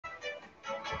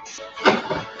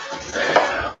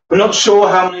We're not sure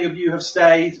how many of you have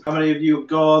stayed, how many of you have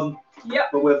gone. Yep.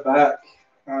 But we're back.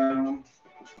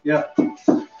 Yeah.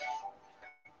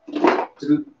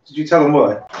 Did you tell them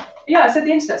why? Yeah, I said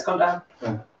the internet's gone down.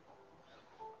 Yeah.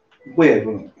 Weird,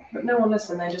 wasn't it? But no one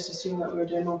listened, they just assumed that we were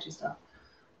doing naughty stuff.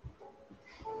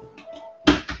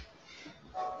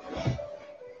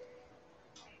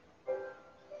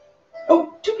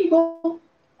 Oh, 2 people.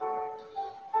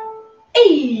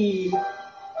 Hey!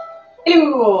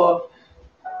 Hello!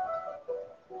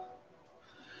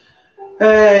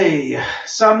 Hey,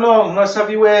 Sam Long, nice to have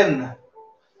you in.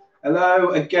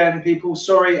 Hello again, people.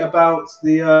 Sorry about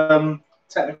the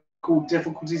technical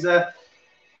difficulties there.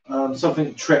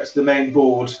 Something tripped the main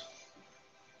board.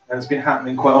 And it's been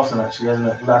happening quite often, actually, hasn't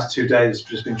it? The last 2 days, it's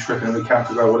just been tripping and we can't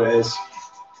figure out what it is.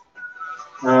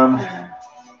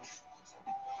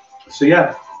 So,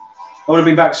 yeah. I would have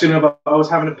been back sooner, but I was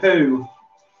having a poo.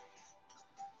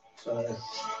 So,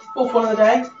 4th one of the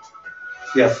day.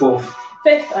 Yeah, 4th.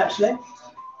 5th, actually.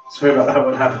 Sorry about that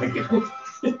one happening again.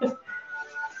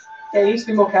 Yeah, you used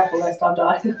to be more careful next time,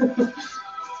 Di.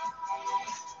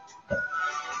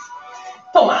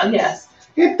 Tom, yes.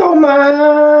 Yeah, Tom.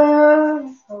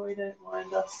 Oh, we don't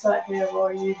mind us sat here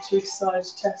while you two decide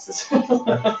to test us. So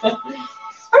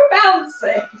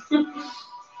bouncy. Do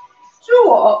you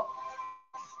know what?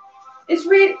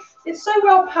 It's so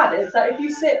well padded that if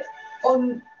you sit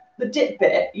on the dip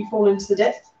bit, you fall into the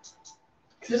dip.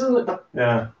 It doesn't look like.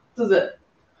 Yeah. Does it?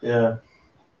 Yeah.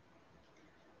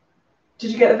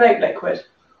 Did you get the vape liquid?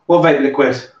 What vape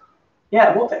liquid?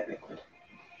 Yeah, what vape liquid?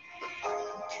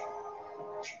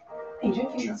 Hey, you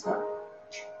don't think that's that?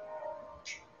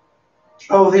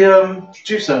 Oh, the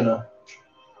juice owner.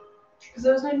 Because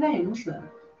there was no name, was there?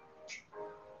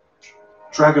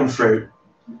 Dragon fruit.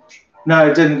 No,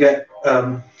 it didn't get.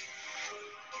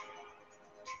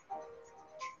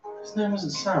 His name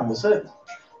wasn't Sam, was it?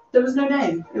 There was no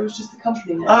name. It was just the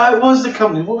company name. It was the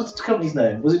company. What was the company's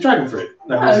name? Was it Dragon fruit?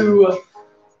 No.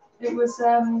 It was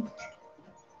something.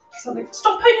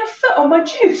 Stop putting your foot on my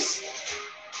juice.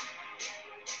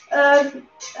 How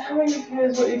many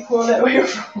is what you call it? Where you're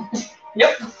from?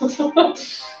 Yep.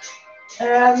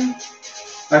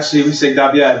 Actually, we say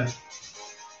Dabian.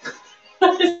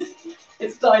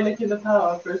 It's Di nicking the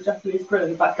power for a Japanese grill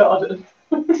in the back garden.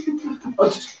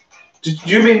 Did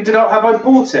have I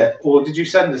bought it, or did you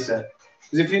send us it?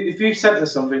 Because if you sent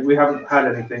us something, we haven't had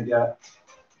anything yet.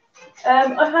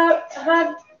 I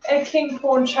had a king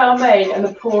prawn chow mein, and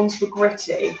the prawns were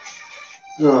gritty.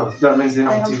 Oh, that means they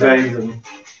haven't evaded them.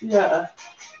 Yeah.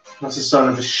 That's a sign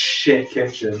of a shit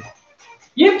kitchen.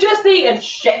 You've just eaten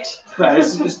shit. No,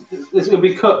 it'll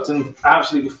be cooked and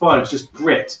absolutely fine. It's just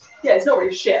grit. Yeah, it's not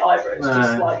really shit either. It's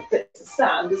just like bits of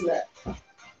sand, isn't it?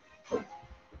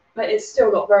 But it's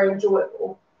still not very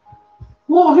enjoyable.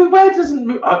 What? Where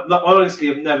doesn't? I honestly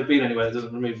have never been anywhere that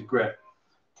doesn't remove the grit.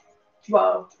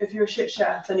 Well, if you're a shit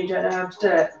chef, then you don't know how to do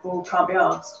it, or can't be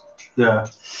asked. Yeah.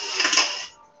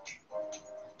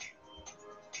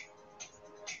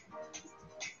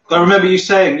 I remember you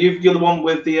saying you're the one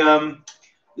with the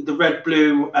red,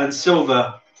 blue, and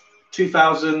silver.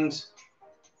 2000.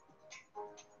 I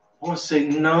want to say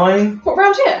 9. What,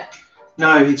 round here?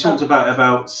 No, he talked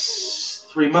about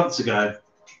 3 months ago.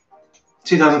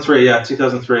 2003, yeah,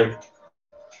 2003.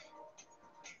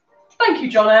 Thank you,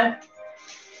 Jono.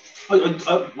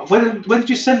 When did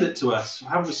you send it to us? I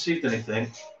haven't received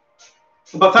anything.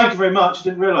 But thank you very much. I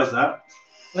didn't realise that.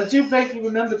 I do vaguely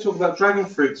remember talking about dragon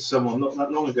fruit to someone not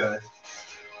that long ago.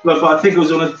 But I think it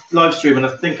was on a live stream, and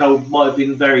I think I might have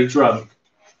been very drunk.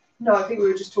 No, I think we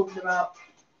were just talking about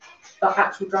that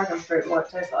actual dragon fruit, what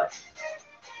it tastes like.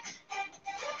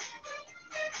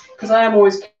 Because I am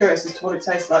always curious as to what it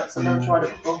tastes like, because I've never tried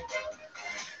it before.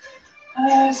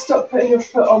 Stop putting your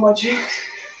foot on my juice.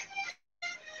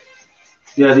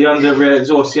 Yeah, the under rear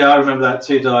exhaust. Yeah, I remember that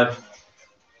too, Di.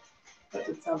 That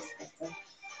did sound disgusting.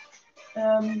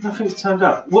 Nothing's turned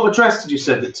up. What address did you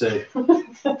send it to?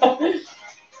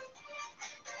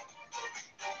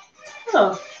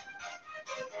 Oh.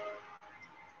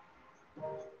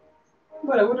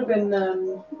 Well, it would have been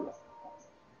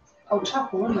Old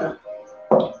Chapel, wouldn't it?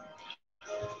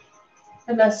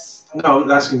 Unless. No,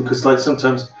 I'm asking because like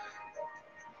sometimes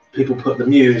people put the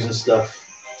Muse and stuff.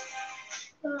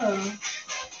 Oh.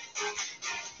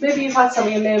 Maybe you've had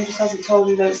something and Liam just hasn't told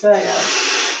you that it's there yet.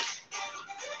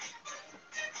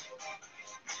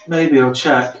 Maybe I'll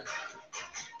check.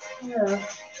 Yeah.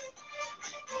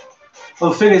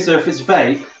 Well, the thing is, though, if it's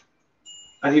vape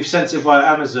and you've sent it via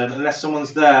Amazon, unless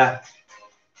someone's there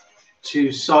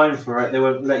to sign for it, they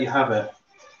won't let you have it.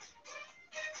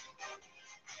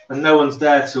 and no one's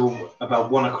there till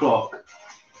about 1 o'clock.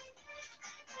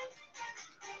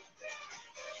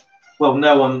 Well,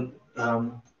 no one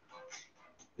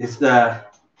is there.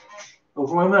 Oh,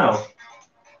 Royal Mail.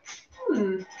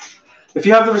 If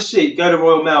you have the receipt, go to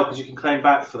Royal Mail because you can claim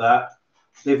back for that.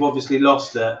 They've obviously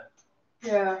lost it.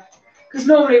 Yeah, because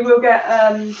normally we'll get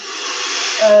a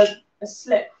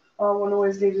slip. Our one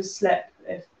always leaves a slip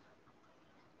if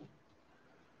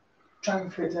dragon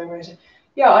fruit's overrated.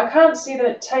 Yeah, I can't see that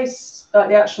it tastes like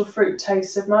the actual fruit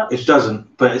tastes so much. It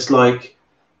doesn't, but it's like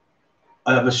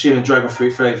I'm assuming dragon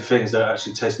fruit flavoured things don't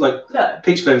actually taste like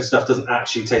peach flavoured stuff doesn't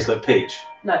actually taste like peach.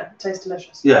 No, it tastes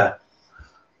delicious. Yeah.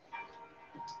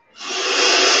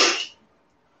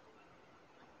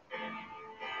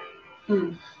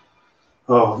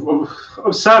 Oh,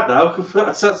 I'm sad now.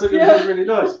 That sounds like it's really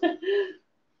nice.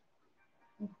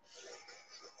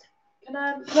 Can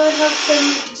I have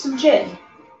some gin?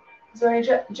 Is there any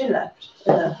gin left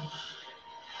in there?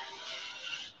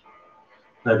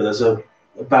 No, but there's a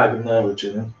bag in there with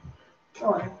gin in.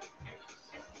 Alright.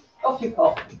 Off you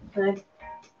pop. Okay.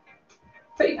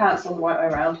 Put your pants on the right way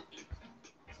around.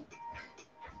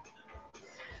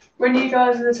 When are you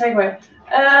guys in the takeaway?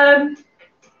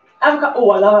 Avocado. Oh,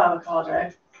 I love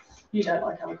avocado. You don't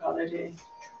like avocado, do you?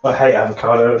 I hate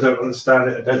avocado. I don't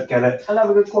understand it. I don't get it. I love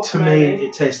a good guacamole. To me,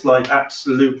 it tastes like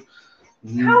absolute.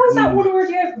 How is that one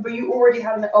already open? But you already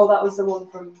had an. Oh, that was the one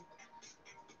from.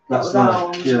 That was our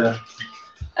one. Yeah.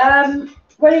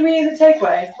 When are we in the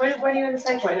takeaway? When are you in the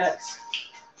takeaway next?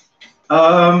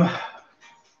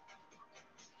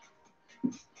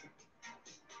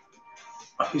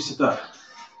 Who said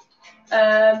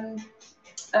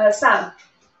that? Sam.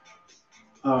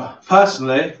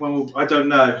 Personally, I don't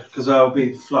know because I'll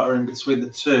be fluttering between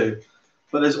the two.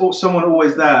 But there's someone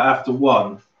always there after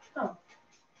 1. Oh.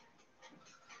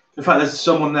 In fact, there's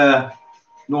someone there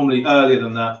normally earlier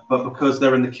than that, but because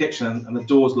they're in the kitchen and the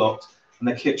door's locked and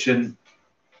the kitchen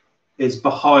is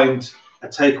behind a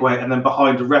takeaway and then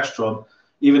behind a restaurant,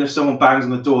 even if someone bangs on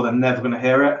the door, they're never going to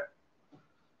hear it.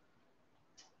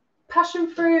 Passion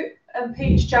fruit and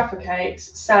peach jaffa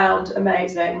cakes sound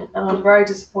amazing, and I'm very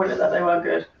disappointed that they weren't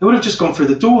good. They would have just gone through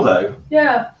the door though.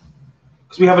 Yeah.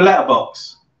 Because we have a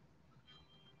letterbox.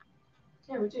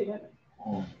 Yeah, we do, don't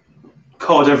we?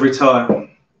 Cod every time.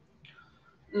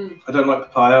 I don't like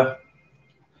papaya.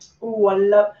 Oh, I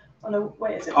love. Oh no,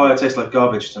 wait, is it? Papaya tastes like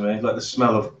garbage to me, like the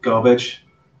smell of garbage.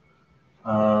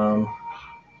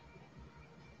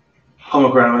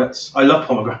 Pomegranates. I love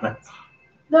pomegranates.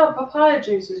 No, papaya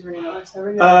juice is really nice.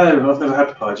 I've never had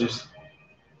papaya juice.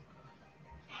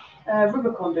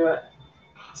 Rubicon do it.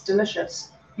 It's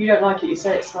delicious. You don't like it, you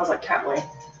say it smells like cat wee.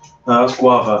 No, it's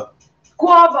guava.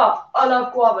 Guava! I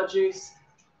love guava juice.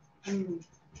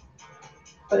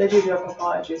 But they do have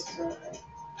papaya juice as well, I think.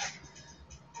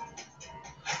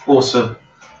 Awesome.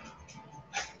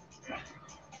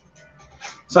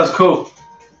 Sounds cool.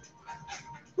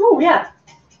 Oh, yeah.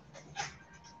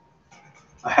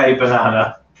 I hate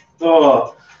banana.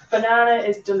 Oh. Banana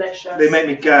is delicious. They make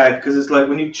me gag because it's like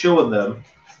when you chew on them.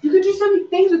 You can do so many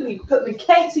things with them. You can put them in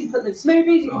cakes, you can put them in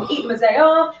smoothies, you can eat them as they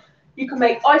are. You can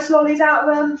make ice lollies out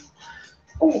of them.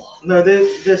 Oh. No,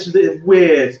 they're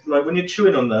weird. Like when you're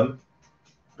chewing on them,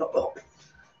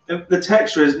 the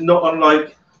texture is not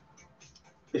unlike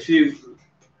if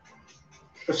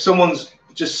someone's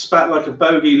just spat like a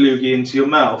bogey loogie into your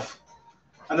mouth,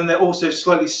 and then they're also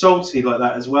slightly salty like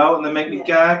that as well, and they make me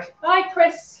gag. Hi,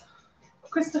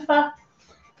 Christopher.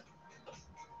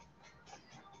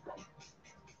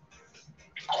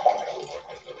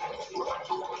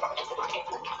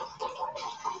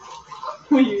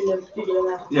 Were you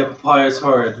figuring out? Yeah, papaya's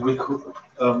horrid. We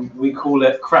call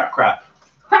it crap. Crap?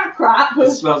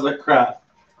 It smells like crap.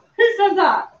 Who said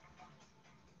that?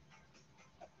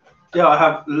 Yeah, I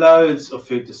have loads of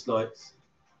food dislikes.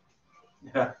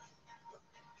 Yeah.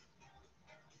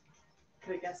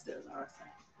 Could have guessed it was RSA.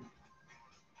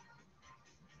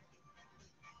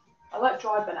 I like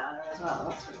dried banana as well.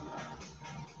 That's really nice.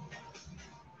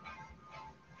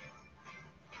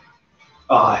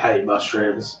 Oh, I hate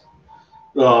mushrooms.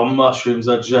 Oh, mushrooms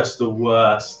are just the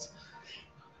worst.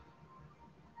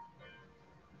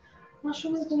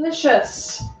 Mushrooms are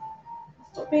delicious.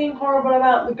 Stop being horrible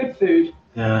about the good food.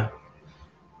 Yeah.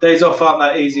 Days off aren't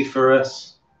that easy for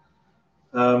us.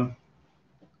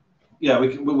 Yeah,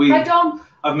 we. Hi, Dom.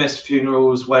 I've missed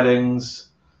funerals, weddings,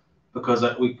 because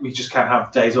we just can't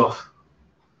have days off.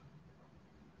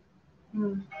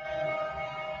 Who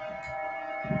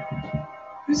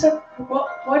said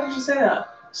what? Why did you say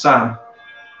that? Sam.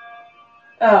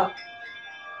 Oh.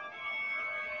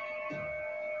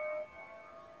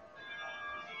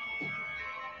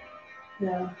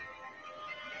 Yeah.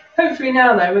 Hopefully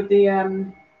now though, with the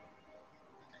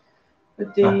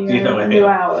new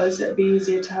hours, it'll be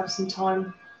easier to have some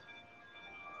time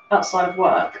outside of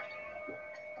work.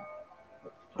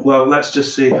 Well, let's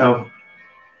just see what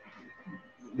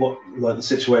the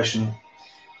situation.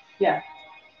 Yeah,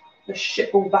 the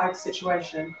shitball bag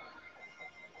situation.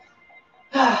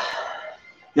 Yeah,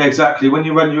 exactly. When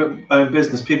you run your own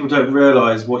business, people don't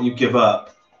realise what you give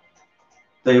up.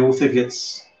 They all think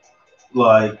it's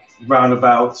like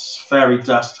roundabouts, fairy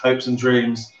dust, hopes and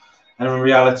dreams, and in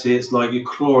reality, it's like you're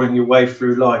clawing your way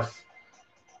through life,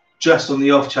 just on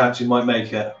the off chance you might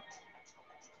make it.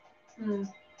 Mm.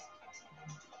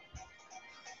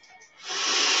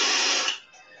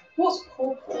 What's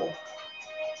pawpaw?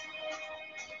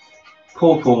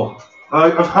 Pawpaw.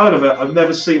 I've heard of it. I've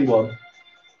never seen one.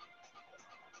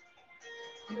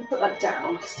 I'm gonna put that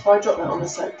down because if I drop that on the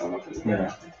sofa, I'm not going to hear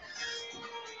it.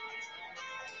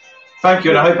 Thank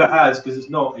you, and I hope it has, because it's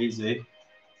not easy.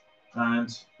 And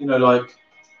you know, like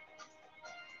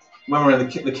when we're in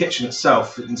the kitchen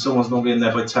itself, and someone's normally in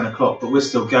there by 10 o'clock, but we're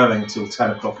still going until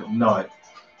 10 o'clock at night,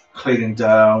 cleaning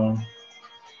down.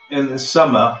 In the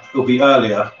summer, it'll be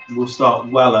earlier. We'll start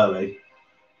well early.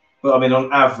 But I mean,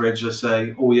 on average, I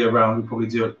say all year round, we probably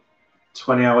do it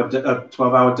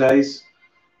 12-hour days.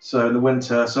 So in the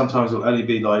winter, sometimes it'll only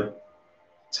be like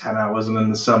 10 hours, and in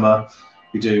the summer,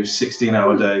 we do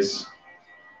 16-hour days.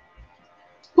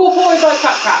 Pawpaw is like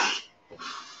crap.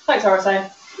 Thanks,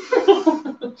 RSA.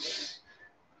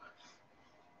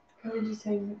 Can we just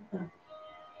say that?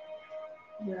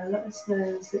 Yeah, let us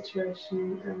know the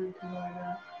situation and we can write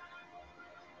that.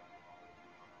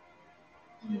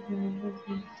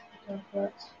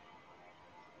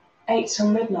 8 till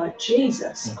midnight.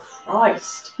 Jesus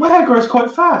Christ. My hair grows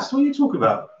quite fast. What are you talking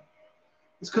about?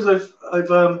 It's because I've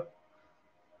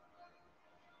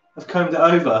combed it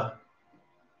over.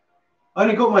 I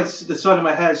only got the side of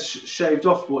my hair shaved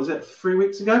off. What was it? 3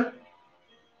 weeks ago?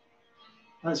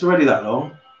 And it's already that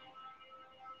long.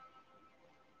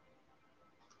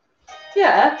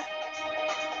 Yeah.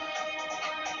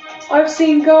 I've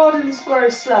seen gardens grow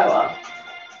slower.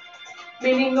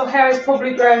 Meaning your hair is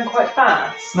probably growing quite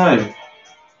fast. No.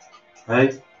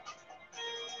 Hey.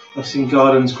 I've seen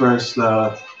gardens grow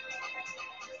slower.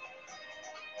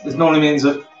 This normally means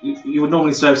that you would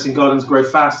normally say I've seen gardens grow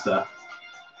faster.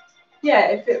 Yeah,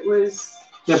 if it was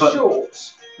but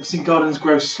short. I've seen gardens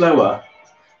grow slower.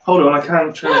 Hold on, I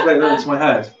can't translate that into my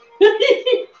head.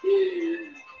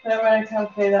 When I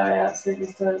can't play that, I absolutely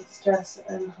started stress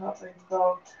and heartbreak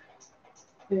involved.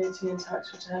 Ability and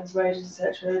tax returns, wages,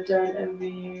 etc. Don't envy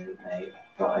you, mate,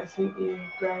 but I think you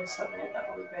grow something that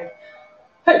will be big.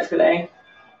 Hopefully.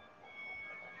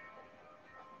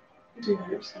 I do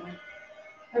hope so. I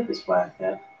hope it's worth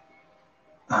it.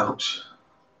 Ouch.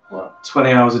 What?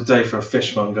 20 hours a day for a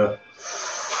fishmonger.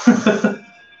 I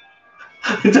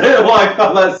don't know why I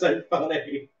found that so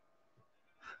funny.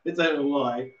 I don't know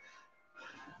why.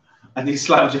 And you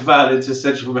slammed your van into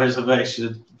Central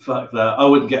Reservation. Fuck that. I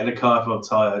wouldn't get in a car if I'm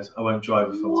tired. I won't drive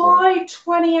if I'm tired. Why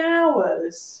 20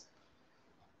 hours?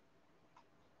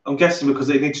 I'm guessing because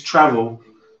they need to travel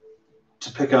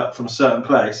to pick up from a certain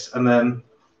place, and then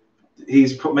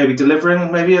he's maybe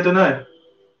delivering, maybe, I don't know.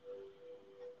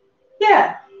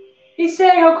 Yeah. He's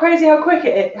saying how quick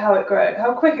it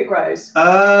grows.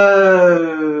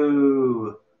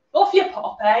 Oh. Off your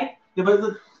pop, eh? Yeah,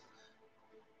 but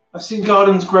I've seen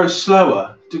gardens grow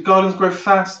slower. Do gardens grow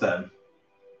fast then?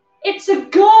 It's a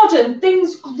garden.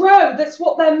 Things grow. That's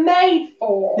what they're made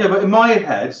for. Yeah, but in my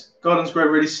head, gardens grow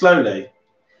really slowly.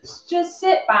 Just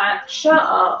sit back. Shut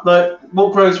up. Like,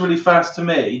 what grows really fast to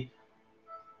me?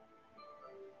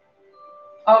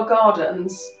 Our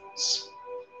gardens.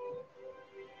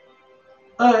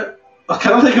 I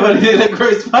can't think of anything that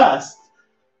grows fast.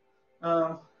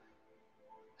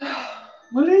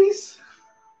 Willies?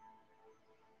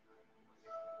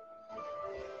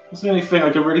 That's the only thing I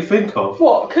can really think of.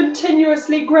 What?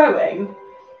 Continuously growing?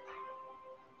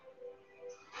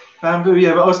 Bamboo,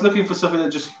 yeah, but I was looking for something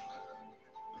that just...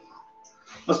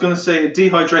 I was going to say a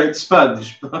dehydrated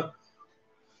sponge.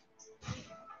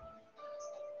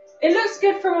 It looks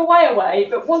good from a way away,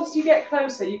 but once you get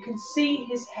closer, you can see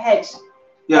his head.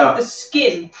 Yeah. The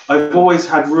skin. I've always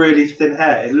had really thin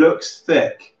hair. It looks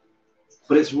thick,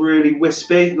 but it's really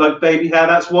wispy, like baby hair.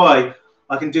 That's why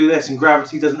I can do this and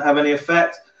gravity doesn't have any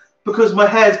effect, because my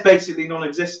hair is basically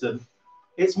non-existent.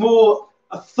 It's more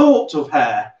a thought of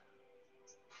hair.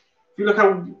 If you look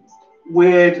how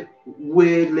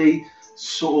weirdly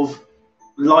sort of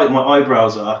light my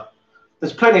eyebrows are,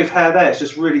 there's plenty of hair there. It's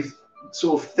just really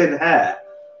sort of thin hair,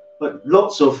 like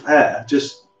lots of hair,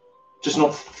 just just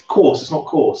not coarse. It's not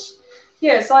coarse.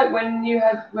 Yeah, it's like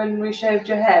when we shaved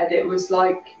your head, it was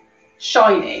like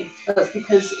shiny. That's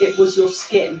because it was your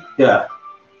skin. Yeah.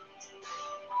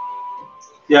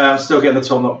 Yeah, I'm still getting the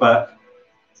top knot back.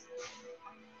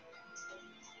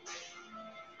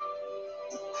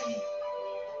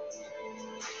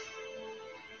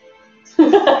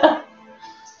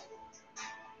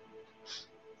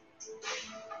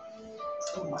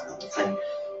 Oh my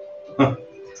God.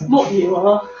 What you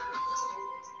are.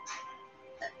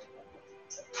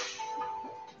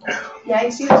 Yeah,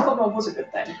 you see, this top was a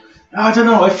good thing. I don't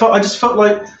know. I just felt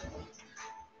like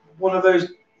one of those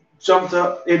jumped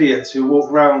up idiots who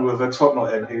walk around with a top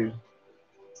knot in. Who,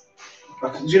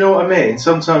 like, do you know what I mean?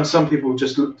 Sometimes some people it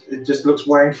just looks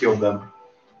wanky on them.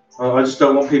 I just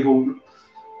don't want people.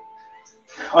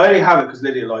 I only have it because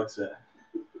Lydia likes it.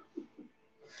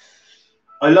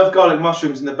 I love garlic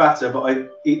mushrooms in the batter, but I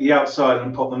eat the outside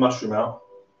and pop the mushroom out.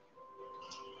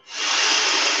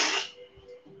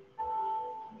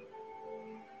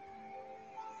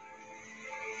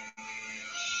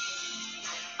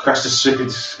 Crash the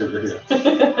stupid video.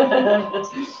 I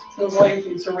was waiting for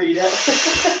you to read it.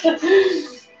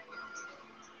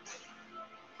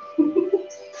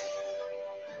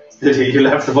 Lydia, you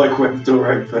left the microwave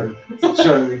door open. It's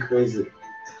driving me crazy.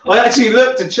 I actually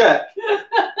looked to check.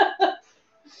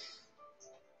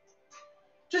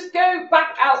 Just go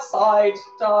back outside,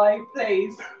 Di,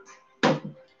 please.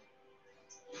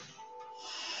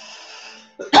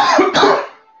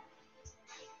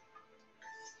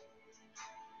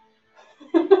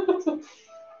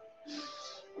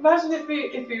 Imagine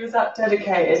if he was that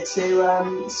dedicated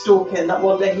to stalking that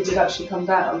one day he did actually come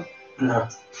down. No.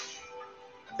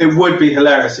 It would be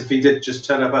hilarious if he did just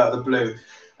turn up out of the blue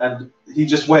and he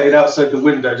just waited outside the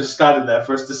window, just standing there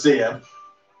for us to see him.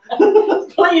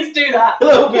 Please do that.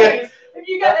 Please. If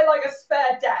you get it like a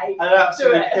spare day, an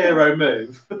absolute do it. hero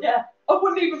move. Yeah, I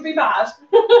wouldn't even be mad.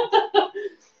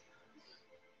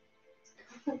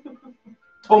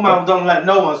 Tom Mount don't let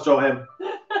no one stop him.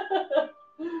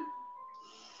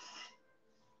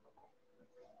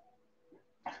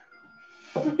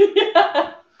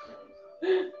 Yeah.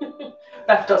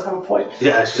 Beth does have a point.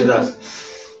 Yeah, she does.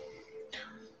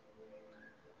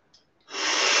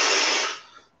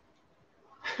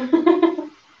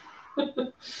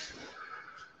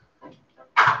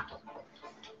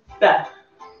 There.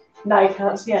 Now you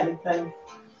can't see anything.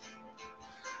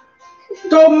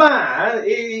 Tom Man,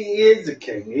 he is a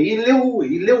king. He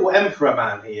little emperor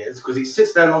man he is, because he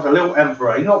sits there like a little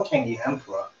emperor. He's not king, he's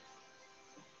emperor.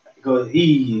 Because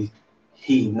he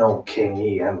no king,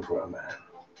 he emperor man.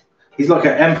 He's like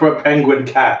an emperor penguin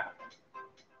cat.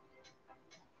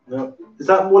 No. Is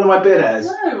that one of my beard hairs?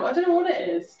 No, I don't know what it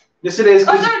is. Yes, it is.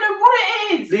 I don't know what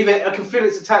it is. Leave it. I can feel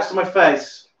it's attached to my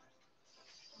face.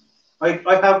 I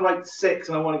have like 6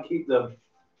 and I want to keep them.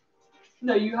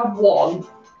 No, you have 1.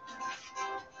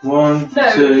 1,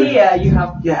 no, 2. Here you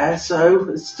have. Yeah, so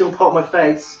it's still part of my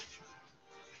face.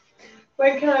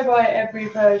 When can I buy every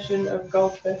version of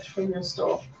Goldfish from your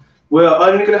store? Well,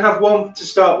 I'm only going to have 1 to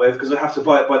start with because I have to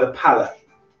buy it by the pallet.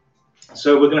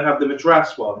 So we're going to have the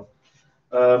Madras one.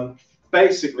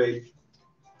 Basically,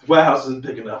 the warehouse isn't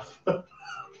big enough.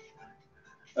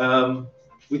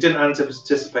 We didn't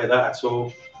anticipate that at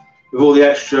all. With all the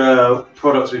extra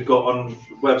products we've got on the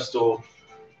web store,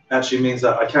 actually means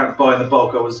that I can't buy in the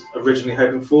bulk I was originally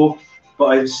hoping for. But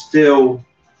I'm still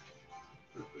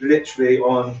literally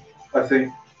on, I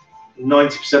think,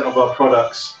 90% of our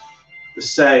products the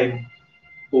same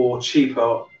or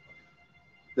cheaper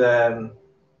than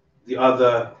the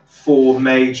other 4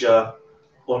 major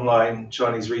online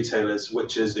Chinese retailers,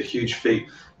 which is a huge feat.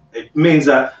 It means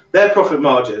that their profit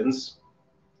margins,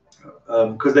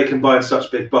 because they can buy in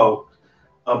such big bulk,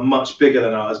 are much bigger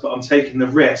than ours, but I'm taking the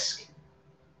risk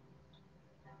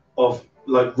of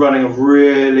like running a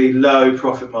really low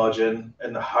profit margin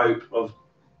in the hope of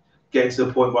getting to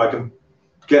the point where I can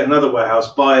get another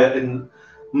warehouse, buy it in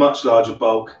much larger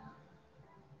bulk,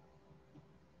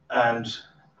 and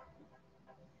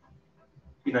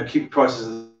keep the prices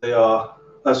as they are.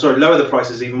 Lower the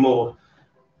prices even more,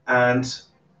 and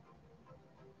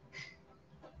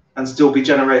still be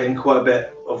generating quite a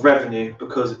bit of revenue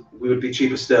because we would be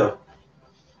cheaper still.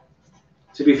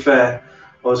 To be fair,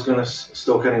 I was going to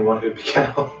stalk anyone who would be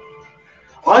Kennel.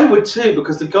 I would too,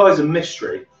 because the guy's a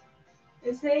mystery.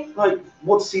 Is he? Like,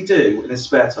 what does he do in his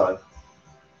spare time?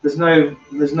 There's no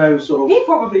sort of. He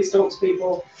probably stalks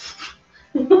people.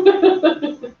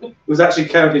 It was actually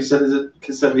Karen who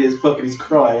sent me his book and he's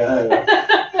crying.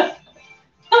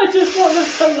 I just want them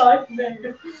to like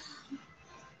me.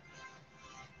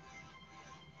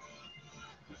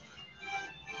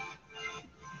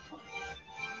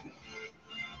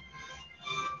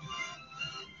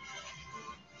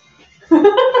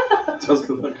 Does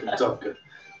look like a dog.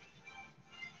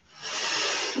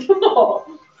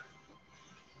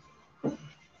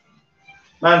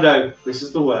 Mando, this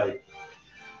is the way.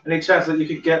 Any chance that you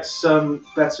could get some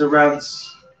better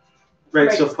rates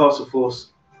of parcel force?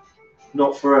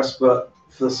 Not for us, but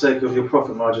for the sake of your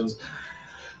profit margins.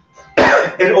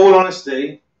 In all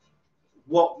honesty,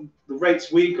 what the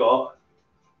rates we got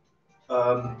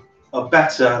are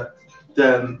better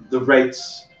than the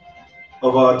rates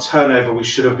of our turnover we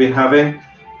should have been having,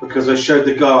 because I showed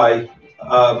the guy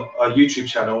our YouTube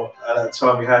channel. At that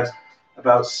time we had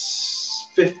about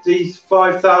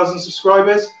 55,000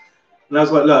 subscribers, and I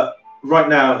was like, look, right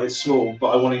now it's small,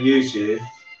 but I want to use you.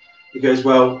 He goes,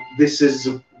 well, this is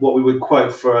what we would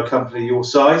quote for a company your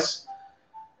size.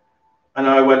 And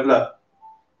I went, look,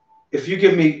 if you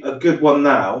give me a good one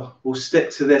now, we'll stick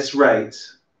to this rate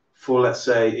for, let's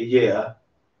say, a year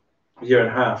and a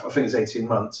half. I think it's 18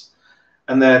 months.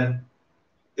 And then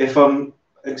if I'm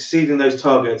exceeding those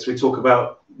targets, we talk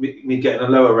about me getting a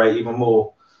lower rate even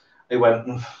more. They went,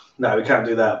 no, we can't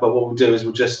do that. But what we'll do is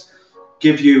we'll just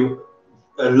give you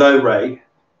a low rate,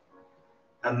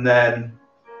 and then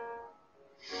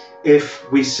if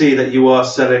we see that you are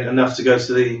selling enough to go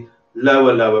to the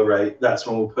lower rate, that's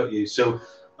when we'll put you. So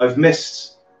I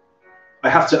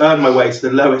have to earn my way to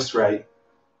the lowest rate,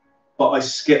 but I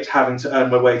skipped having to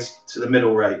earn my way to the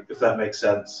middle rate, if that makes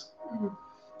sense.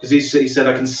 Because he said,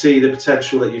 I can see the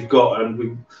potential that you've got, and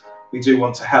we do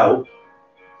want to help.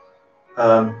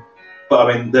 But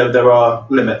I mean, there are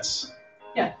limits.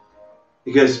 Yeah.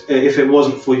 Because if it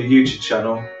wasn't for your YouTube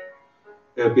channel,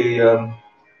 it would be,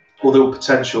 all the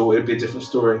potential, it would be a different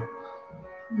story.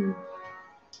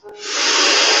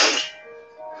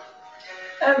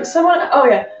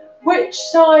 Which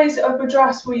size of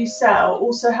madras will you sell?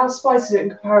 Also, how spicy is it in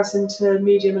comparison to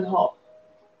medium and hot?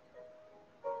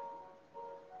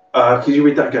 Could you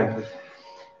read that again?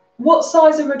 What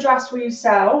size of madras will you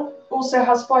sell? Also,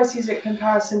 how spicy is it in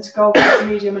comparison to goldfish,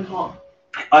 medium and hot?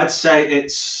 I'd say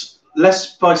it's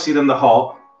less spicy than the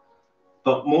hot,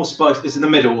 but more spicy. It's in the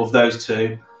middle of those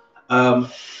two.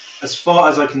 As far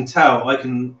as I can tell,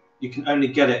 you can only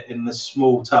get it in the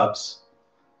small tubs.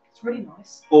 It's really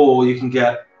nice. Or you can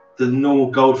get the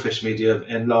normal goldfish medium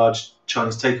in large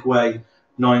Chinese takeaway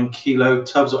 9 kilo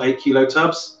tubs or 8 kilo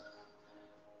tubs.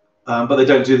 But they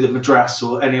don't do the madras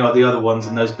or any of the other ones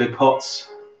in those big pots.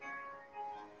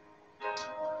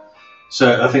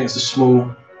 So I think it's the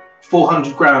small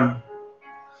 400 gram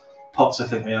pots, I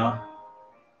think they are.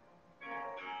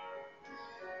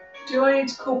 Do I need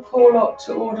to call Porlock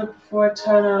to order before I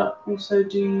turn up? Also,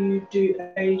 do you do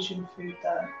Asian food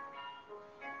there?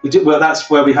 We do. Well, that's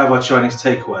where we have our Chinese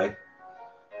takeaway.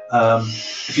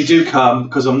 If you do come,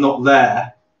 because I'm not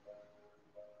there,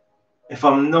 if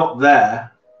I'm not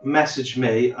there, message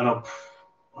me and I'll.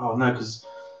 Oh no, because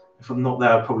if I'm not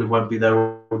there, I probably won't be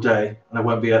there all day, and I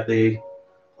won't be I'll be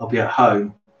at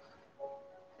home.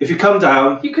 If you come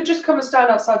down, you could just come and stand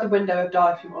outside the window of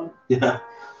Di if you want. Yeah.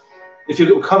 If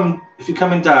you're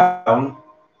coming down,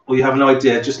 or you have an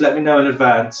idea, just let me know in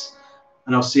advance,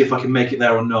 and I'll see if I can make it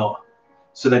there or not.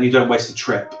 So then you don't waste the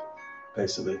trip,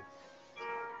 basically.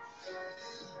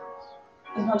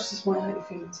 As much as I want to hurt your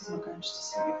feelings, it's not going just to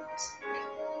say it.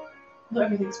 Not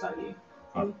everything's about you.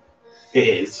 It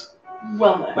is.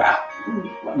 Well, no.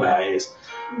 Well, it is.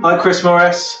 Hi, Chris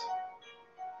Morris.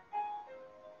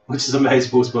 Which is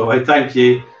amazing, by the way. Thank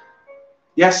you.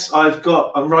 Yes,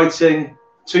 I'm writing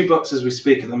 2 books as we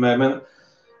speak at the moment.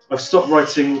 I've stopped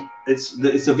writing. It's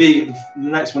a vegan. The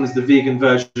next one is the vegan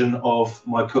version of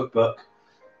my cookbook,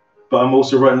 but I'm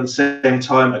also writing at the same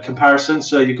time a comparison.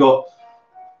 So you'll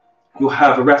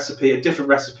have a different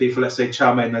recipe for, let's say,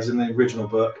 chow mein as in the original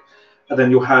book, and then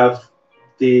you'll have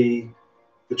the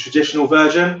traditional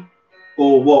version,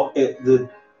 or what the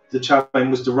chow mein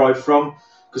was derived from,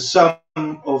 because some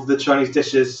of the Chinese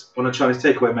dishes on a Chinese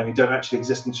takeaway menu don't actually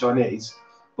exist in Chinese,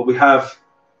 but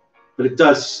it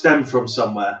does stem from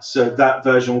somewhere. So that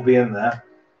version will be in there,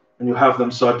 and you'll have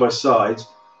them side by side.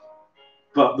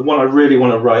 But the one I really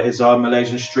want to write is our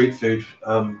Malaysian street food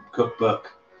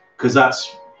cookbook, because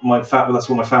that's what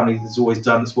my family has always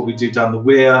done. It's what we do down the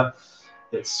weir.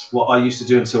 It's what I used to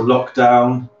do until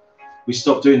lockdown. We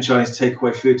stopped doing Chinese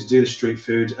takeaway food to do the street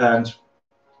food, and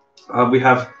we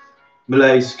have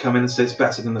Malays come in and say it's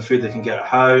better than the food they can get at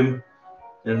home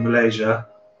in Malaysia.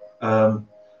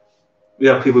 We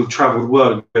have people who've travelled the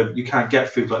world. You can't get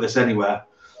food like this anywhere.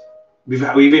 We've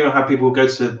even had people go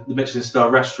to the Michelin star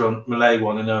restaurant, Malay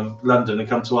one in London, and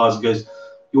come to ours and goes,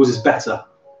 yours is better.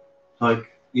 Like,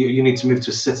 you need to move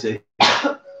to a city.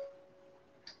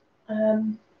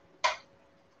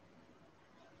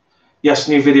 Yes,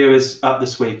 new video is up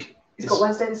this week. It's got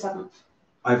Wednesday the 7th.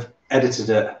 I've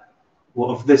edited it. What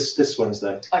of this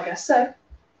Wednesday? I guess so.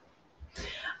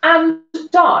 And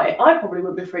Di, I probably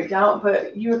would be freaked out,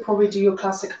 but you would probably do your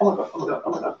classic, oh my god, oh my god,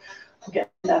 oh my god. I'm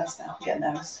getting nervous now, I'm getting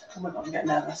nervous. Oh my god, I'm getting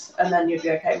nervous. And then you'd be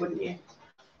okay, wouldn't you?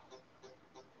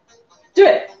 Do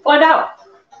it, find out.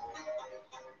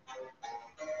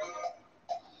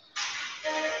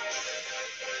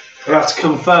 I'll have to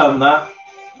confirm that.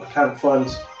 I can't find,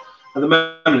 at the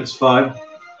moment it's fine,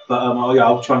 but yeah,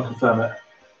 I'll try and confirm it.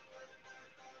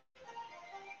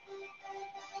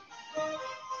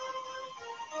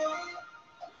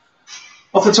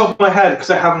 Off the top of my head, because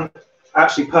I haven't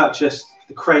actually purchased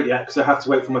the crate yet, because I have to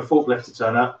wait for my forklift to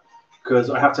turn up, because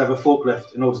I have to have a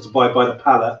forklift in order to buy by the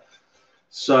pallet.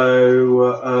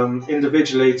 So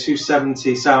individually,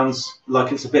 270 sounds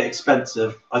like it's a bit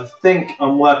expensive. I think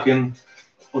I'm working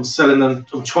on selling them.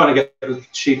 I'm trying to get them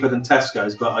cheaper than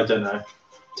Tesco's, but I don't know.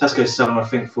 Tesco's selling, I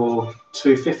think, for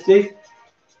 250.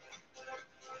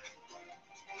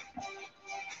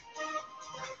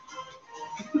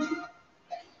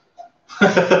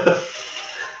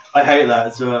 I hate that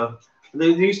as well. There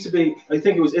used to be, I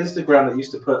think it was Instagram that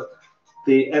used to put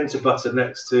the enter button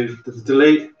next to the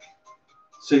delete.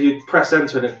 So you'd press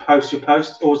enter and it posts your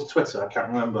post, or was it Twitter? I can't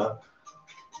remember.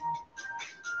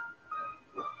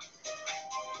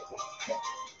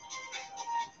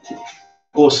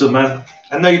 Awesome, man.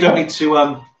 I know you don't need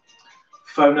to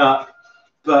phone up,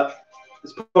 but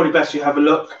it's probably best you have a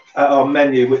look at our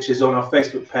menu, which is on our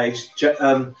Facebook page,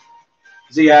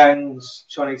 Ziangs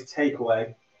Chinese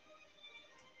Takeaway.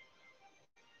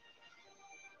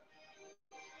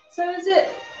 So is it?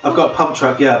 I've got a pump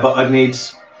truck, yeah, but I need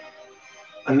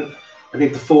the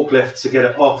forklift to get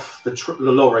it off the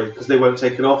lorry because they won't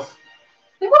take it off.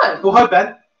 They won't? Oh, hi,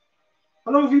 Ben.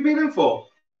 How long have you been in for?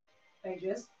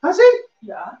 Ages. Has he?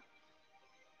 Yeah.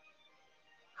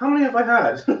 How many have I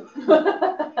had? No,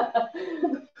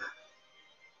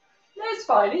 it's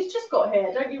fine. He's just got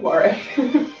here. Don't you worry.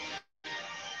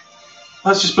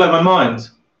 That's just blown my mind.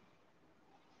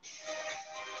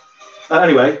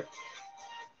 Anyway.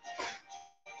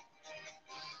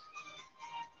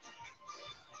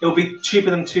 It'll be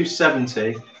cheaper than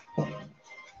 270.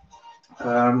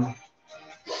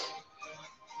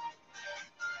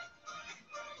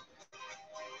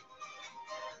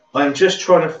 I'm just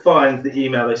trying to find the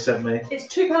email they sent me. It's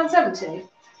 £2.70.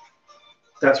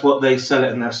 That's what they sell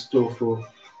it in their store for.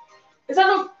 Is that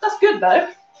not? That's good though.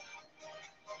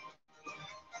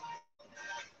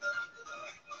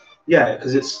 Yeah,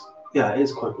 because it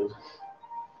is quite good.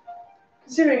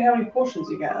 Considering how many portions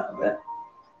you get out of it.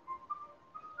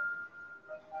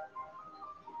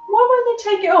 Why won't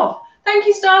they take it off? Thank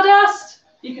you, Stardust.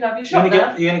 You can have your shot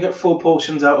now. You only get 4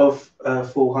 portions out of a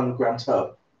 400-gram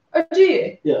tub. Oh, do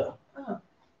you? Yeah. Oh.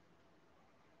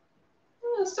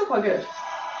 Oh, that's still quite good.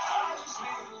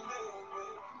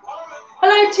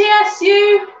 Hello,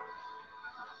 TSU.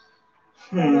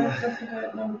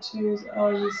 Number 2s,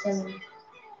 are you selling?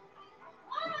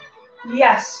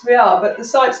 Yes, we are, but the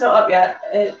site's not up yet.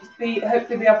 It'll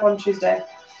hopefully be up on Tuesday.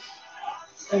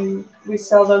 And we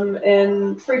sell them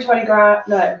in 3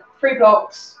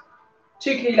 blocks,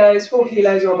 2 kilos, 4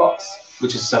 kilos, or a box.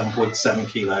 Which is 7.7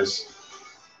 kilos.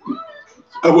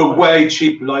 Oh, we're way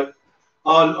cheap. Like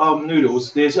our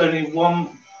noodles, there's only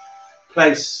one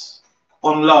place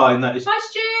online that is. Hi,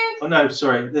 Stu. Oh no,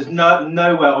 sorry. There's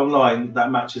nowhere online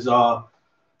that matches our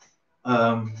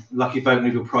Lucky Boat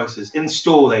noodle prices. In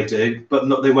store they do, but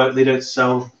not they won't. They don't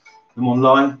sell them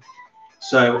online.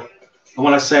 So, and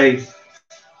when I say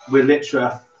we're literally,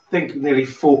 I think nearly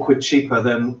 £4 cheaper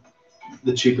than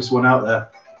the cheapest one out there.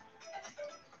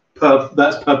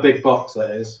 That's per big box.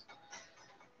 That is.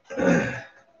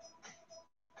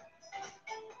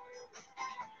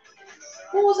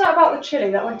 What was that about the chili?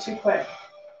 That went too quick.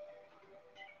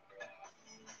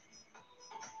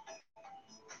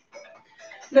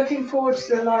 Looking forward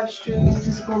to the live stream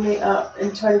physical meetup in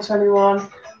 2021.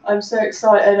 I'm so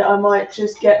excited I might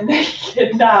just get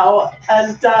naked now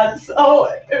and dance.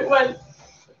 Oh, it went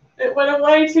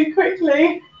away too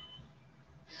quickly.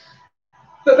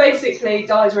 But basically,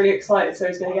 Di's really excited, so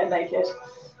he's going to get naked.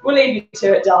 We'll leave you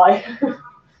to it, Di.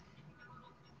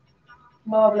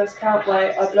 Marvellous, can't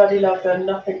wait. I bloody love them.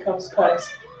 Nothing comes close.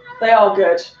 They are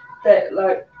good. They're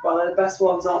they're the best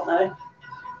ones, aren't they?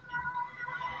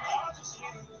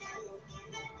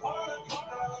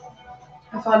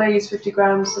 I find I use 50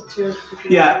 grams of 250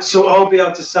 grams. Yeah, so I'll be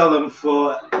able to sell them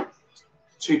for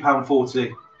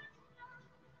 £2.40.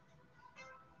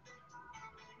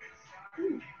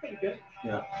 Pretty good.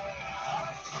 Yeah.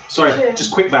 Sorry, Tim,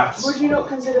 just quick maths. Would you not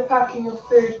consider packing your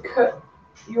food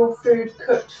your food,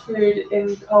 cooked food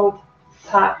in cold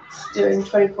packs, doing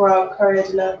 24-hour courier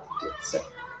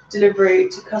delivery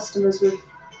to customers with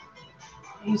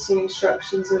using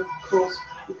instructions, of course,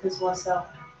 because myself.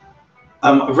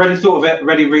 I've already thought of it,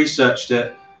 already researched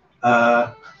it.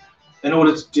 In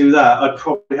order to do that, I'd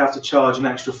probably have to charge an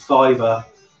extra £5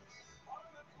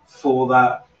 for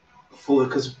that,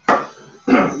 because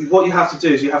what you have to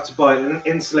do is you have to buy an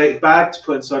insulated bag to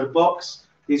put inside a box.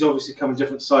 These obviously come in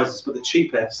different sizes, but the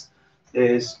cheapest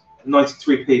is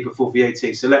 93p before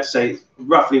VAT. So let's say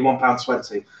roughly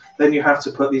 £1.20. Then you have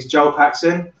to put these gel packs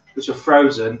in, which are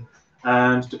frozen,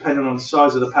 and depending on the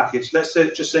size of the package, let's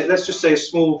just say a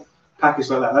small package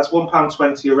like that. That's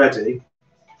 £1.20 already,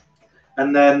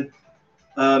 and then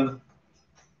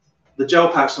the gel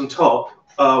packs on top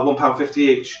are £1.50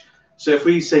 each. So if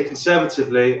we say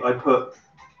conservatively, I put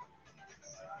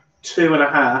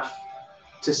 2.5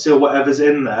 to seal whatever's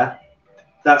in there.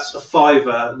 That's a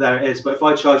 £5. There it is. But if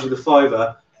I charge you the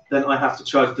 £5, then I have to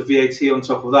charge the VAT on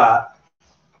top of that.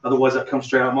 Otherwise, that comes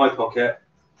straight out of my pocket.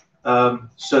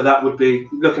 So that would be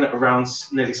looking at around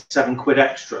nearly £7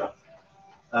 extra.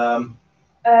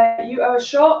 You owe a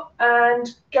shot,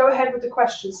 and go ahead with the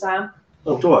question, Sam.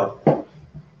 Oh, do I?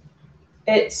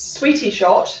 It's sweetie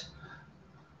shot.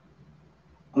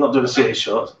 I'm not doing a sweetie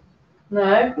shot.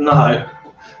 No. No,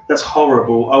 that's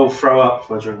horrible. I will throw up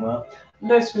if I drink that.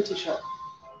 No sweetie shot.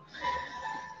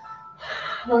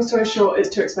 Long story short, it's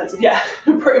too expensive. Yeah,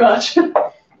 pretty much.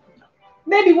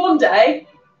 Maybe one day,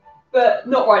 but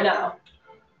not right now.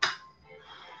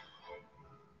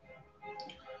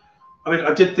 I mean,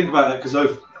 I did think about that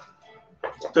because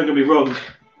don't get me wrong,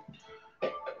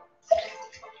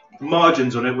 the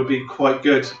margins on it would be quite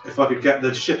good if I could get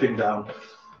the shipping down.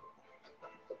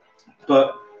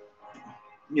 But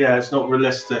yeah, it's not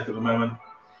realistic at the moment.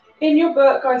 In your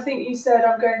book, I think you said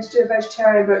I'm going to do a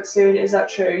vegetarian book soon. Is that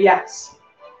true? Yes.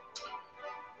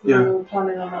 Yeah. You're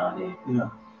planning on that, aren't you? Yeah.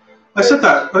 I said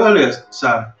that earlier,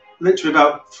 Sam. Literally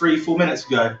about 3-4 minutes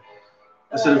ago.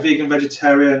 I said a vegan,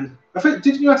 vegetarian. I think,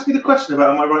 did you ask me the question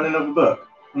about am I writing another book?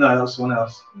 No, that was someone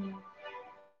else. Yeah.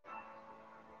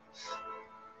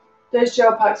 Those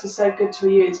gel packs are so good to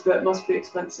use, but it must be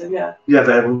expensive, yeah. Yeah,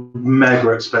 they're mega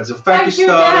expensive. Thank you,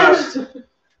 Stardust.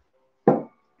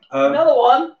 Another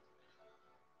one.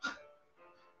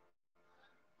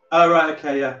 Oh, right,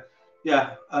 okay, yeah.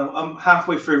 Yeah, I'm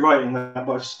halfway through writing that,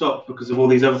 but I've stopped because of all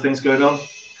these other things going on.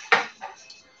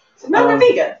 Is Manor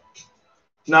vegan?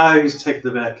 No, he's taken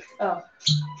the mic. Oh.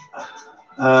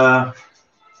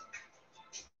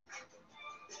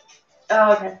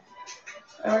 Oh, okay.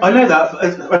 I know that.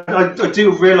 I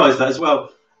do realise that as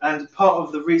well. And part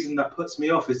of the reason that puts me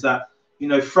off is that, you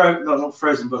know, not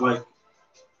frozen, but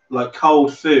like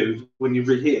cold food, when you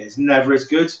reheat it, is never as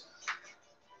good.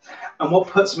 And what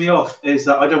puts me off is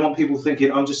that I don't want people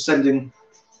thinking I'm just sending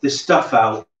this stuff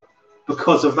out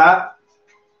because of that.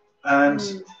 And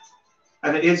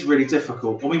it is really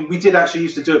difficult. I mean, we did actually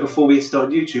used to do it before we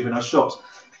started YouTube in our shops.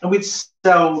 And we'd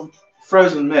sell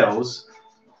frozen meals.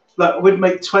 Like, we'd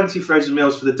make 20 frozen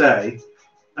meals for the day.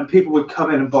 And people would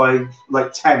come in and buy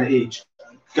like 10 each.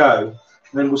 Go.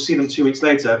 And then we'll see them 2 weeks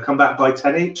later, come back, buy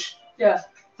 10 each. Yeah.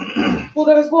 Well,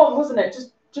 there was one, wasn't it?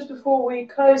 Just before we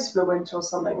closed for the winter or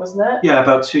something, wasn't it? Yeah,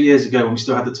 about 2 years ago when we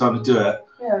still had the time to do it.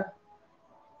 Yeah.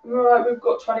 We were like, we've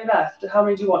got 20 left. How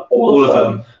many do you want? All of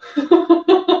them.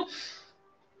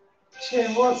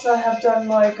 Jim, once I have done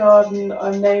my garden,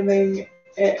 I'm naming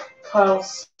it Kyle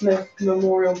Smith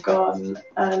Memorial Garden,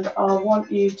 and I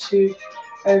want you to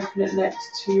open it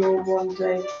next to your one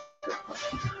day.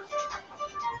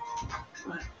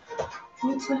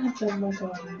 Once I have done my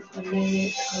garden, I'm naming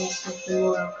it Kyle Smith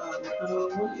Memorial Garden, and I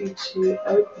want you to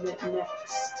open it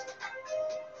next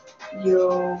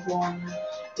your one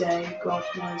day, God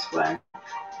knows when.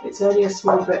 It's only a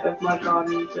small bit of my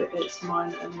garden, but it's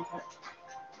mine and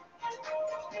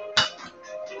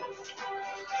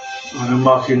I'm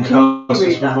marking Carl's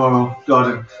Memorial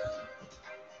Garden.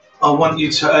 I want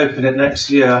you to open it next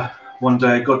year, one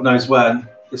day, God knows when.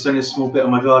 It's only a small bit of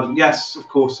my garden. Yes, of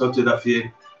course, I'll do that for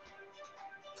you.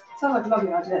 Sounds like a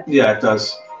lovely idea. Yeah, it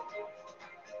does.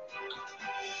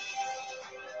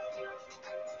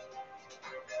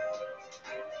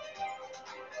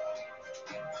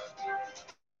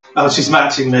 Oh, she's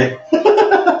matching me.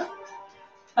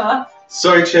 Huh?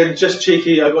 Sorry, Chin, just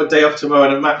cheeky. I've got a day off tomorrow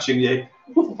and I'm matching you.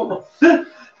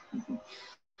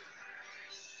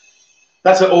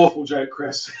 That's an awful joke,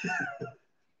 Chris.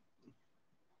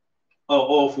 Oh,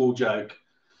 awful joke.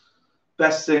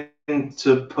 Best thing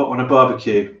to put on a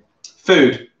barbecue.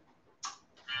 Food.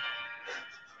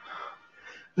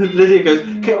 Lydia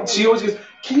goes, she always goes,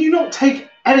 can you not take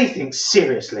anything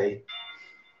seriously.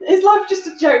 Is life just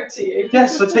a joke to you?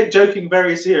 Yes, I take joking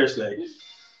very seriously.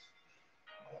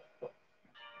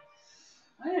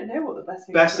 I don't know what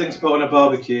the best thing to put on a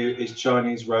barbecue is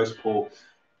Chinese roast pork.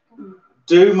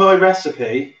 Do my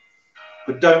recipe,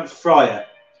 but don't fry it.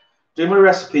 Do my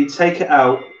recipe, take it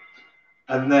out,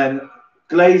 and then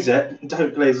glaze it.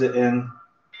 Don't glaze it in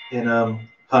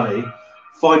honey.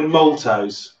 Find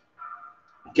maltose.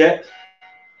 Get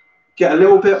a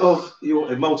little bit of your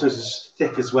maltose is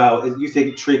thick as well. You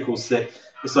think treacle's thick?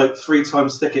 It's like 3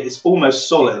 times thicker. It's almost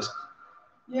solid.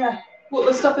 Yeah. What,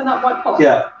 the stuff in that white pot?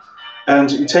 Yeah.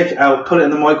 And you take it out, put it in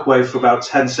the microwave for about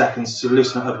 10 seconds to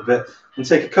loosen it up a bit, and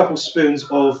take a couple spoons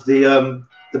of the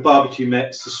barbecue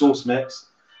mix, the sauce mix.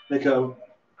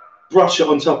 Brush it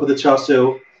on top of the char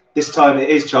siu. This time it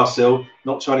is char siu,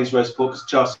 not Chinese roast pork, because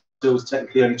char siu is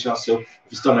technically only char siu if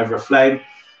it's done over a flame.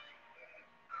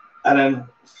 And then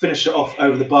finish it off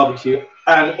over the barbecue.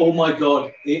 And oh my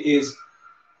God, it is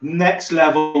next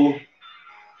level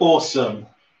awesome.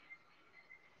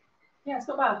 Yeah, it's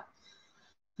not bad.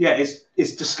 Yeah,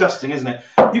 it's disgusting, isn't it?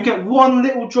 You get one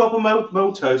little drop of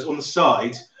maltose on the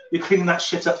side, you're cleaning that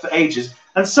shit up for ages,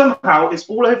 and somehow it's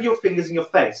all over your fingers and your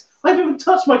face. I haven't even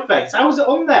touched my face. How is it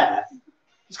on there?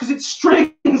 It's because it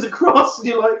strings across, and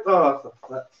you're like, oh, for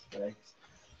fuck's sake.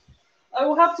 I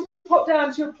will have to pop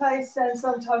down to your place then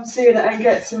sometime soon and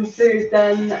get some food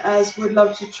then, as would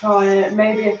love to try it.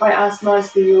 Maybe if I ask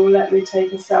nicely, you'll let me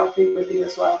take a selfie with you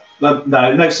as well. No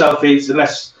selfies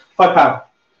unless £5.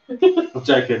 I'm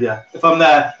joking, yeah. If I'm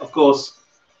there, of course.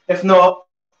 If not,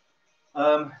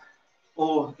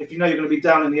 or if you know you're going to be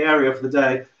down in the area for the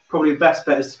day, probably the best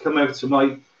bet is to come over to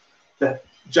my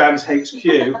Ziangs HQ,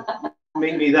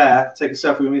 meet me there, take a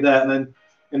selfie with me there, and then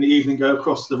in the evening go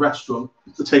across to the restaurant,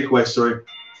 the takeaway, sorry.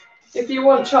 If you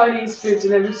want Chinese food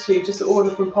delivered to you, just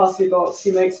order from Parsley Box.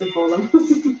 He makes them for them.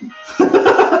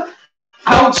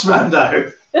 Ouch,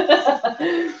 Mando!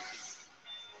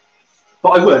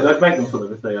 But I'd make them for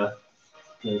them if they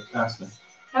asked me.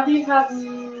 Have you had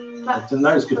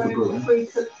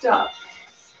pre-cooked duck?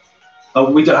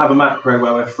 Oh, we don't have a macro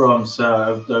where we're from, so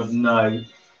I don't know.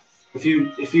 If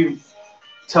you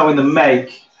tell me the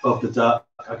make of the duck,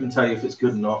 I can tell you if it's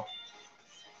good or not.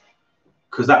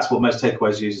 Because that's what most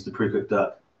takeaways use, is the pre-cooked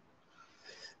duck.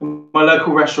 In my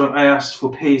local restaurant, I asked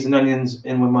for peas and onions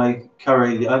in with my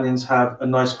curry. The onions have a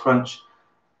nice crunch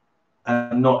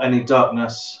and not any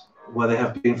darkness where they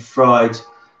have been fried.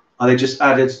 Are they just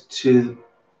added to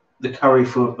the curry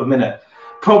for a minute?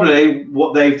 Probably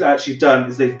what they've actually done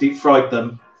is they've deep fried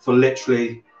them for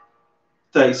literally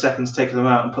 30 seconds, taken them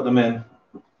out and put them in.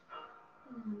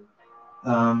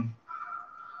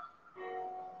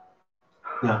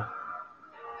 Yeah.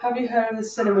 Have you heard of the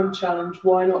cinnamon challenge?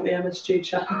 Why not the MSG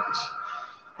challenge?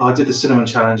 Oh, I did the cinnamon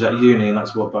challenge at uni, and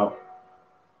that's what about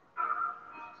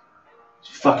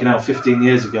fucking hell, 15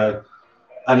 years ago.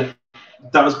 And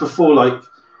that was before like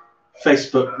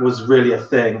Facebook was really a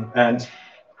thing. And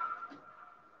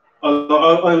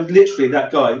I literally,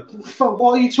 that guy,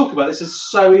 what are you talking about? This is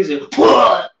so easy. I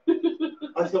thought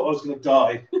I was going to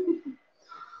die.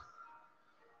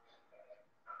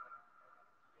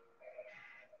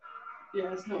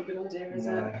 Yeah, it's not a good idea, is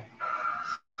it?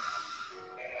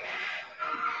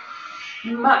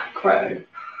 Macro.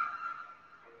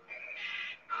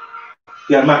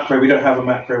 Yeah, macro. We don't have a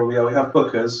macro. We have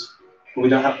bookers, but we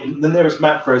don't have. The nearest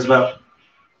macro is about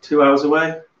 2 hours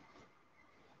away.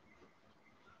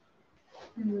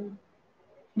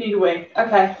 Need a wee.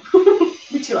 Okay.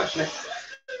 Me too, actually.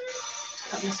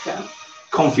 Let's go.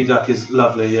 Confit duck is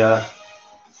lovely. Yeah,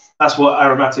 that's what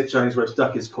aromatic Chinese roast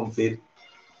duck is. Confit.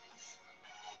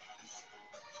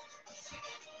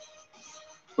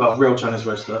 Well, real Chinese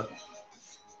roast duck.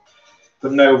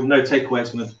 But no takeaway is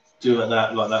going to do it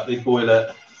like that. They boil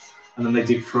it and then they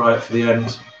deep fry it for the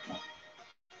end.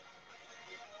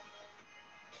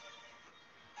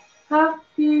 Have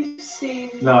you seen?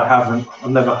 No, I haven't.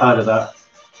 I've never heard of that.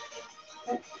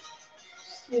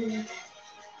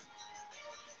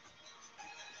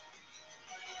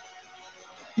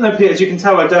 No, Pete, as you can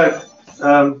tell, I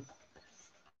don't.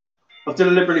 I've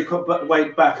deliberately put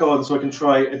weight back on so I can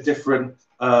try a different.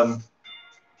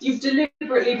 You've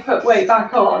deliberately put weight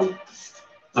back on?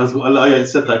 I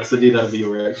said that because I knew that would be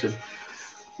your reaction.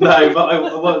 No, but I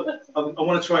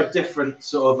want to try a different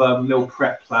sort of meal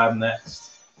prep plan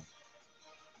next.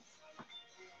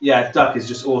 Yeah, duck is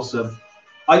just awesome.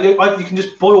 You can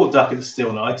just boil duck and it's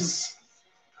still nice.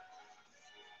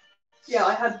 Yeah,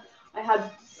 I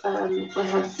had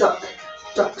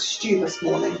duck stew this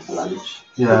morning for lunch.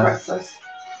 Yeah. For breakfast.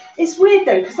 It's weird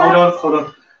though, because hold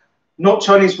on. Not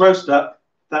Chinese roast duck,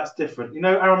 That's different. You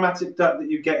know, aromatic duck that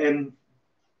you get in,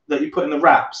 that you put in the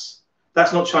wraps.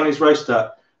 That's not Chinese roast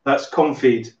duck. That's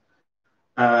confit,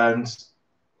 and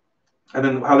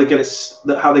then how they get it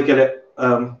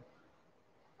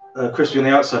crispy on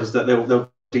the outside is that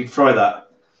they'll deep fry that.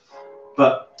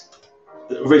 But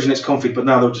originally it's confit, but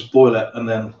now they'll just boil it and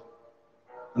then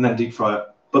deep fry it.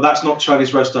 But that's not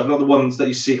Chinese roast duck, not the ones that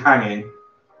you see hanging.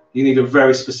 You need a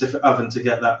very specific oven to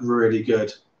get that really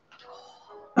good.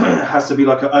 It has to be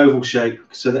like an oval shape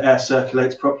so the air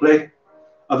circulates properly.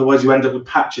 Otherwise, you end up with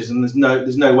patches, and there's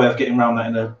no way of getting around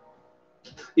that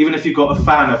even if you've got a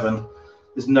fan oven,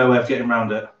 there's no way of getting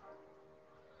around it.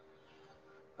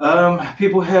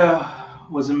 People here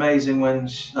was amazing when.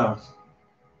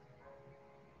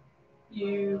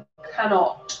 You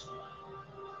cannot.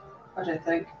 I don't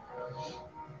think.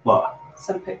 What?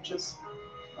 Send pictures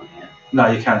on here. No,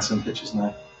 you can send pictures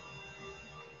now.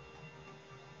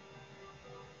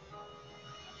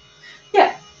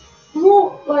 Yeah,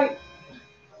 more like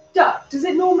duck. Does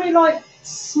it normally like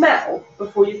smell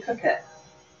before you cook it?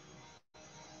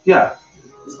 Yeah.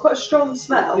 It's quite a strong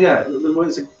smell. Yeah,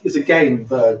 it's a game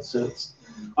bird, so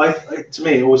to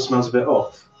me it always smells a bit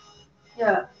off.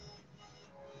 Yeah.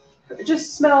 It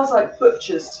just smells like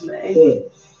butchers to me.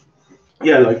 Mm.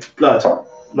 Yeah, like blood,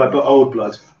 like old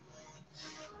blood.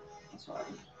 That's right.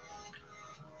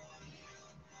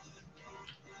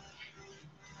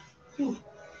 Ooh.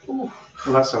 Well,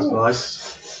 that sounds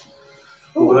nice.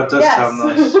 Ooh, Well, that does sound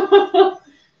nice.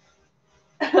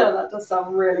 That does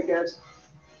sound really good.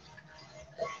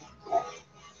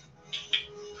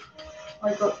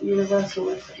 I got universal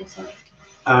with it. What's that?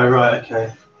 Oh, right,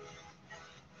 okay.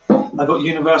 I got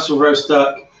universal roast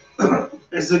duck.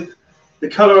 The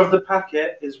colour of the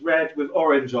packet is red with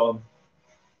orange on.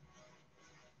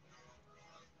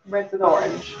 Red with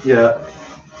orange? Yeah.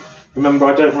 Remember,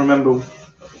 I don't remember.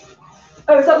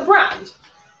 Oh, is that the brand?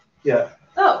 Yeah.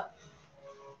 Oh.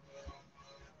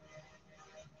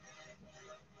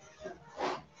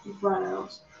 You've run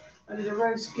out. I did a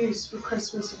roast goose for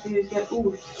Christmas a few years ago.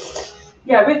 Ooh.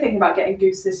 Yeah, we're thinking about getting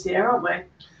goose this year, aren't we?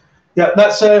 Yeah,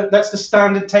 that's the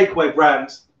standard takeaway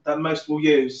brand that most will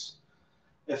use.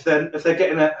 If they're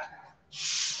getting it,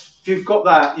 if you've got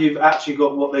that, you've actually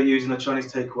got what they use in a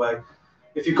Chinese takeaway.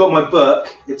 If you've got my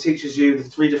book, it teaches you the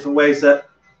 3 different ways that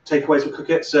takeaways will cook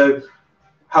it. So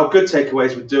how good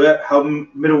takeaways would do it, how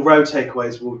middle row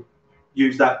takeaways will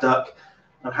use that duck,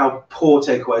 and how poor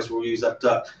takeaways will use that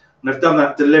duck. And I've done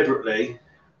that deliberately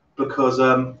because,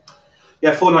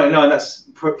 yeah, $4.99, that's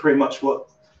pretty much what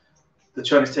the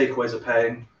Chinese takeaways are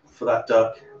paying for that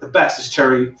duck. The best is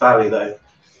Cherry Valley, though.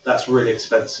 That's really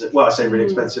expensive. Well, I say really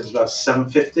expensive. It's about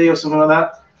 $7.50 or something like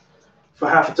that for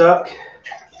half a duck.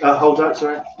 Whole duck,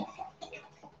 sorry.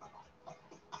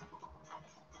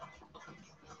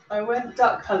 I went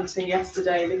duck hunting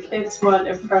yesterday. The kids weren't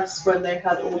impressed when they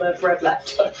had all their bread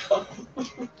left over.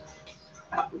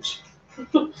 Ouch.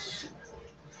 Duck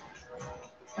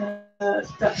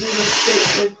noodle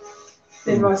soup with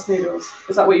thin rice noodles.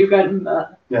 Is that what you're going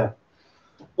at? Yeah.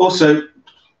 Also,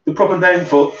 the proper name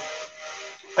for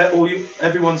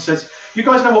everyone says, you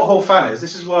guys know what whole fan is.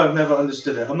 This is why I've never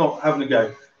understood it. I'm not having a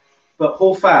go. But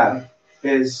whole fan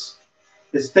is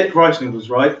thick rice noodles,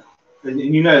 right? And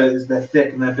you know they're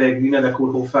thick and they're big, and you know they're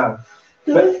called whole fan.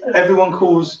 But everyone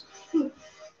calls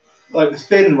like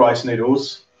thin rice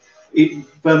noodles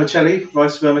vermicelli,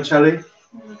 rice vermicelli.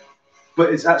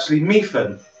 But it's actually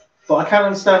mifen. But I can't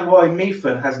understand why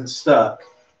mifen hasn't stuck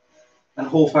and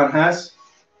whole fan has.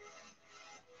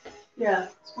 Yeah,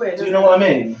 it's weird. Do you know what I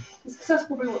mean? It's because that's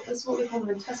probably what they call them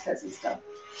in Tesco's and stuff.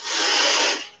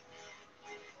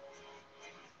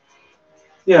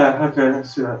 Yeah, okay,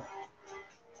 let's do that.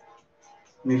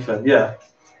 Mifen, yeah.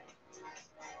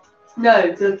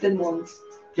 No, the thin ones.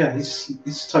 Yeah,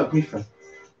 he's type mifen.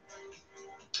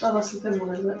 Oh, that's the thin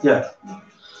one, isn't it? Yeah.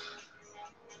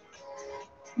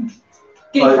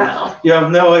 You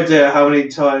have no idea how many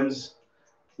times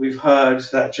we've heard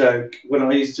that joke when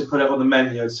I used to put it on the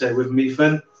menu and say with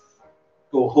mifen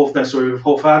or with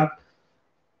Horfan.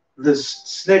 The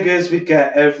sniggers we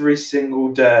get every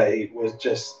single day was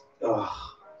just ugh.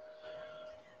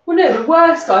 Well, no, the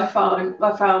worst I found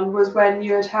was when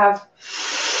you would have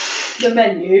the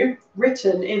menu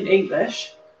written in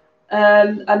English,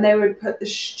 and they would put the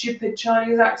stupid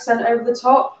Chinese accent over the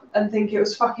top and think it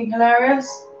was fucking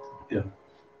hilarious. Yeah.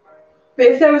 But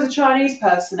if there was a Chinese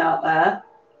person out there,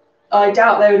 I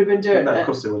doubt they would have been doing it. No, of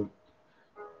course they wouldn't.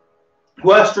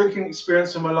 Worst drinking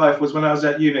experience of my life was when I was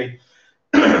at uni.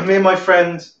 Me and my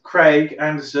friend Craig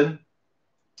Anderson.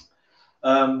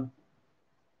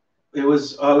 It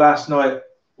was our last night.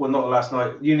 Well, not last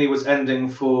night. Uni was ending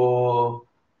for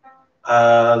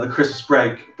the Christmas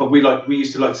break, but we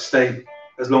used to like to stay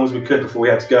as long as we could before we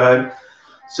had to go home.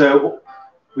 So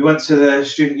we went to the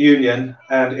student union,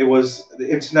 and it was the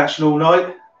international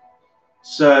night.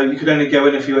 So you could only go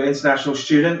in if you were an international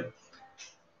student.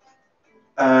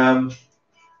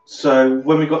 So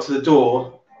when we got to the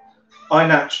door,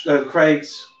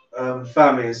 Craig's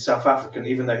family is South African,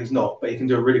 even though he's not, but he can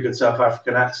do a really good South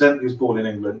African accent. He was born in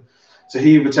England. So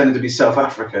he pretended to be South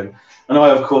African, and I,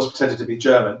 of course, pretended to be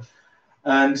German.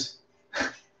 And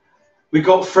we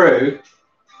got through.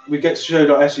 We showed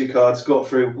our SU cards, got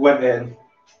through, went in.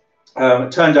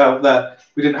 It turned out that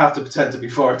we didn't have to pretend to be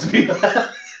foreign to be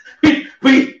there.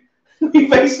 we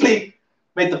basically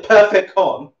made the perfect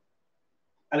con,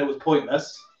 and it was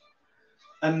pointless.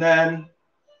 And then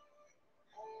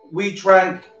we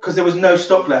drank, because there was no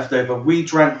stock left over, we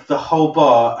drank the whole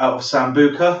bar out of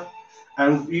Sambuca.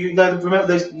 And remember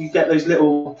those, you get those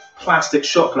little plastic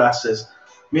shot glasses.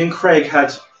 Me and Craig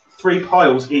had 3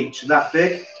 piles each, that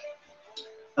big.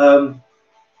 I'm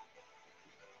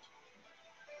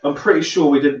pretty sure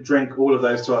we didn't drink all of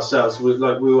those to ourselves. We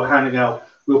were handing out,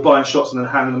 we were buying shots and then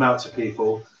handing them out to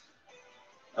people.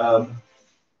 And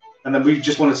then we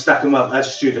just wanted to stack them up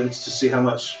as students to see how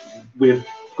much we had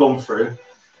gone through.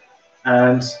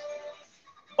 And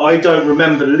I don't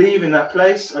remember leaving that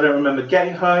place. I don't remember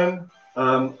getting home.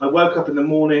 I woke up in the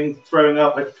morning throwing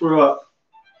up. I threw up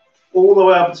all the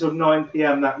way up until 9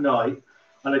 p.m. that night,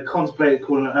 and I contemplated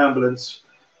calling an ambulance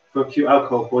for acute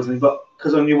alcohol poisoning, but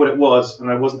because I knew what it was and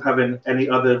I wasn't having any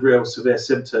other real severe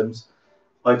symptoms,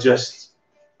 I just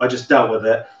dealt with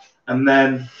it. And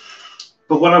then,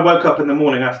 but when I woke up in the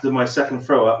morning after my second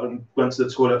throw up and went to the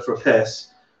toilet for a piss,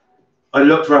 I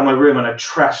looked around my room and I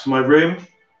trashed my room,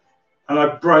 and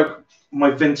I broke my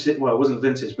vintage, well, it wasn't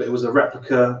vintage, but it was a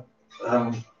replica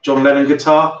John Lennon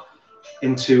guitar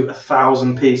into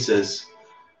 1,000 pieces.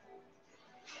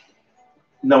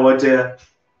 No idea.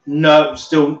 No,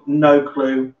 still no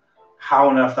clue how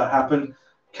on earth that happened.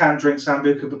 Can't drink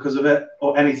Sambuca because of it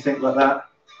or anything like that.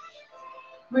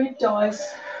 Read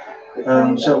dice.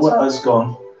 So what has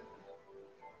gone?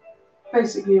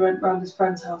 Basically, went round his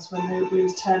friend's house when he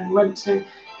was 10.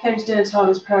 Came to dinner time.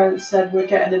 His parents said, "We're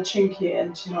getting a chinky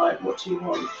in tonight. What do you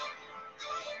want?"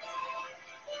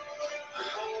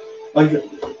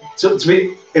 To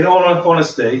be in all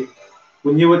honesty,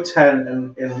 when you were 10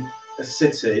 and in a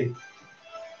city,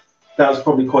 that was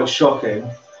probably quite shocking.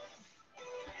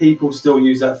 People still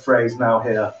use that phrase now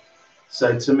here.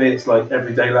 So to me, it's like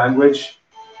everyday language.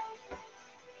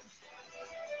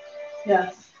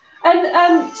 Yeah. And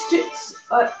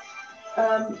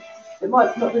it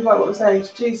might not be right what I'm saying.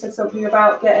 Stu said something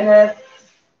about getting a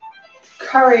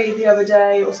curry the other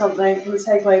day or something from the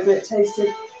takeaway, but it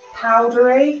tasted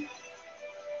powdery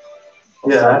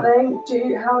or something.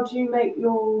 How do you make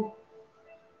your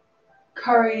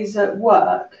curries at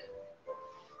work?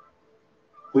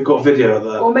 We got a video of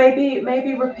that. Or maybe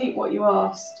repeat what you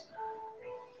asked.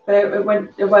 But it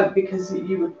went because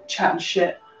you were chatting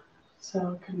shit,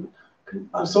 so I couldn't.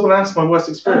 Someone asked my worst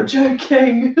experience. I'm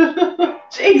joking.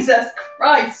 Jesus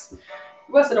Christ,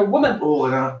 worse than a woman. Oh,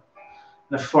 in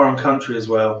a foreign country as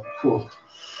well. Whew.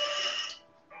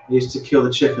 We used to kill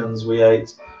the chickens we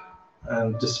ate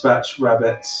and dispatch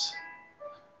rabbits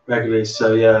regularly.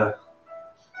 So yeah.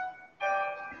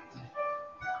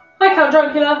 Hi, Count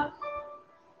Dracula.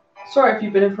 Sorry if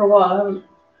you've been in for a while.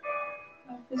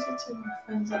 I've visited my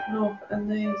friends up north, and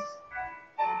these.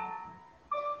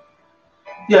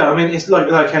 Yeah, I mean, it's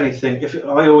like anything.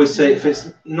 I always say, if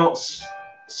it's not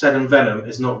said in venom,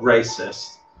 it's not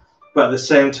racist. But at the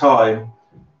same time,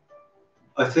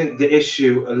 I think the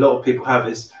issue a lot of people have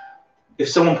is if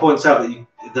someone points out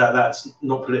that that's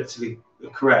not politically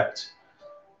correct,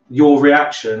 your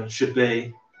reaction should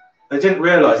be, I didn't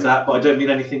realise that, but I don't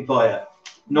mean anything by it.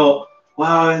 Not,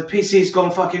 wow, the PC's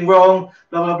gone fucking wrong,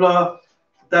 blah blah blah.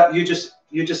 That you're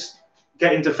just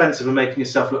getting defensive and making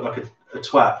yourself look like a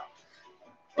twat.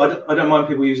 I don't mind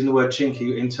people using the word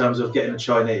chinky in terms of getting a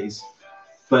Chinese,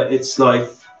 but it's like,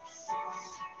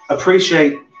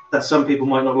 appreciate that some people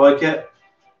might not like it.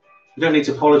 You don't need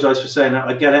to apologise for saying that.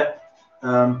 I get it.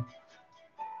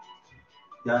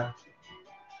 Yeah.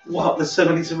 What? There's so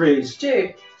many to read.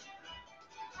 Stu.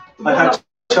 I had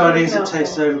Chinese that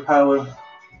taste overpowering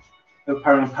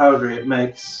and powdery. It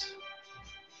makes.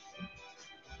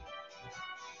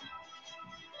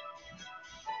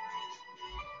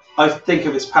 I think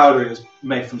if it's powdery, it was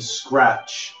made from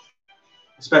scratch,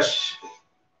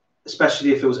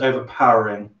 especially if it was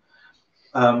overpowering.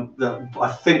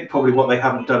 I think probably what they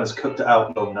haven't done is cooked it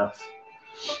out long enough.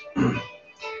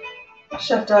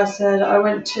 Chef Dad said, I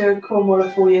went to Cornwall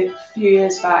a few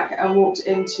years back and walked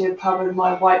into a pub with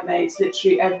my white mates.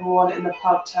 Literally everyone in the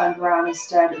pub turned around and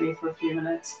stared at me for a few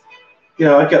minutes.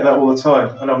 Yeah, I get that all the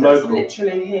time, and I'm That's local.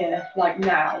 literally here, like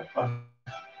now.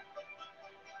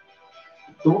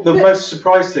 The most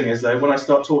surprised thing is though, when I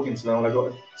start talking to them, when I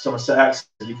got a Somerset accent,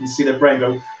 you can see their brain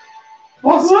go,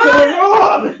 "What's going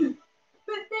on?"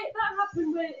 But that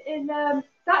happened in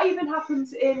that even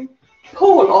happens in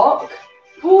Porlock.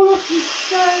 Porlock is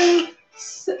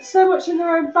so much in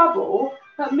their own bubble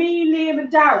that me, Liam,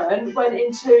 and Darren went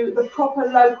into the proper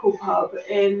local pub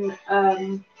in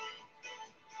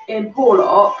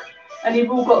Porlock, and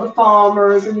you've all got the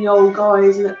farmers and the old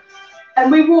guys,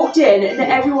 and we walked in, and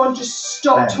everyone just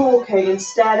stopped talking and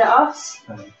stared at us.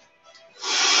 And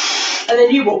then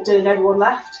you walked in, and everyone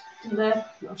left. And they're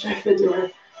not sure if they're doing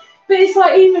it. But it's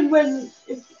like, even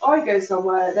if I go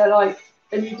somewhere, they're like,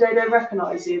 and they don't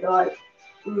recognise you, they're like,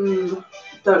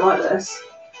 don't like this.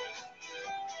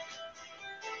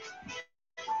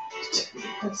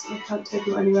 I can't take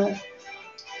them anywhere.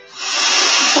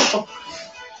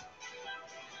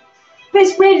 But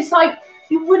it's weird, it's like,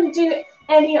 you wouldn't do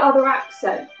any other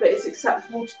accent, but it's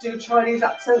acceptable to do Chinese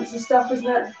accents and stuff, isn't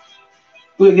it?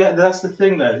 Well, yeah, that's the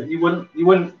thing though. You wouldn't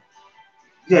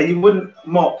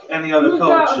mock any other culture. You wouldn't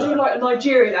go out and do like a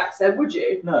Nigerian accent, would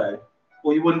you? No,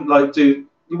 or you wouldn't like do.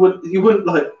 You wouldn't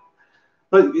like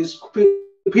it's,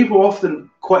 people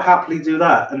often quite happily do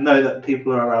that and know that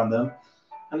people are around them,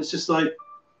 and it's just like,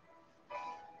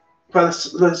 but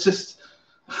it's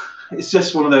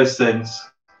just one of those things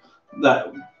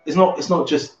that it's not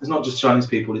just Chinese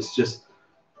people. It's just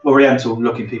Oriental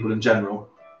looking people in general.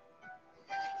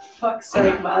 Fuck's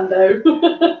sake, man, though.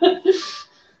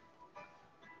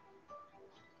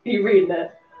 Are you reading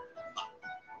it?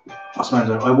 That's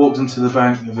Mando. I walked into the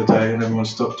bank the other day and everyone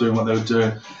stopped doing what they were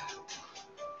doing.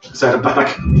 Because I had a bag.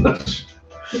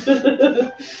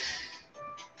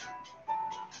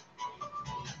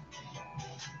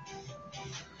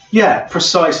 Yeah,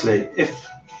 precisely. If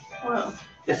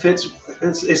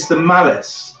it's the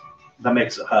malice that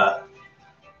makes it hurt.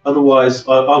 Otherwise,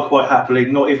 I'll quite happily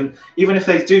not even if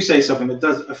they do say something that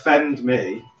does offend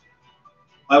me,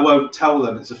 I won't tell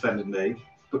them it's offended me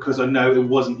because I know it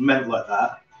wasn't meant like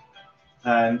that.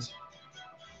 And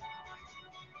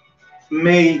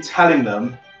me telling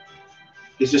them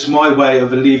is just my way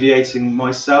of alleviating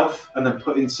myself and then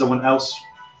putting someone else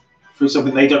through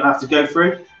something they don't have to go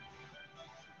through.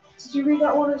 Did you read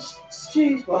that one as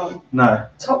Stu's one? No.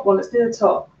 Top one, it's near the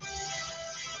top.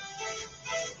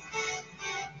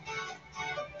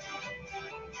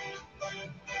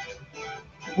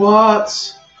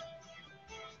 What?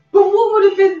 But what would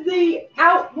have been the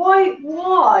why?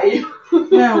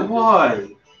 Yeah, why?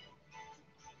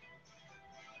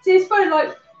 See, it's funny,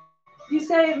 like, you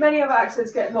say many other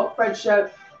accents get not French show.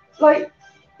 Like,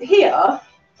 here,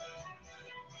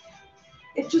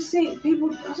 it just seems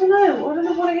people, I don't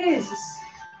know what it is.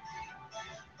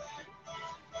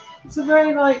 It's a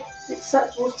very, like,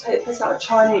 acceptable to take this out of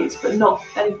Chinese, but not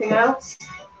anything else.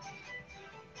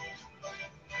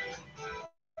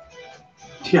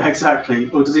 Yeah, exactly.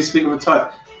 Or does he speak with a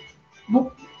type?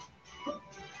 Well,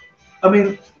 I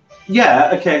mean,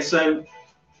 yeah, okay, so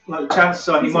like chances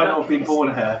are he might not have been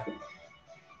born here.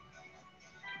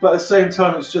 But at the same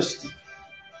time, it's just,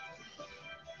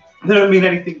 they don't mean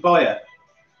anything by it.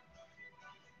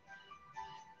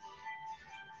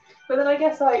 But then I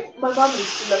guess, like, my mum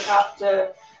used to look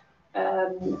after,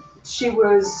 she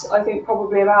was, I think,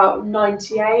 probably about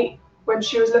 98 when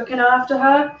she was looking after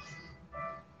her.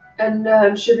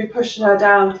 And she'd be pushing her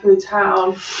down through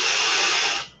town.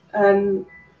 And,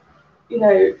 you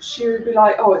know, she would be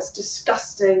like, oh, it's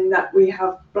disgusting that we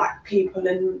have black people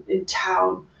in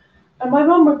town. And my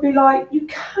mum would be like, you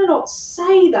cannot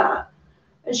say that.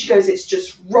 And she goes, it's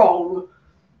just wrong.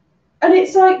 And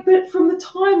it's like, but from the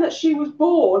time that she was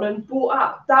born and brought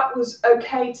up, that was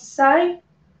okay to say.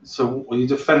 So are you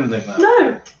defending that?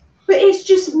 No, but it's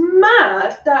just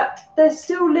mad that they're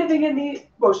still living in the,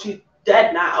 well, she's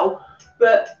dead now,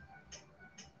 but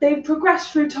they've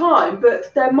progressed through time,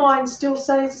 but their mind still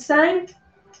stays the same.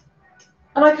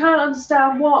 And I can't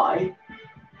understand why.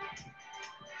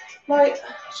 Like,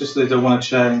 it's just they don't want to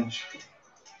change.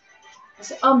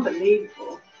 It's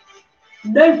unbelievable.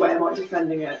 No way am I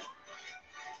defending it.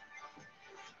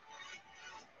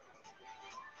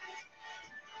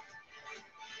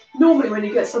 Normally when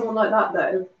you get someone like that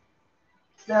though,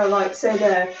 they'll like say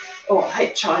they're, oh, I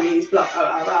hate Chinese, blah, blah,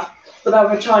 blah, blah. But they'll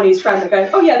have a Chinese friend that goes,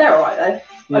 oh yeah, they're alright then.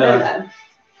 I know them.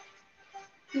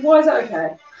 Why is that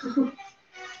okay?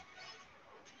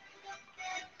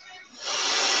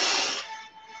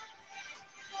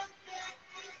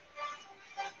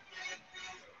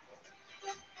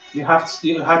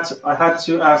 I had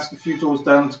to ask a few doors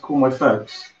down to call my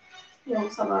folks. Yeah,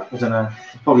 what's that like? I don't know.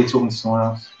 I'm probably talking to someone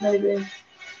else. Maybe.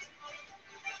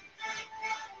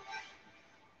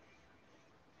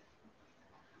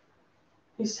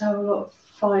 I used to have a lot of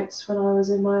fights when I was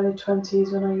in my early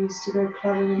 20s when I used to go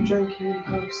clubbing and drinking in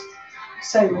pubs.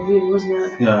 Same with you,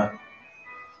 wasn't it? Yeah.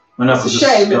 My knuckles It's a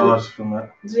shame. are scarred from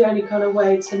it. It's the only kind of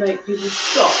way to make people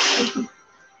stop.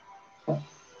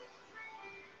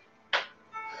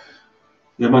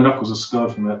 Yeah, my knuckles are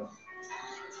scarred from it.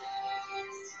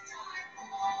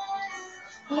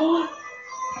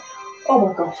 Oh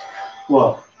my god.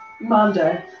 What?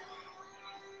 Monday.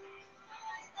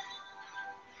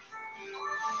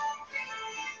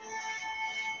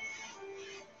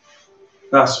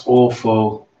 That's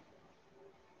awful.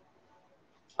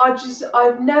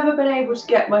 I've never been able to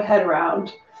get my head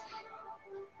around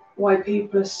why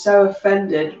people are so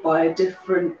offended by a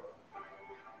different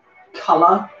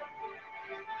colour.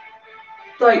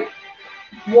 Like,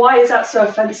 why is that so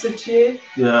offensive to you?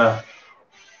 Yeah.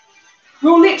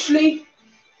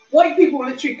 White people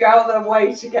literally go out their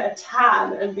way to get a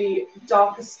tan and be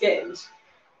darker skinned.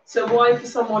 So why for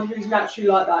someone who's naturally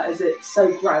like that is it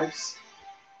so gross?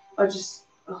 Some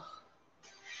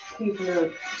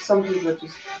people are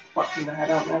just fucking their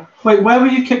head out there. Wait, where were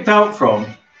you kicked out from?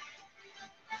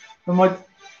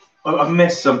 I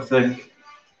missed something.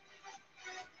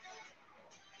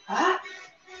 Huh?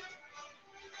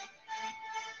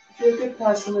 If you're a good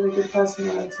person with a good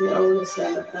personality, I'll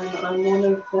listen, and I'm one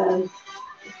of them.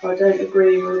 If I don't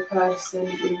agree with a person,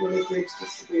 we will agree to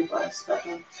disagree, but I respect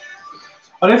them.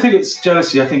 I don't think it's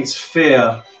jealousy, I think it's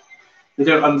fear. They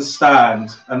don't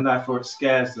understand, and therefore it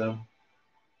scares them.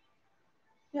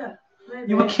 Yeah, maybe.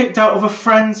 You were kicked out of a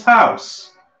friend's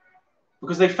house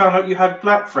because they found out you had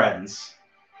black friends.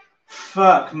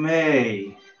 Fuck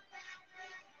me.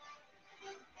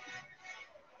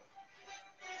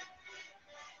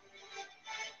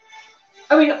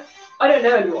 I mean, I don't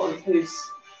know anyone who's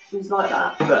like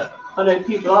that, but I know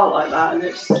people are like that, and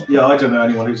it's. Yeah, I don't know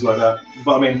anyone who's like that,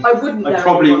 but I mean, I wouldn't. I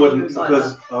probably wouldn't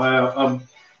because I'm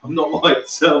not white,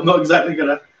 so I'm not exactly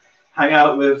gonna hang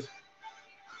out with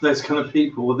those kind of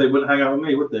people. They wouldn't hang out with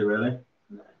me, would they? Really?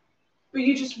 No. But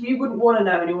you wouldn't want to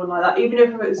know anyone like that, even if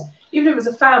it was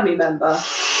a family member.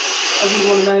 I wouldn't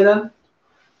want to know them.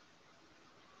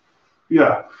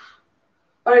 Yeah.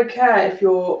 I don't care if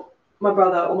you're my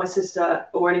brother or my sister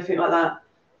or anything like that.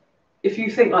 If you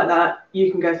think like that,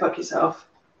 you can go fuck yourself.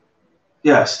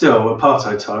 Yeah, still,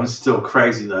 apartheid time is still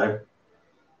crazy though.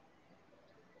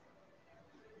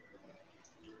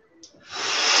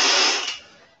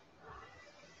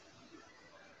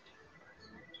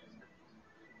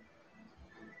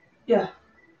 Yeah.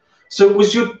 So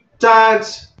was your dad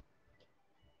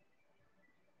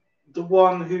the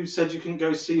one who said you can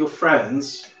go see your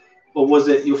friends, or was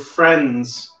it your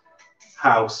friend's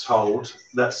household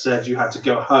that said you had to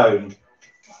go home?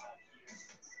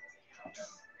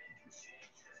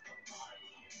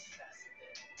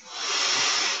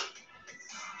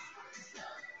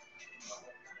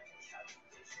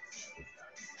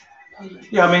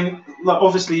 Yeah, I mean, like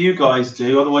obviously you guys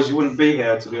do, otherwise you wouldn't be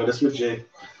here, to be honest, would you?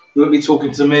 You wouldn't be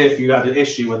talking to me if you had an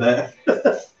issue with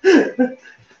it.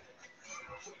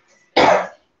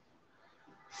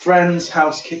 Friend's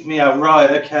house kicked me out. Right,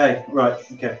 okay.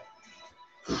 Okay.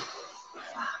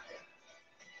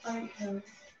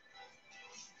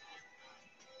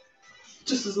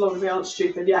 Just as long as they aren't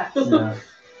stupid, yeah.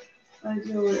 I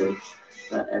deal with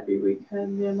that every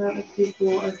weekend. The amount of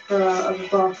people I throw out of a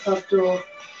bar club door.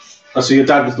 Oh, so your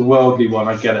dad was the worldly one.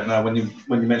 I get it now. When you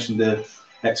mentioned the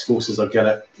ex-forces, I get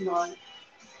it. Right.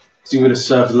 So you would have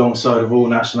served alongside of all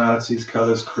nationalities,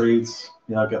 colours, creeds.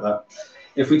 Yeah, I get that.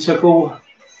 If we took all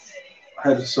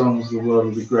head of songs, the world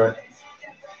would be great.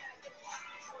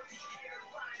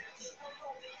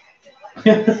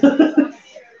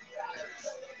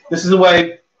 This is the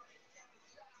way.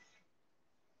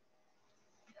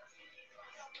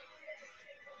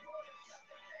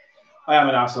 I am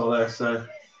an asshole there, so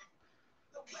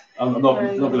I'm not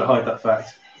going to hide that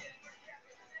fact.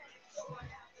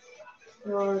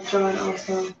 You're a giant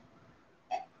arsehole.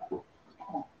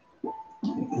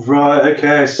 Right,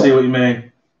 okay, I see what you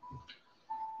mean.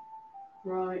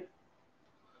 Right.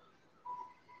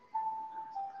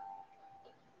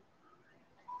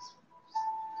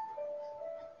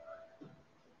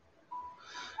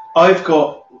 I've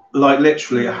got like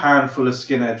literally a handful of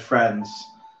skinhead friends,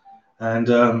 and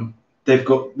they've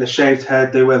got the shaved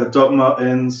head, they wear the Doc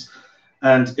Martens,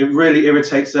 and it really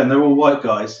irritates them. They're all white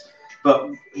guys.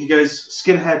 But he goes,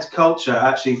 skinhead culture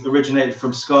actually originated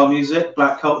from ska music,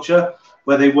 black culture,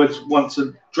 where they would want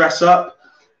to dress up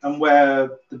and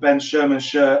wear the Ben Sherman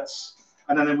shirts,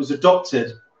 and then it was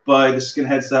adopted by the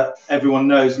skinheads that everyone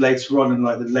knows later on in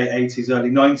like the late 80s, early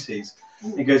 90s.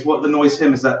 He goes, what annoys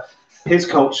him is that his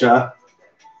culture,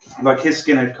 like his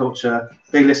skinhead culture,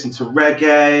 they listen to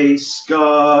reggae,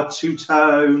 ska,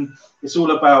 two-tone. It's all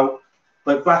about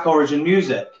like black origin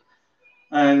music.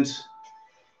 And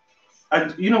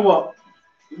you know what?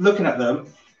 Looking at them,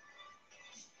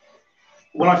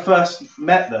 when I first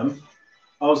met them,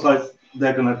 I was like,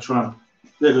 they're gonna try and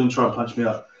punch me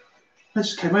up. I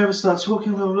just came over, started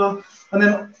talking, blah blah blah, and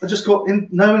then I just got in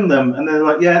knowing them, and they're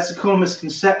like, yeah, it's a common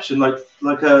misconception, like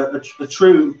a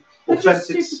true they're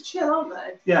authentic. Just super chill, aren't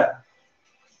they? Yeah,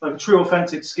 like a true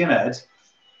authentic skinhead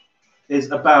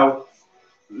is about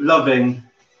loving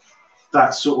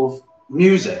that sort of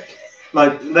music.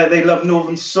 Like they love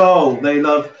Northern Soul, they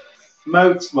love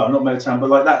not Motown, but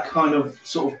like that kind of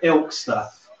sort of ilk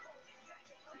stuff.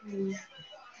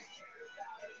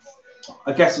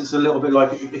 I guess it's a little bit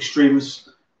like extremists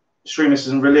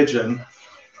in religion.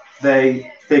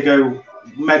 They go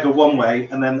mega one way,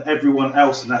 and then everyone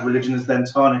else in that religion is then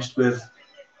tarnished with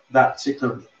that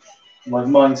particular like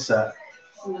mindset.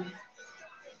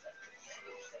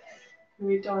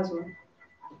 He dies one.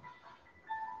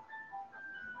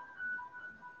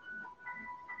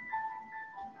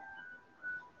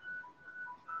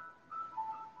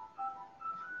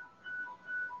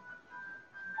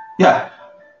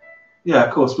 Yeah,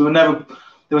 of course. We were never.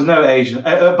 There was no Asian.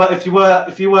 But if you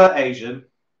were Asian,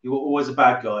 you were always a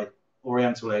bad guy.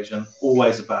 Oriental Asian,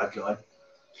 always a bad guy.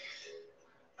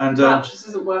 And that just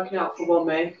isn't working out for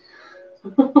me.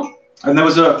 And there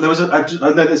was a.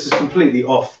 I know this is completely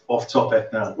off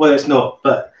topic now. Well, it's not.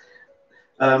 But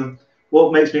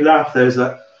what makes me laugh though is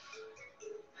that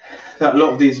a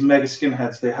lot of these mega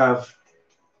skinheads, they have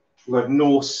like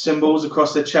Norse symbols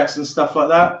across their chests and stuff like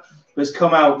that. But it's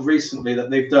come out recently that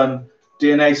they've done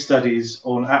DNA studies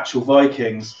on actual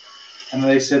Vikings, and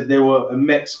they said they were a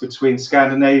mix between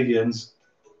Scandinavians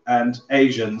and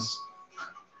Asians.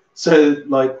 So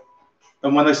like,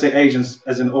 and when they say Asians,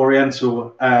 as in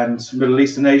Oriental and Middle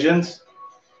Eastern Asians,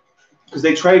 because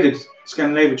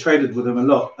Scandinavia traded with them a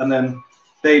lot, and then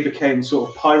they became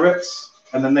sort of pirates,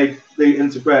 and then they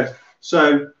interbred.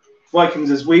 So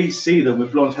Vikings, as we see them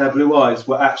with blonde hair, blue eyes,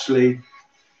 were actually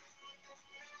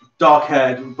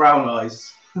dark-haired, brown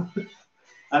eyes,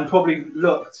 and probably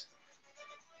looked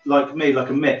like me, like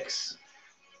a mix.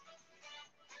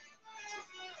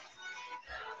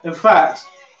 In fact,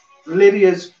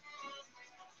 Lydia's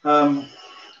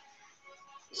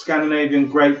Scandinavian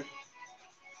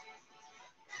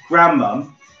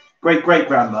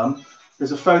great-great-grandmum,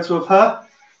 there's a photo of her,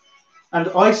 and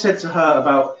I said to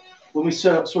her when we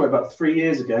saw it about 3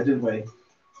 years ago, didn't we?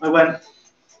 I went,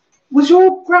 was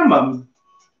your grandmum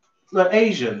like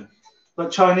Asian,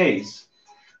 like Chinese?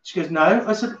 She goes, no.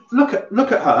 I said, look at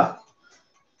her,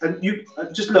 and you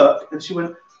just look. And she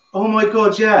went, oh my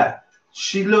god, yeah,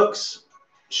 she looks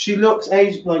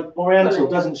Asian, like Oriental,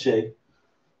 doesn't she?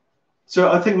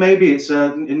 So I think maybe it's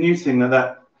a new thing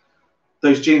that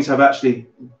those genes have actually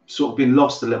sort of been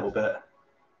lost a little bit.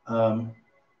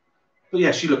 But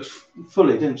yeah, she looked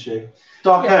fully, didn't she?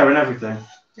 Dark hair and everything.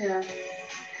 Yeah.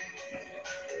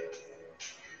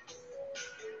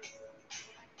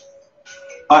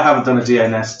 I haven't done a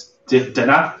DNA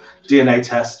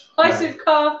test. Hi,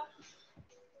 Sivka.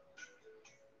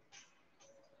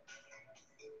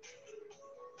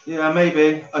 Yeah,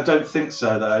 maybe. I don't think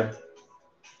so though.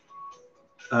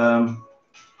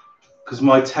 Because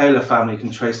my Taylor family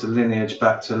can trace the lineage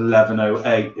back to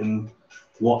 1108 in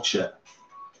Watchet.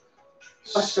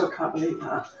 I still can't believe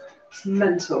that. It's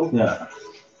mental. Yeah.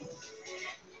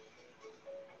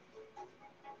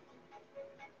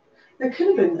 There could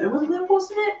have been though,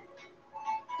 wasn't it?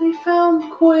 They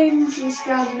found coins in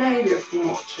Scandinavia from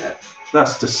Watchet.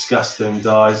 That's disgusting,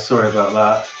 Di. Sorry about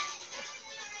that.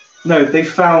 No, they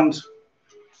found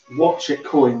Watchet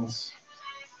coins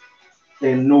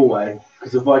in Norway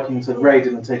because the Vikings had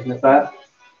raided and taken it back.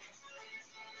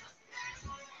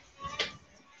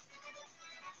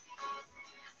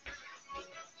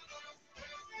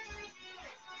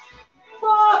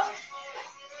 What?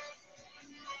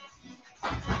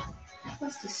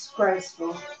 That's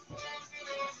disgraceful.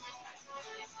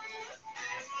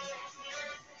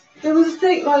 There was a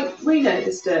thing, like, we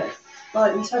noticed it,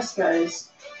 like in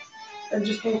Tesco's, and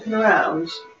just walking around,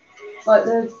 like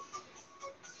the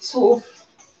sort of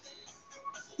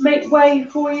make way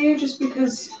for you just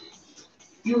because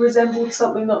you resembled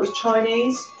something that was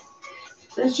Chinese.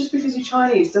 And it's just because you're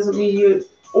Chinese doesn't mean you're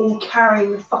all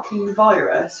carrying the fucking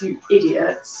virus, you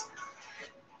idiots.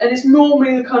 And it's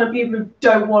normally the kind of people who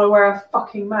don't want to wear a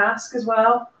fucking mask as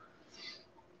well.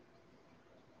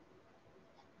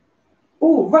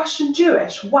 Oh, Russian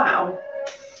Jewish. Wow.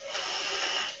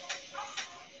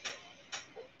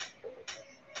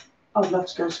 I'd love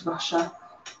to go to Russia.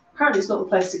 Apparently it's not the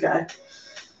place to go.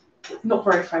 Not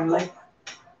very friendly,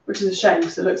 which is a shame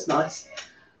because it looks nice.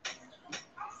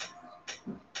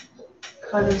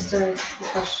 Kind of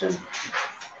stereotypical question,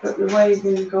 but the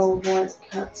waving gold white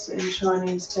cats in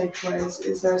Chinese takeaways,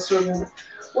 is there a story behind it?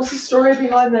 What's the story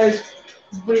behind those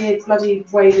weird bloody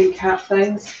waving cat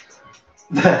things?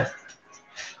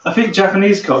 I think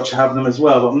Japanese culture have them as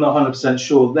well, but I'm not 100%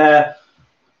 sure. They're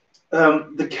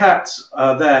the cats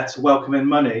are there to welcome in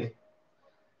money,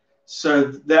 so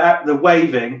they're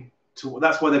waving.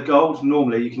 That's why they're gold.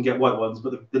 Normally, you can get white ones,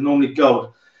 but they're normally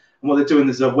gold. And what they're doing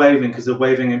is they're waving because they're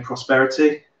waving in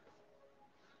prosperity.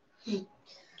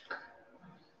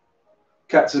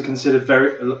 Cats are considered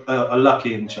very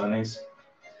lucky in Chinese.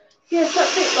 Yes,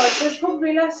 that's it. Like, there's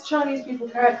probably less Chinese people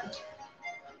carrying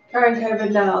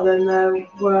COVID now than there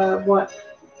were what.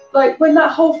 Like when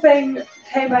that whole thing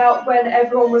came out, when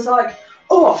everyone was like,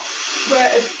 "Oh, where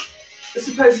it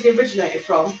supposedly originated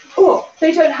from? Oh,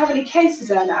 they don't have any cases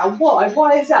there now. Why?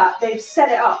 Why is that? They've set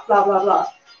it up. Blah blah blah."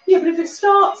 Yeah, but if it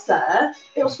starts there,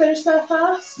 it will finish there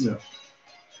first. Yeah.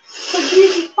 So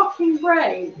use your fucking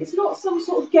brain. It's not some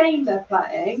sort of game they're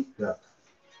playing. Yeah.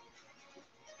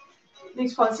 Need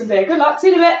to find some beer. Good luck. See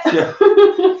you in a bit.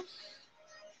 Yeah.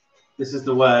 This is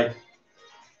the way.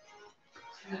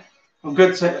 I'm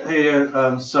good to hear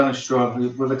your son is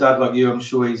strong. With a dad like you, I'm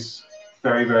sure he's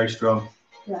very, very strong.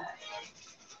 Yeah.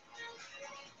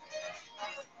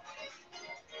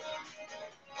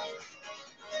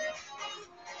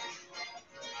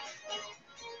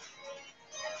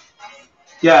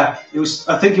 Yeah,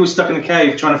 I think he was stuck in a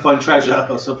cave trying to find treasure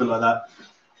or something like that.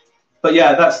 But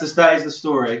yeah, that is the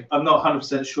story. I'm not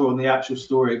 100% sure on the actual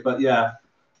story, but yeah,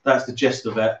 that's the gist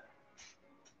of it.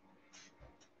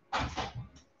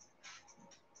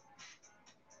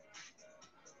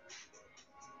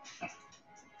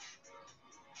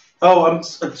 Oh,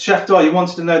 Chef Di, you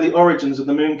wanted to know the origins of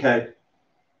the mooncake.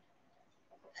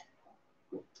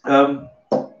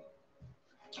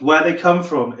 Where they come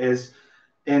from is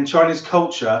in Chinese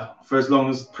culture, for as long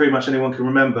as pretty much anyone can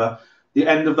remember, the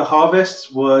end of the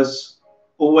harvest was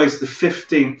always the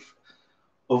 15th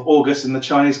of August in the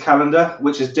Chinese calendar,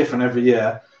 which is different every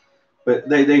year. But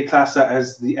they class that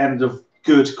as the end of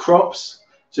good crops.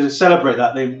 So to celebrate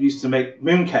that, they used to make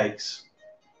mooncakes,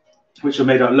 which are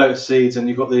made out of lotus seeds, and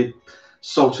you've got the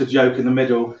salted yolk in the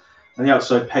middle, and the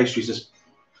outside pastry is just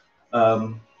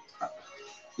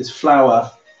is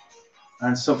flour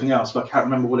and something else, but I can't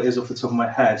remember what it is off the top of my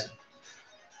head.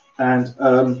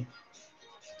 And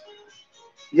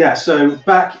yeah, so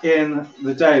back in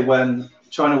the day when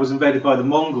China was invaded by the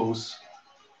Mongols,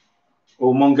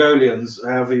 or Mongolians,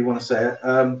 however you want to say it,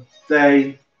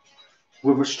 they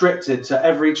were restricted to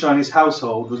every Chinese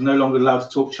household was no longer allowed to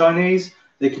talk Chinese.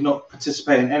 They could not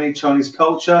participate in any Chinese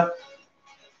culture.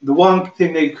 The one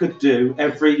thing they could do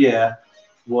every year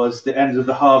was the end of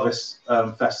the harvest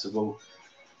festival.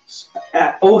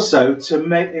 Also,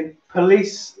 to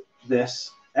police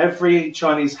this, every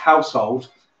Chinese household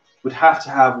would have to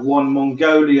have one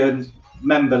Mongolian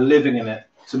member living in it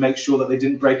to make sure that they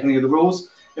didn't break any of the rules.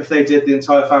 If they did, the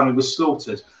entire family was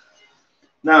slaughtered.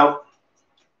 Now,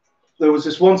 there was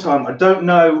this one time, I don't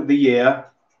know the year,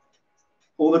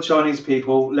 all the Chinese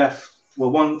people left,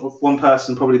 well, one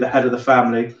person, probably the head of the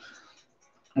family,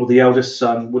 or the eldest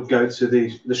son, would go to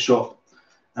the shop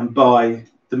and buy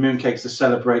the mooncakes to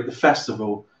celebrate the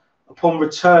festival. Upon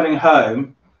returning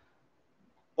home,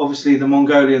 obviously the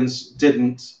Mongolians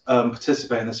didn't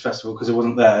participate in this festival because it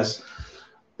wasn't theirs.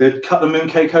 They'd cut the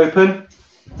mooncake open,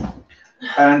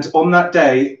 and on that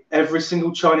day, every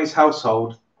single Chinese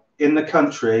household in the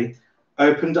country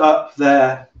opened up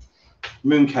their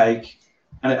mooncake,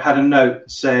 and it had a note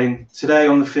saying, "Today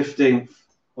on the 15th,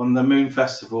 on the Moon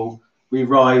Festival, we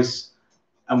rise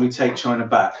and we take China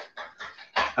back."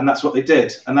 And that's what they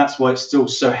did, and that's why it's still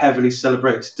so heavily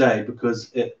celebrated today,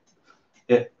 because it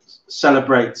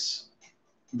celebrates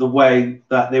the way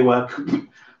that they were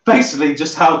basically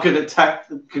just how good at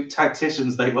good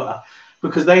tacticians they were,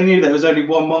 because they knew there was only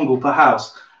one Mongol per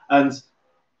house, and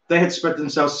they had spread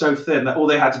themselves so thin that all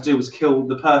they had to do was kill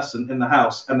the person in the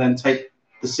house and then take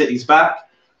the cities back.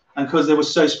 And because they were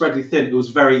so spreadly thin, it was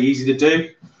very easy to do,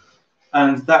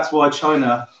 and that's why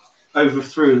China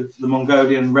overthrew the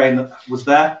Mongolian reign that was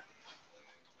there.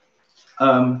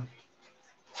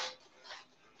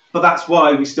 But that's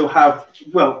why we still have,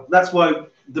 well, that's why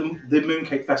the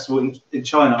Mooncake Festival in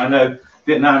China, I know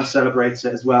Vietnam celebrates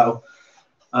it as well,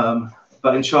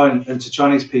 but in China, and to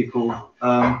Chinese people,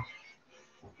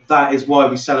 that is why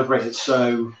we celebrate it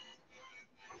so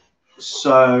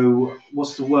so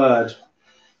what's the word?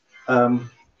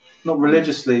 Not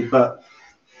religiously, but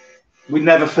we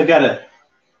never forget it.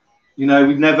 You know,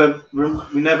 we never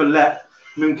let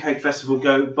Mooncake Festival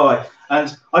go by.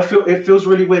 And I feel it feels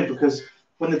really weird because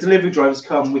when the delivery drivers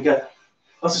come, we get,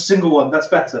 that's a single one. That's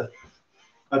better.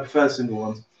 I prefer single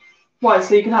ones. Why?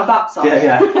 So you can have that side.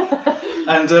 Yeah, yeah.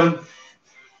 And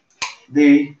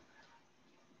the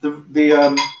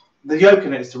yolk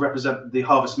in it is to represent the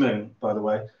harvest moon, by the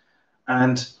way.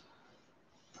 And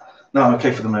no, I'm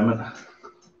okay for the moment.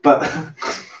 But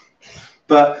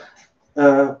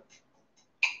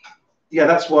yeah,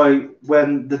 that's why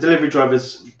when the delivery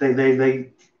drivers they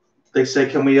say,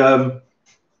 can we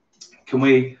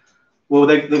well,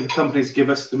 the companies give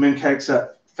us the mooncakes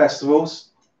at festivals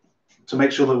to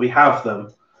make sure that we have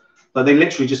them. But they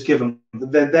literally just give them.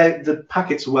 The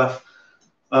packets are worth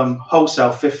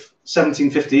wholesale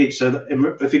 £17.50 each. So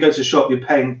if you go to the shop, you're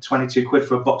paying 22 quid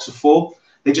for a box of 4.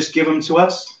 They just give them to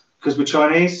us because we're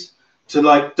Chinese to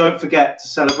like, don't forget to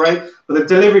celebrate. But the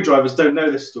delivery drivers don't know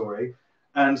this story.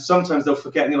 And sometimes they'll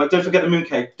forget, and they're like, don't forget the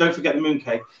mooncake, don't forget the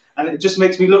mooncake. And it just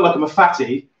makes me look like I'm a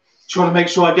fatty trying to make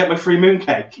sure I get my free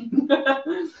mooncake.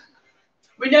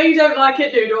 We know you don't like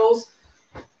it, Noodles.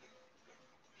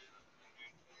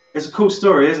 It's a cool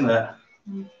story, isn't it?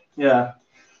 Yeah.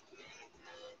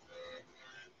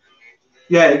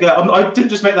 Yeah, I didn't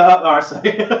just make that up,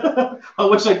 RSA. I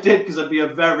wish I did, because I'd be a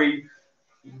very,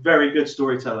 very good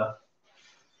storyteller.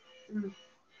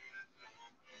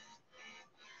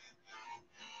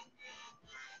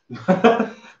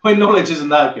 My knowledge isn't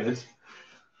that good.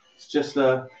 It's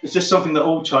just something that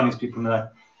all Chinese people know.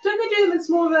 Don't they do them in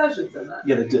smaller versions than that?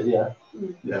 Yeah, they do. Yeah,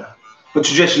 yeah. But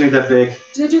traditionally they're big.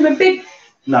 Do they do them in big?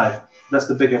 No, that's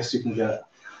the biggest you can get.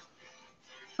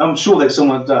 I'm sure that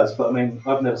someone does, but I mean,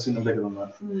 I've never seen them bigger than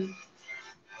that.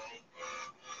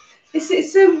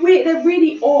 It's so weird. They're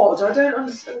really odd. I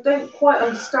don't quite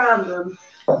understand them.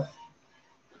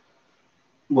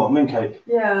 What, mooncake?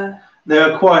 Yeah.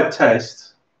 They're acquired taste.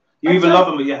 You either love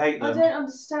them or you hate them. I don't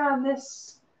understand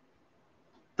this.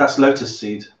 That's lotus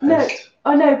seed paste. No,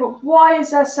 I know, but why is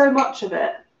there so much of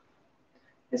it?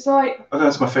 It's like... I think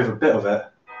that's my favourite bit of it.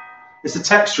 It's the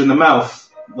texture in the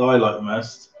mouth that I like the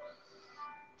most.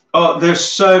 Oh, there's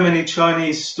so many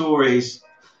Chinese stories.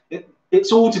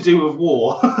 It's all to do with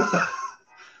war.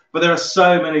 But there are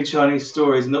so many Chinese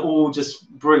stories, and they're all just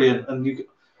brilliant. And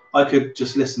I could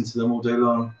just listen to them all day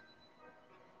long.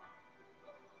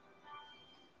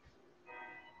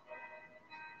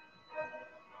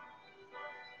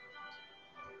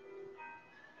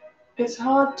 It's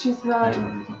hard to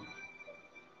think.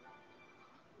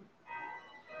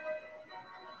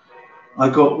 I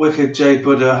got Wicked Jade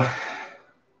Buddha.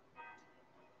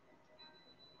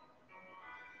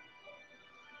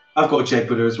 I've got a Jade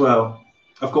Buddha as well.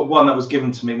 I've got one that was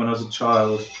given to me when I was a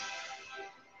child.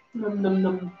 Num num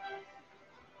num.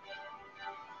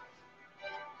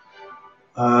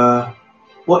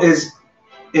 What is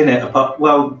in it?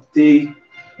 Well, I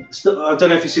don't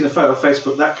know if you've seen the photo on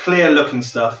Facebook. That clear-looking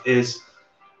stuff is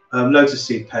lotus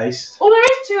seed paste. Oh, there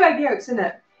is 2 egg yolks in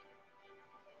it.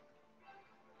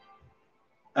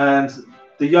 And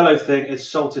the yellow thing is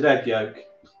salted egg yolk.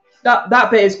 That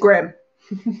bit is grim.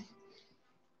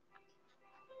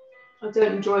 I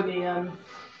don't enjoy the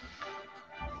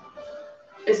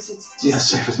It's just... Yeah,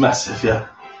 sofa's massive. Yeah.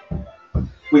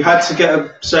 We had to get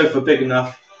a sofa big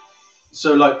enough.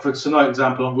 So, like for tonight's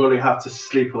example, I'm really have to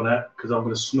sleep on it because I'm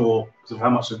going to snore because of how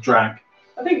much I've drank.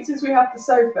 I think since we have the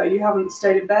sofa, you haven't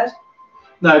stayed in bed.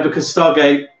 No, because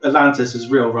Stargate Atlantis is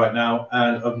real right now,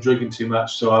 and I'm drinking too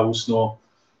much, so I will snore.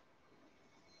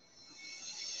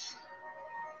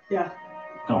 Yeah.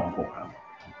 No, I'm not.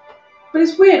 But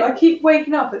it's weird. I keep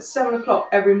waking up at 7 o'clock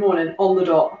every morning on the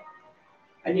dot,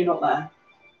 and you're not there.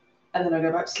 And then I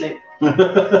go back to sleep.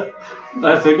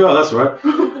 I think, oh, that's all right.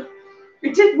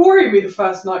 It did worry me the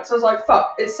first night, because I was like,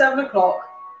 fuck, it's 7 o'clock.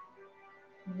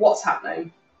 What's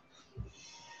happening?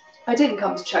 I didn't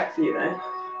come to check for you, though.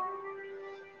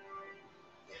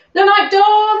 Good night,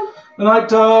 Dom! Good night,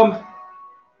 Dom!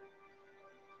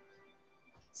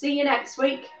 See you next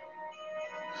week.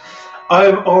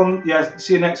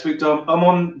 See you next week, Dom. I'm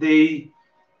on the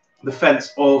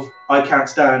fence of I can't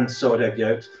stand solid egg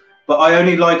yolks, but I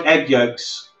only like egg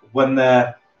yolks when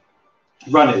they're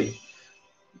runny.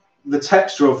 The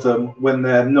texture of them when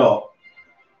they're not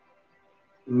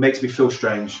makes me feel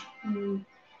strange.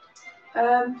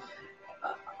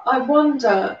 I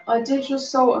wonder, I did your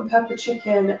salt and pepper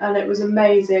chicken and it was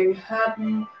amazing. Had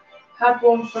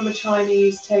one from a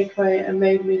Chinese takeaway and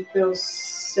made me feel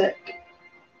sick.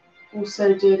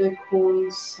 Also did a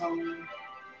corn song.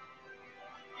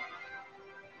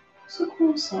 What's a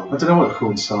croissant? I don't know what a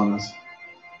croissant is.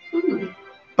 Mm.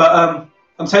 But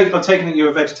I'm taking it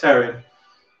you're a vegetarian.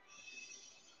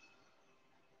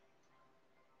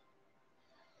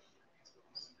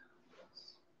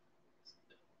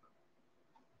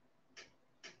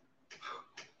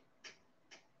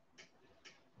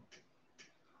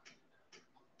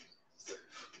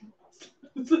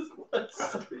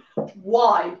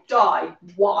 Why? Die.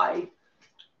 Why?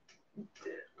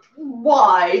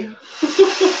 Why?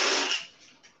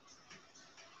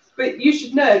 But you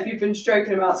should know if you've been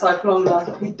stroking him outside for long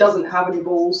enough, he doesn't have any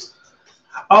balls.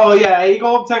 Oh yeah, he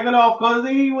got taken off because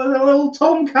he was a little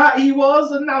tomcat he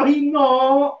was, and now he's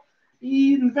not.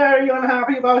 He's very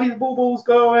unhappy about his bubbles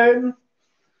going.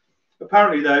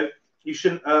 Apparently though, you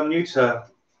shouldn't neuter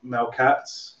male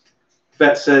cats.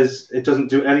 Vet says it doesn't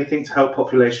do anything to help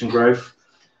population growth.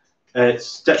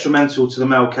 It's detrimental to the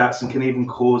male cats and can even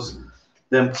cause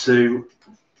them to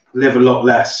live a lot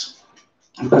less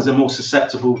because they're more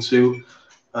susceptible to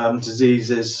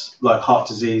diseases like heart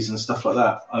disease and stuff like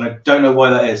that. And I don't know why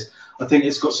that is. I think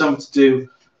it's got something to do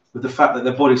with the fact that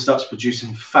their body starts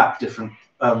producing fat different,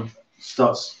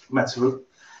 starts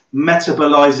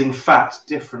metabolizing fat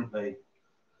differently.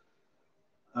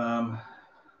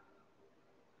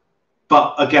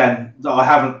 But again,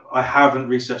 I haven't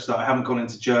researched that. I haven't gone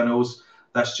into journals.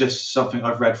 That's just something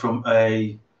I've read from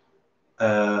a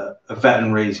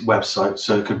veterinary website,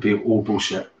 so it could be all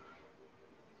bullshit.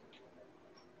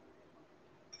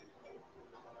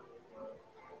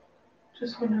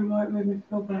 Just wondering why it made me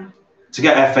feel bad. To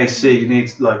get FAC, you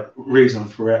need like reason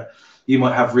for it. You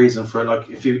might have reason for it. Like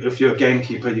if you're a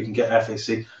gamekeeper, you can get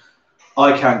FAC.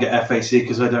 I can't get FAC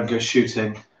because I don't go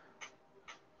shooting.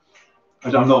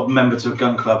 I'm not a member to a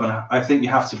gun club, and I think you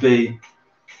have to be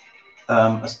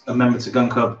a member to a gun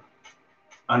club,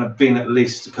 and I've been at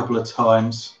least a couple of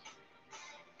times.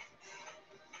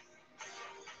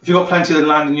 If you've got plenty of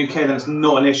land in the UK, then it's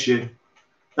not an issue.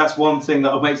 That's one thing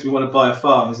that makes me want to buy a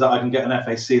farm, is that I can get an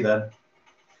FAC then.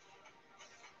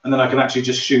 And then I can actually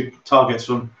just shoot targets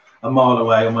from a mile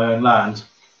away on my own land.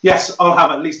 Yes, I'll have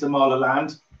at least a mile of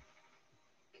land.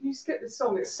 Can you skip this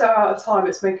song? It's so out of time,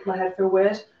 it's making my head feel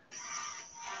weird.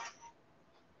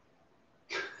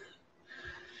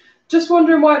 Just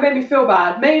wondering why it made me feel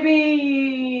bad.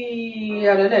 Maybe,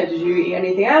 I don't know, did you eat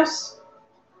anything else?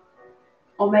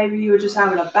 Or maybe you were just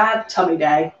having a bad tummy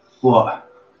day. What?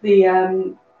 The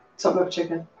salt and pepper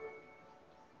chicken.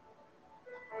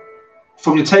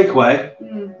 From your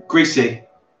takeaway? Greasy.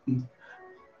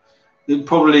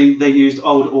 Probably they used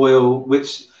old oil,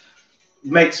 which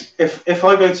makes, if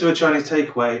I go to a Chinese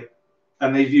takeaway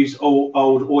and they've used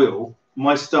old oil,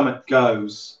 my stomach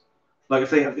goes. Like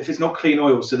if it's not clean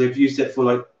oil, so they've used it for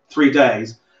like 3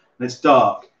 days and it's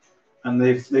dark and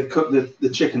they've cooked the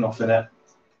chicken off in it,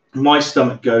 my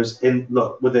stomach goes in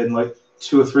within like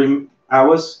 2 or 3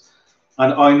 hours,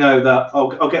 and I know that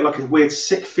I'll get like a weird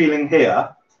sick feeling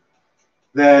here,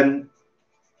 then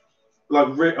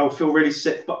like I'll feel really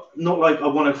sick, but not like I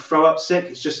want to throw up sick.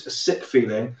 It's just a sick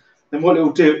feeling. Then what it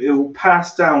will do, it will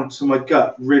pass down to my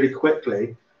gut really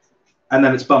quickly, and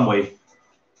then it's bumweed.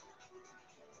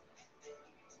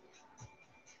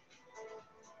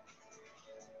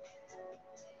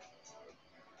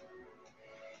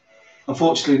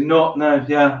 Unfortunately, not. No,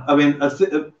 yeah. I mean,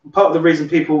 part of the reason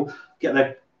people get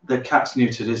their cats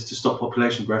neutered is to stop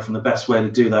population growth, and the best way to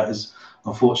do that is,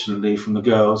 unfortunately, from the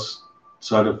girls'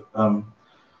 side of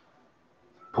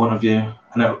point of view.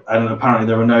 And apparently,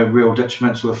 there are no real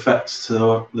detrimental effects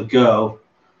to the girl.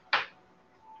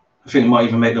 I think it might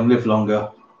even make them live longer.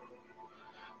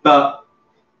 But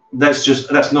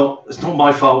it's not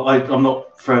my fault. I'm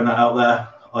not throwing that out there.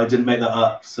 I didn't make that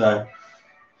up. So.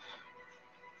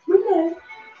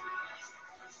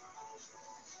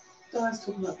 I was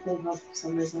talking about Porlock for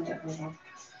some reason, I don't know why.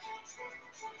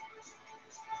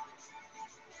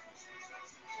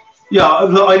 Yeah,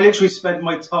 I literally spent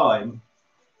my time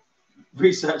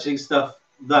researching stuff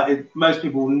that most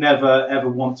people will never ever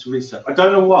want to research. I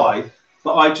don't know why,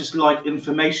 but I just like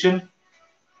information.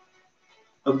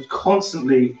 I'm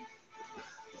constantly,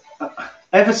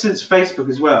 ever since Facebook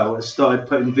as well, I started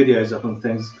putting videos up on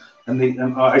things,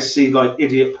 and I see like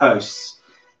idiot posts.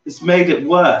 It's made it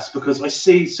worse because I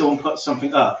see someone put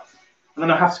something up and then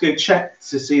I have to go check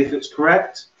to see if it's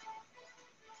correct.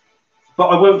 But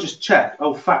I won't just check,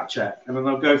 I'll fact check, and then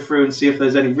I'll go through and see if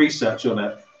there's any research on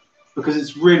it, because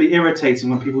it's really irritating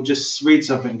when people just read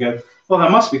something and go, well, that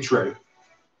must be true.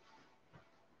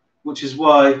 Which is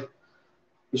why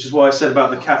I said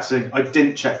about the cat thing, I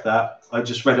didn't check that. I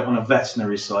just read it on a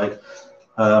veterinary site,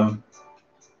 a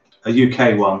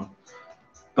UK one.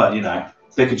 But, you know,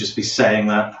 they could just be saying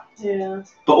that. Yeah.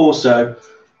 But also,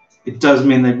 it does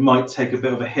mean they might take a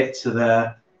bit of a hit to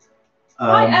their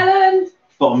Hi, Ellen.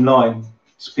 bottom line.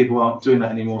 So people aren't doing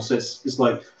that anymore. So it's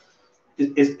like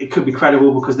it could be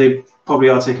credible because they probably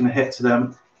are taking a hit to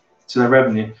their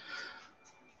revenue.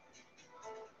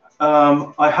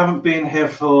 I haven't been here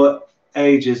for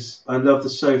ages. I love the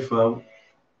sofa.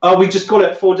 Oh, we just got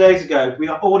it 4 days ago. We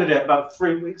ordered it about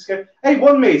 3 weeks ago. Hey,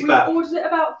 one me's back. We ordered it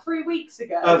about 3 weeks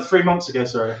ago. 3 months ago,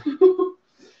 sorry.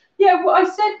 Yeah, well, I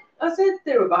said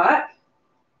they were back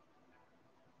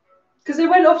because they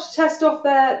went off to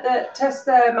test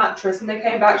their mattress and they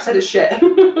came back and said it's shit.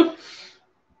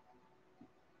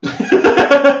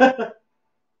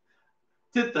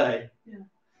 Did they? Yeah.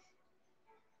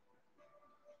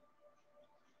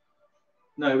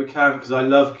 No, we can't because I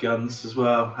love guns as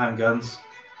well, handguns.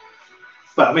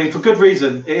 But I mean, for good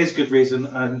reason. It is good reason,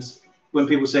 and when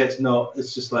people say it's not,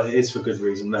 it's just like it is for good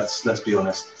reason. Let's be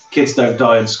honest. Kids don't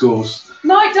die in schools.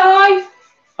 Might die.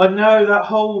 I know that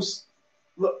whole.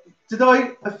 Look,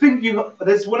 I think you.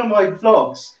 There's one of my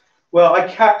vlogs where I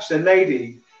catch a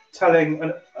lady telling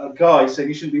a guy saying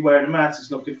you shouldn't be wearing a mask.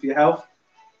 It's not good for your health.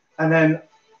 And then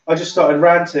I just started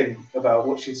ranting about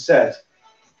what she'd said,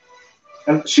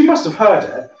 and she must have heard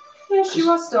it. Yeah, she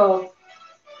must have.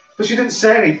 But she didn't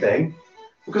say anything.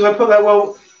 Because I put that,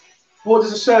 well, what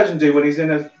does a surgeon do when he's in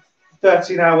a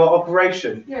 13-hour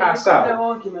operation? Yeah, Pass out? No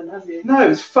argument, have you? No,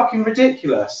 it's fucking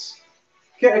ridiculous.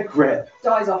 Get a grip.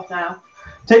 Di's off now.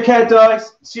 Take care, Di.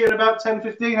 See you in about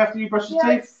 10-15 after you brush your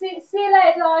teeth. See you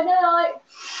later, Di. Night.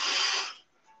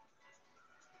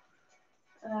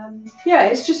 Yeah,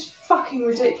 it's just fucking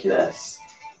ridiculous.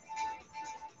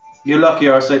 You're lucky,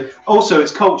 I say. Also,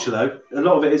 it's culture, though. A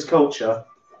lot of it is culture.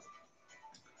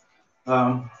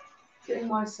 Getting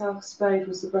myself spayed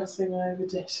was the best thing I ever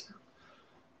did.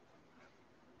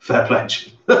 Fair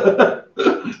pledge.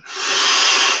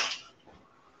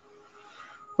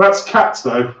 That's cats,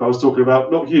 though. I was talking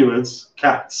about, not humans,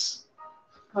 cats.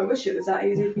 I wish it was that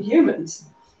easy for humans.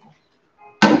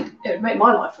 It would make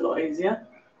my life a lot easier.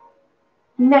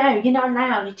 No, you're not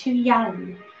allowed. You're too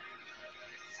young.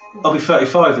 I'll be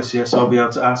 35 this year, so I'll be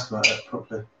able to ask about it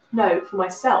properly. No, for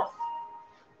myself.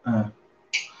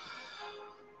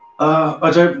 I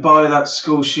don't buy that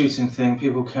school shooting thing.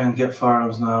 People can get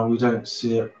firearms now. We don't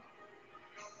see it.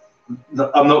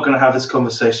 I'm not going to have this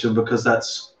conversation because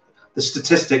that's the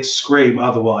statistics scream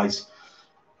otherwise.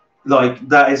 Like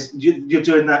that is you're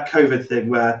doing that COVID thing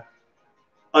where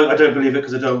I don't believe it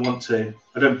because I don't want to.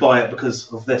 I don't buy it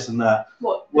because of this and that.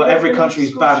 What? Well, every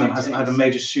country's banned them hasn't had a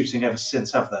major shooting ever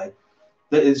since, have they?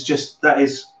 That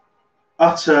is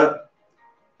utter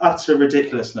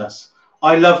ridiculousness.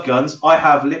 I love guns. I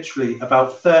have literally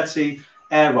about 30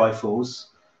 air rifles.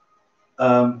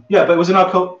 Yeah, but it was in our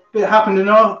culture. It happened in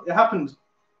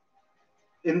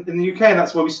the UK, and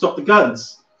that's why we stopped the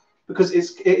guns. Because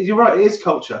you're right, it is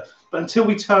culture. But until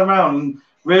we turn around and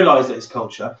realise that it's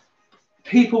culture,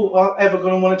 people aren't ever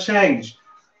going to want to change.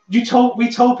 We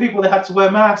told people they had to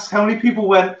wear masks. How many people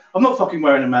went, I'm not fucking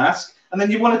wearing a mask? And then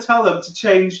you want to tell them to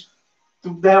change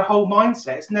their whole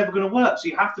mindset. It's never going to work. So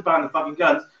you have to ban the fucking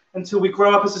guns until we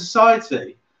grow up as a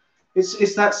society.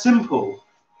 It's that simple.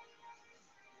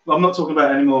 Well, I'm not talking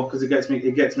about it anymore because it gets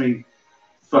me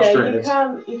frustrated.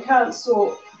 Yeah, you can't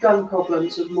sort gun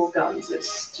problems with more guns.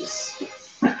 It's just.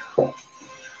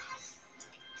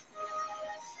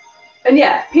 And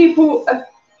yeah, people.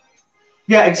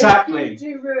 Yeah, exactly.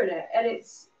 Do ruin it, and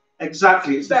it's.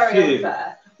 Exactly, it's very the few.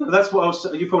 Unfair. But that's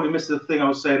what you probably missed the thing I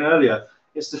was saying earlier.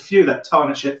 It's the few that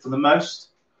tarnish it for the most.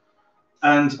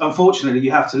 And unfortunately,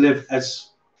 you have to live as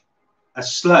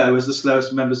slow as the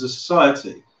slowest members of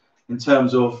society in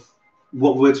terms of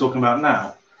what we're talking about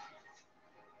now.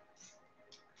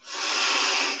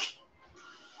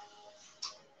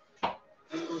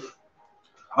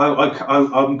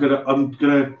 I'm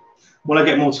gonna when I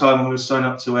get more time, I'm gonna sign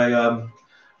up to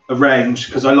a range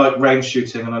because I like range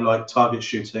shooting and I like target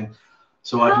shooting,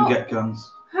 so I can get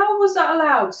guns. How was that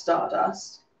allowed,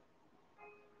 Stardust?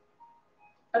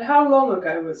 And how long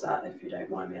ago was that, if you don't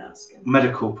mind me asking?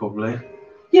 Medical, probably.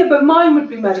 Yeah, but mine would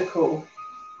be medical.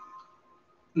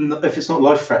 If it's not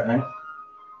life-threatening.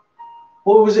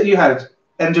 What was it you had?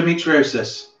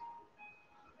 Endometriosis.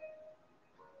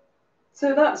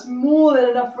 So that's more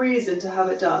than enough reason to have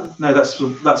it done. No, that's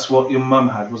what your mum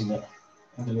had, wasn't it?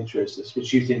 Endometriosis,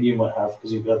 which you think you might have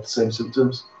because you've got the same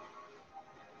symptoms.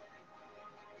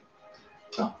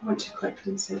 Oh, I went too quick,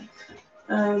 didn't see.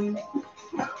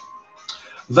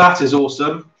 That is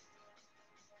awesome.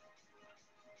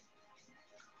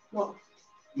 What?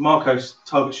 Marcos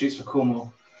target shoots for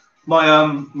Cornwall.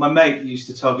 My mate used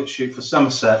to target shoot for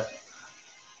Somerset.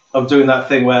 I'm doing that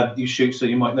thing where you shoot so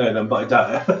you might know them, but I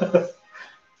doubt it.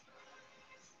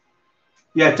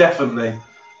 Yeah, definitely.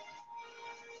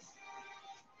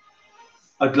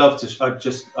 I'd love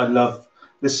to. I love.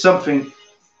 There's something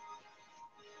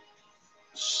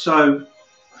so.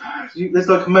 There's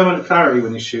like a moment of clarity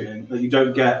when you're shooting that you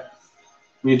don't get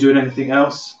when you're doing anything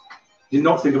else. You're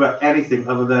not thinking about anything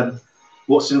other than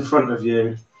what's in front of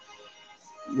you,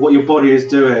 what your body is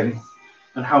doing,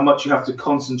 and how much you have to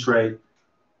concentrate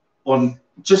on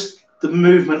just the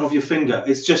movement of your finger.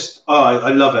 It's just, oh,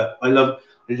 I love it. I love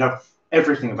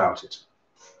everything about it.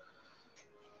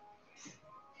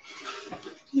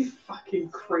 You fucking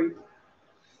creep.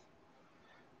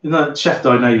 No, Chef,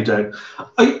 I know you don't.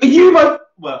 Are you my...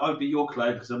 Well, I'd be your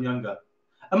clone because I'm younger.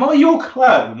 Am I your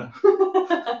clone?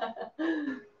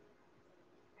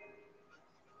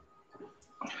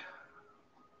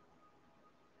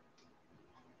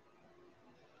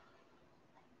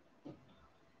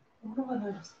 What are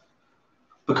those?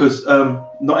 Because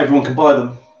not everyone can buy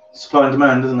them. Supply and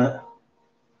demand, isn't it?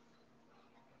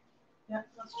 Yeah,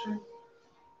 that's true. I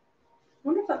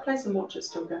wonder if that place and watch is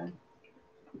still going.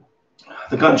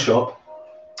 The gun shop,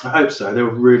 I hope so. They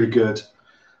were really good.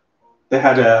 They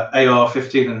had a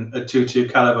AR-15 and a .22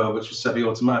 caliber, which was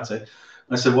semi-automatic.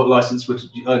 I said, "What license would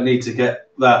I need to get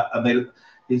that?" And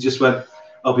he just went,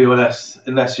 "I'll be honest.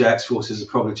 Unless you're ex-forces, there's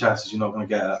probably chances you're not going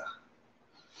to get it."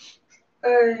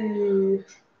 Oh.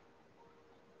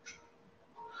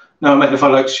 No, I meant if I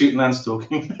like shooting and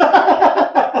stalking.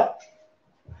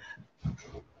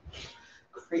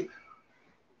 Creep.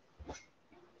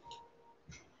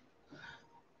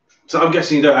 So I'm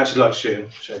guessing you don't actually like shooting,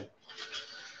 Shane.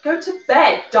 Go to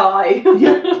bed, die.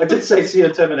 Yeah, I did say see you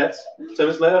in 10 minutes. 10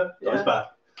 minutes later, Yeah. I was back.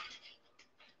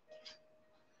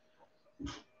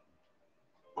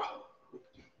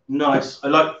 Nice. I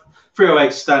like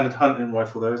 308 standard hunting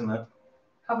rifle though, isn't it?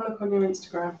 Have a look on your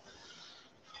Instagram.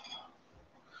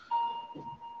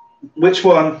 Which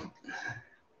one?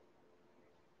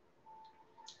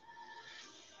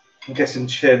 I'm guessing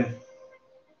chin.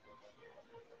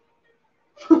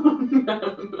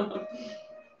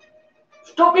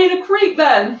 Stop being a creep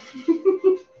then.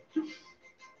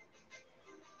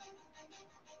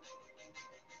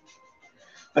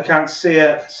 I can't see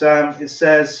it, Sam. It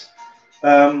says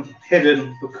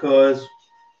hidden because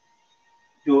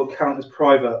your account is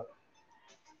private.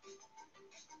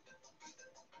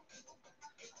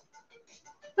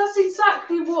 That's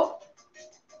exactly what.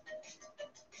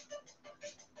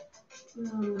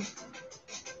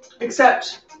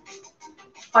 Except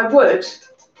I would,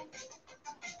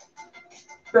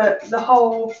 but the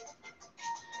whole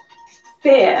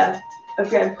fear of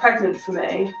getting pregnant for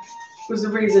me was the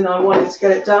reason I wanted to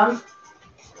get it done.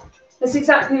 That's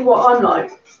exactly what I'm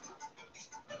like.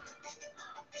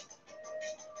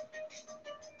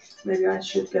 Maybe I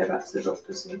should go back to the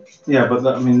doctor soon. Yeah, but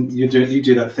that, I mean, you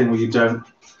do that thing where you don't.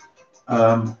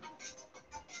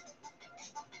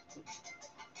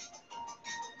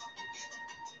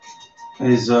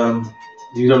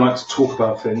 You don't like to talk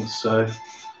about things, so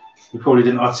you probably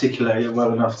didn't articulate it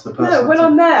well enough to the person. No, when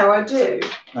I'm there, I do.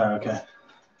 Oh, okay.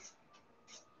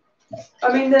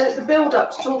 I mean, the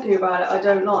build-up to talking about it, I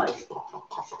don't like.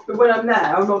 But when I'm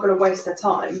there, I'm not going to waste their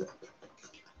time.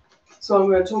 So I'm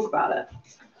going to talk about it.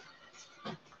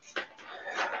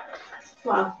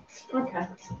 Wow. Okay.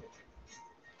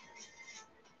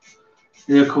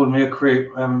 You called me a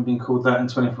creep. I haven't been called that in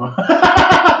 24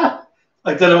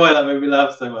 I don't know why that made me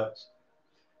laugh so much.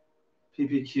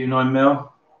 PPQ 9mm.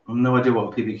 I have no idea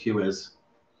what a PPQ is.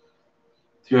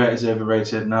 308 is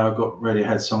overrated. Now I've got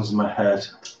Radiohead songs in my head.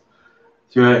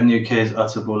 308 in UK is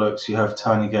utter bollocks. You have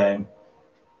tiny game.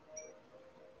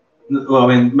 Well, I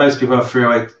mean, most people have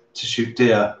 308 to shoot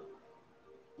deer.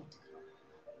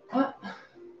 What?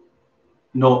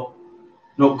 Not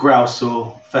grouse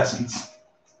or pheasants.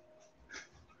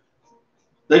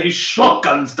 They use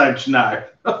shotguns, don't you know?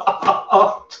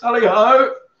 Tally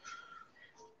ho!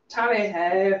 Tally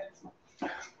ho.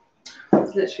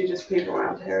 It's literally just people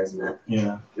around here, isn't it?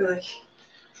 Yeah. Like,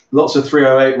 lots of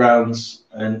 308 rounds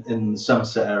in the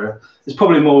Somerset area. It's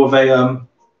probably more of a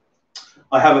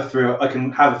I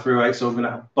can have a 308, so I'm going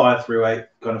to buy a 308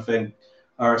 kind of thing.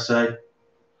 RSA.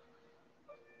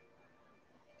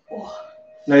 oh.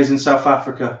 No, he's in South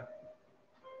Africa.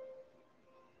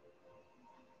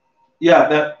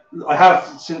 Yeah, I have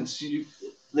since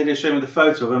Lydia showed me the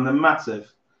photo of them. They're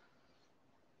massive.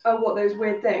 Oh, what, those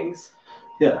weird things?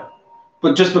 Yeah,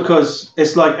 but just because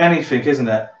it's like anything, isn't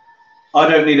it? I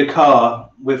don't need a car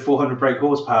with 400 brake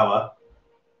horsepower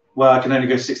where I can only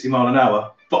go 60 miles an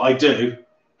hour, but I do.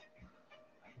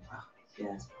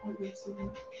 Yeah, it's pointless,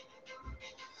 isn't it?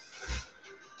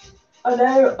 I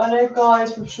know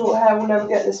guys with short hair will never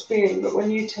get this feeling, but when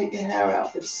you take your hair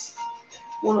out, it's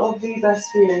one of the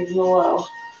best feelings in the world.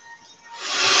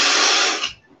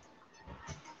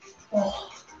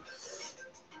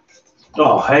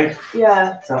 Oh, hey.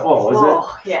 Yeah. Is that all, is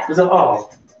it? Yeah. Is it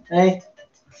all? Hey?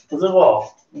 Is it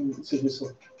all? Let's see this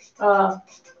one.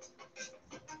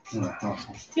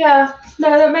 Yeah.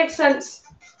 No, that makes sense.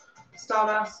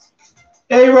 Stardust.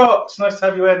 Hey, Rox. Nice to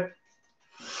have you in.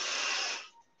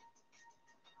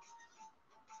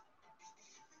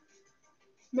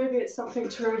 Maybe it's something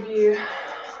to review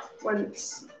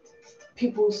once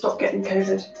people stop getting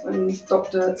COVID, when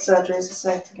doctor surgeries are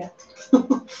safe again.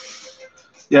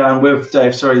 Yeah, I'm with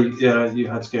Dave. Sorry, yeah, you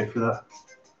had to go through that.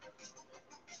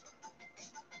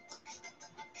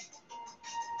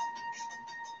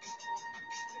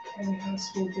 Okay, we have a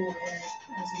small ball here.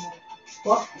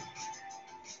 What?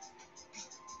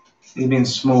 You mean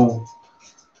small,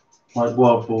 like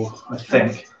wild ball, I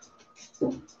think.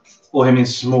 Or he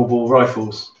means small ball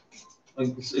rifles.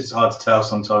 It's hard to tell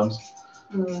sometimes.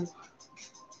 Mm.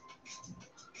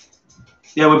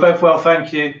 Yeah, we're both well,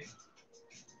 thank you.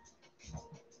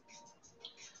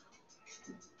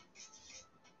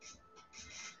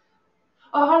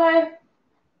 Oh, hello.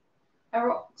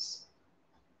 Erox.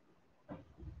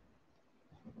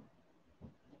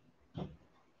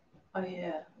 Oh,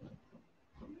 yeah.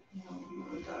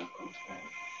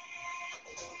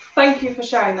 Thank you for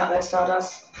sharing that there,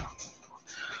 Stardust.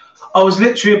 I was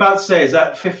literally about to say, is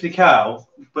that 50 cal?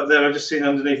 But then I just seen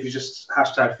underneath you just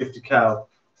hashtag 50 cal.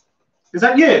 Is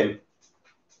that you?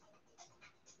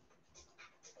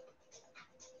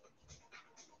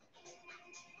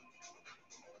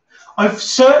 I've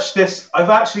searched this. I've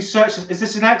actually searched this. Is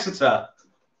this in Exeter?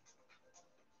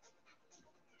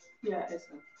 Yeah, it is.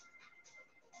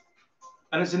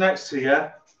 And it's in Exeter,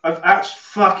 yeah? I've actually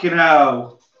fucking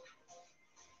hell.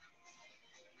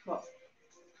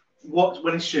 What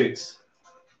when he shoots?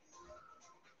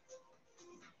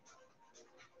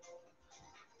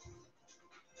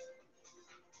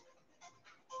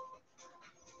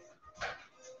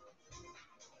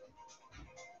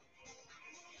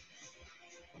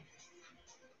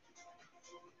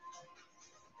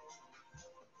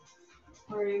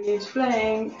 We need to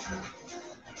blink.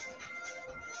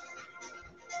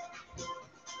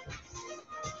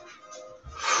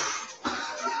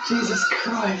 Jesus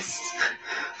Christ.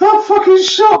 That fucking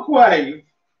shockwave!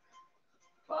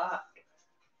 Fuck.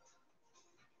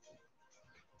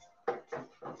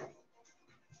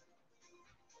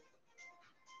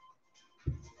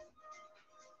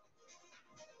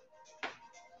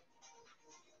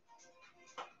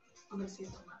 I'm going to see it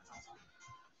on that side.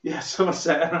 Yeah,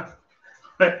 Somerset.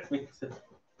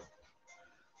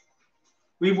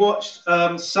 We watched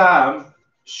Sam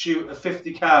shoot a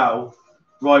 50 cal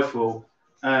rifle,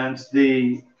 and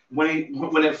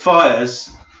when it fires,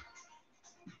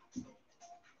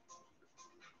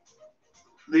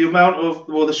 the amount of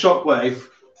the shockwave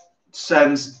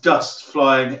sends dust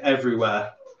flying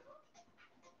everywhere.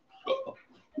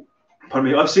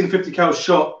 Pardon me. I've seen 50 cal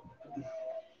shot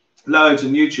loads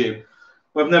on YouTube,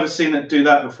 but I've never seen it do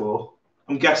that before.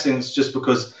 I'm guessing it's just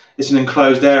because it's an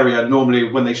enclosed area. Normally,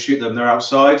 when they shoot them, they're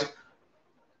outside.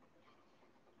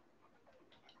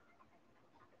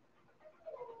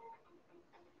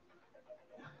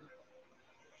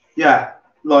 Yeah,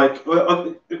 like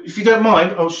if you don't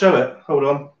mind, I'll show it. Hold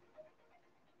on.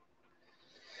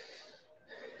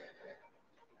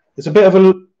 It's a bit of a.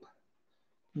 You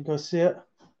guys see it?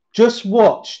 Just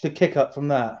watch the kick up from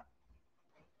that.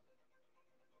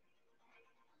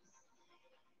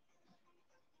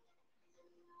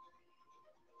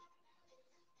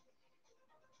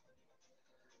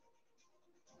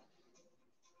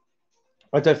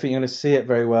 I don't think you're going to see it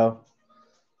very well.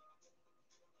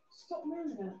 Stop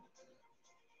moving it.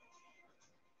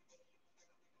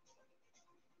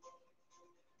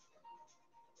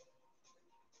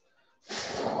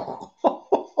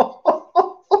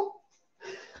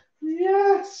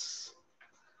 Yes.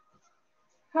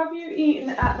 Have you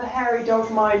eaten at the Hairy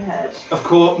Dog Minehead? Of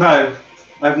course, no.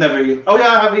 I've never eaten. Oh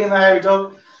yeah, I have eaten the Hairy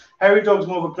Dog. Hairy Dog's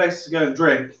more of a place to go and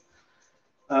drink.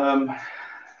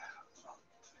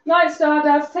 Night,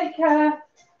 Stardust. Take care.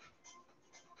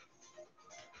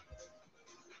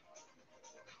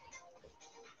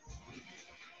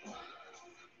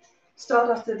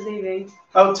 Stardust is leaving.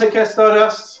 Oh, take care,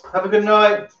 Stardust. Have a good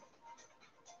night.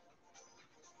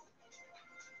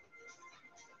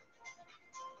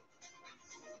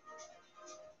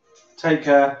 Take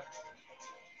care.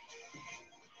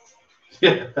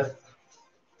 Yeah.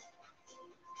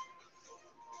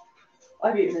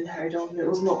 I've eaten in Hairy Dog and it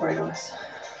was not very nice.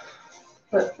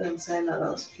 But then saying that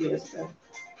was a few years ago.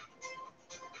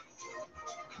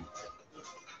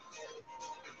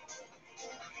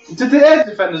 Did the air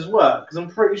defenders work? Because I'm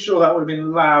pretty sure that would have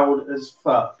been loud as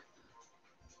fuck.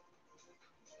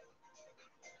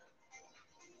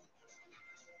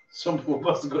 Some poor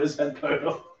bastard got his head blown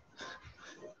off.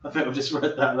 I think I've just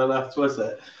read that and I laughed twice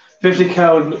at it. 50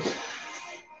 cal.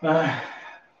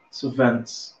 It's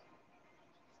events.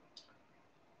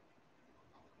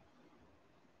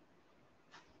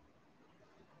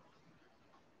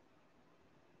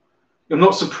 I'm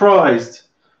not surprised.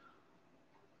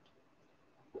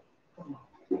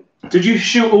 Did you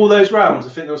shoot all those rounds? I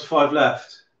think there was 5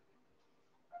 left.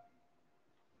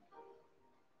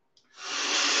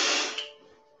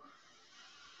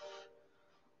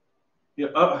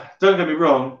 Yeah, don't get me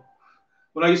wrong.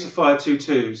 When I used to fire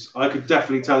 2.2s, I could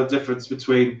definitely tell the difference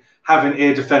between having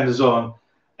ear defenders on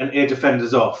and ear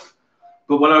defenders off.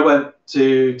 But when I went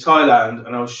to Thailand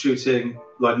and I was shooting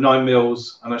like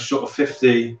 9mm and I shot a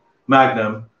 50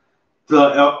 Magnum, they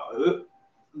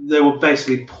were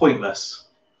basically pointless.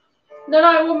 No,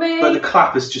 well, me. But the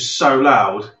clap is just so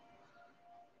loud.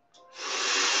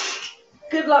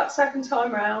 Good luck second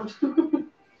time round.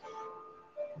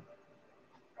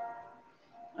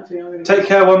 I think I'm gonna Take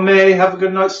care, one me. Have a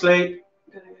good night's sleep.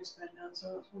 I'm going to go to bed now,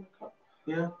 so it's 1 o'clock.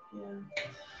 Yeah.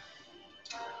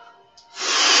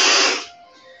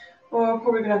 Well, I'm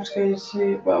probably going to have to go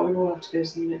to... Well, we will have to go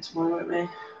to the unit tomorrow, won't we?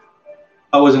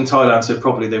 I was in Thailand, so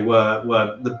probably they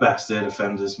weren't the best air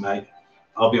defenders, mate.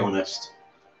 I'll be honest.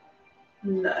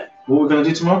 No. What are we going to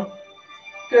do tomorrow?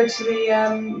 Go to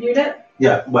the unit?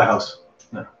 Yeah, warehouse.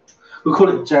 Yeah. We'll call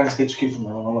it Ziangs HQ from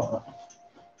now on. I like that.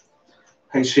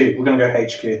 HQ. We're going to go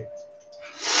HQ.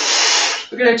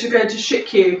 We're going to go to shit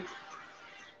queue.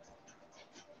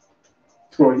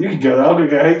 Right, you can go there. I'm going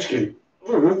to go HQ.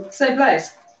 Mm-hmm. Same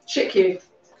place. Shit queue.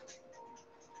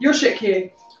 You're shit queue.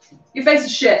 Your face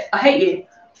is shit. I hate you.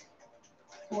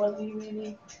 Well, you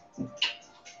really?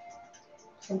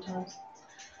 Sometimes.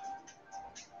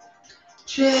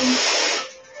 Jim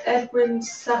Edwin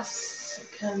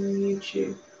Sassican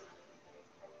YouTube.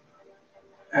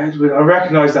 Edwin, I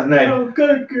recognise that name. Oh,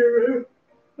 go Guru.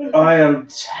 I am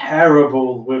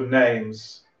terrible with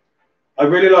names. I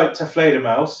really like Teflada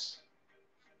Mouse.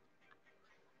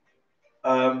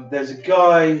 There's a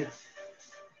guy.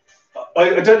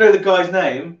 I don't know the guy's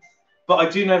name, but I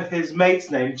do know his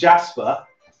mate's name, Jasper.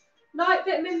 Night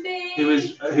Vitamin B.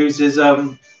 Who's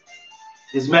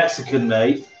his Mexican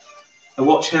mate. I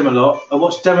watch him a lot. I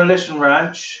watch Demolition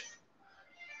Ranch.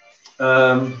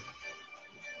 And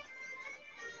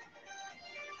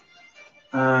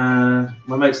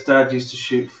my mate's dad used to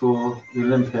shoot for the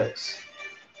Olympics.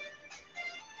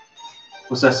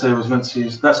 What's that say I was meant to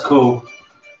use? That's cool.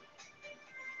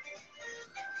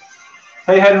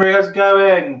 Hey Henry, how's it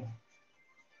going?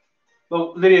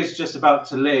 Well, Lydia's just about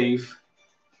to leave.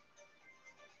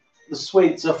 The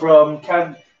sweets are from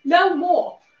No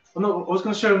more. I was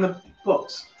going to show them the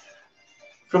box.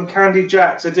 From Candy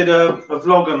Jacks. I did a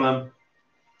vlog on them.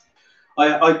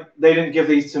 They didn't give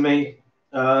these to me.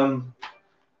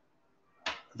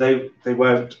 They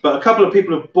won't. But a couple of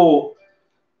people have bought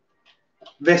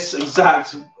this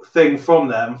exact thing from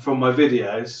them, from my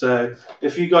videos. So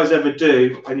if you guys ever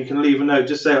do, and you can leave a note,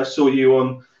 just say I saw you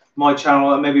on my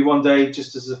channel, and maybe one day,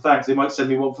 just as a thanks, they might send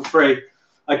me one for free.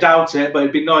 I doubt it, but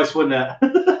it'd be nice, wouldn't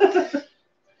it?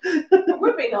 It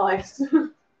would be nice.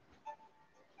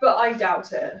 But I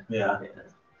doubt it. Yeah.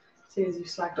 Seeing as you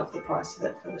slagged off the price of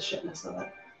it for the shitness of it.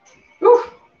 Ooh!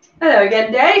 Hello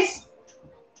again, Dace!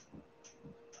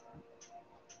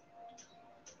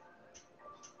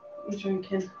 What are you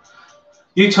drinking?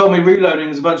 You told me reloading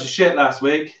is a bunch of shit last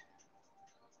week.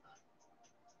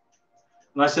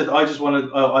 And I said, I just want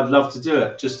to, I'd love to do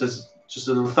it, just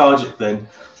a lethargic thing. And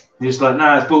you're just like,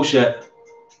 nah, it's bullshit.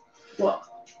 What?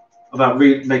 About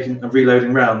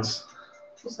reloading rounds.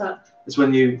 What's that? It's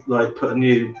when you like put a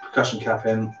new percussion cap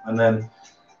in, and then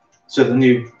so the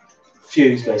new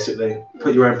fuse basically,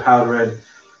 put your own powder in,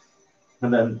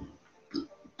 and then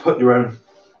put your own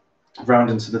round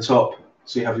into the top,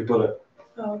 so you have your bullet.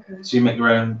 Oh, okay. So you make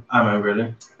your own ammo,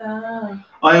 really. Ah.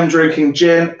 I am drinking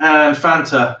gin and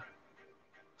Fanta.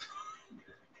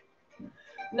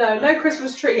 No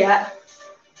Christmas tree yet.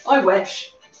 I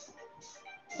wish.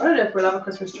 I don't know if we'll have a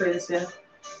Christmas tree this year.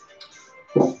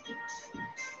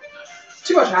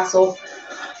 Too much hassle.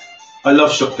 I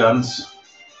love shotguns.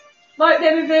 Night,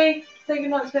 Vitamin V. Say good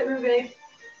night to Vitamin V.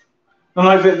 Good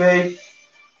night, Vitamin V.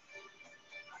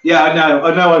 Yeah, I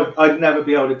know I'd never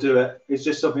be able to do it. It's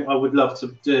just something I would love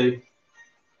to do.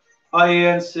 Hi,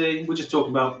 ENC. We're just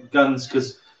talking about guns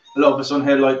because a lot of us on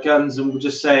here like guns, and we're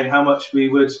just saying how much we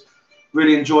would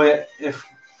really enjoy it if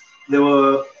there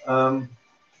were,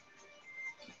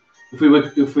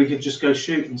 if we could just go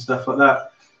shoot and stuff like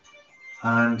that.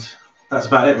 And that's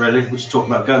about it, really. We're just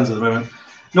talking about guns at the moment.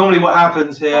 Normally, what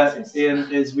happens here, Ian,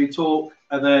 is we talk,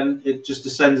 and then it just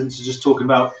descends into just talking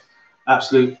about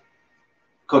absolute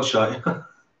codshite.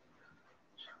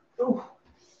 Oh,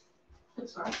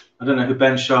 that's right. I don't know who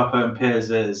Ben Sharpo and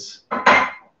Piers is.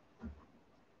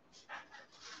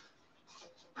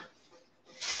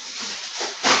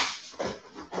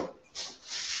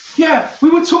 Yeah, we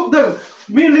were talking. No,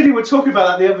 me and Lydia were talking about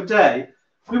that the other day.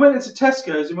 We went into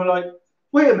Tesco's and we're like,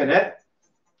 wait a minute.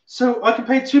 So I can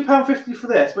pay £2.50 for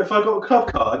this, but if I got a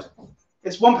club card,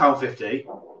 it's £1.50.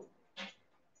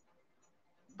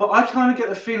 But I kind of get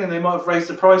the feeling they might have raised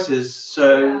the prices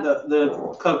so that the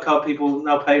club card people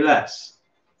now pay less.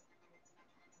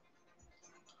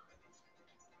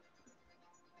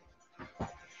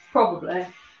 Probably.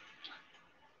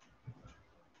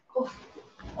 Oh.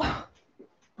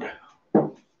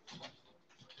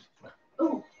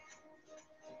 Oh.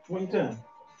 What are you doing?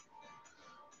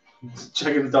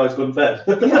 Checking the dog's gone to bed.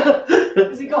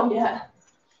 Has he gone yet?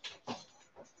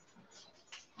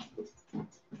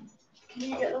 Can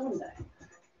you get the window?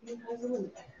 Can you close the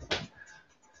window?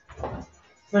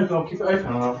 No, go on, keep it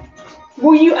open.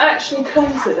 Will you actually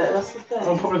close it though? That's the thing.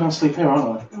 I'm probably going to sleep here,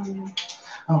 aren't I?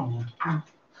 Oh, Oh, yeah.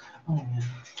 Oh, yeah.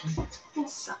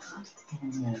 that's sad. Oh,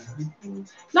 yeah.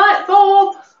 Night,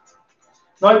 Bob!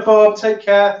 Night, Bob. Take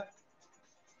care.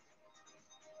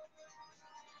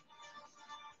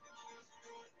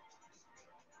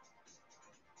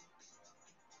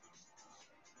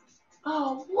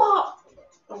 Oh, what?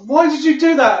 Why did you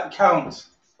do that, Count?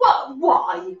 What?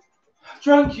 Why?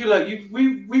 Dracula,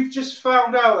 we've just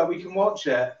found out that we can watch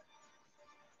it.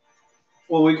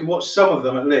 Well, we can watch some of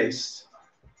them at least.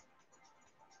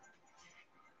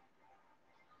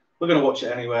 We're going to watch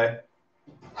it anyway.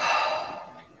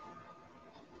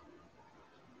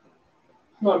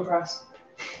 Not impressed.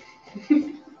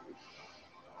 Can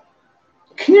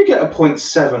you get a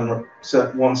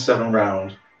 .717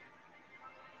 round?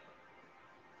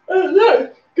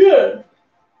 No, good.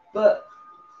 But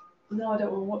no, I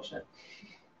don't want to watch it.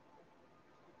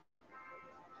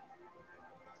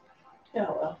 Yeah,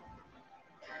 well.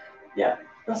 Yeah,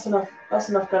 that's enough. That's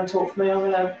enough gun talk for me. I'm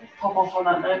gonna pop off on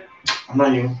that note. I'm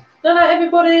not you. Night, night,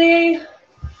 everybody.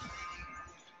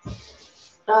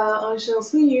 I shall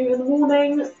see you in the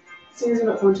morning. As soon as I'm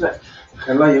not going to bed.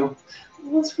 Hello, you.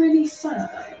 It's really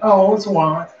sad. Oh, it's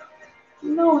alright.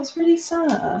 No, it's really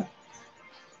sad.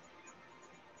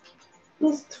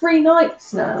 There's 3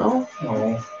 nights now.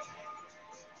 Oh.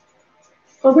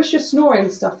 I wish your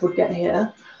snoring stuff would get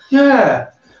here.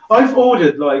 Yeah. I've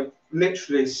ordered like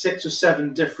literally 6 or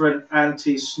 7 different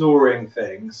anti-snoring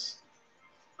things.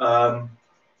 Because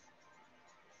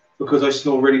I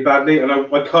snore really badly, and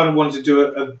I kind of wanted to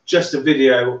do just a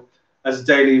video as a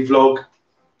daily vlog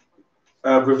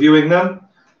reviewing them.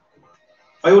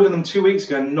 I ordered them 2 weeks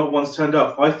ago and not one's turned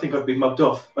up. I think I've been mugged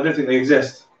off. I don't think they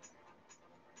exist.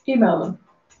 Email them.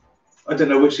 I don't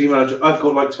know which email address. I've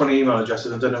got like 20 email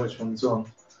addresses. I don't know which one's on.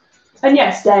 And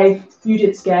yes, Dave, you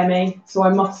did scare me, so I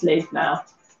must leave now.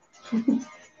 Have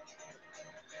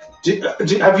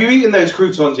you eaten those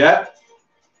croutons yet?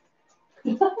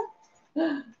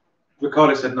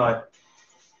 Ricardo said night.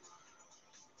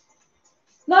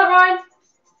 Night, Ryan.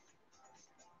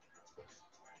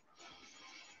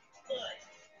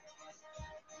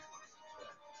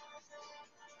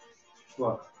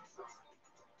 What?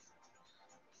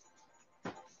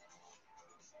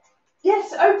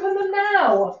 Yes, open them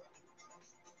now.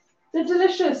 They're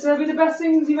delicious. They'll be the best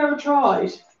things you've ever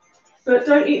tried. But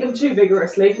don't eat them too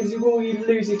vigorously because you will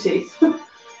lose your teeth.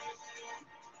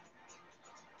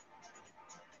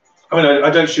 I mean, I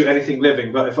don't shoot anything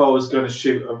living, but if I was going to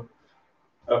shoot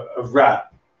a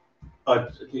rat, I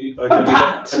don't need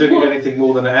anything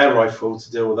more than an air rifle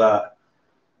to deal with that.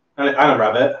 And a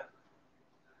rabbit.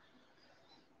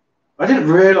 I didn't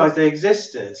realise they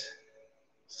existed.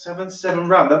 7.7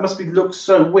 round. That must look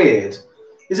so weird.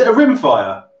 Is it a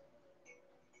rimfire?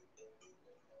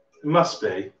 It must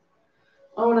be.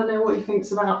 I want to know what he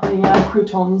thinks about the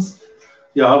croutons.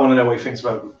 Yeah, I want to know what he thinks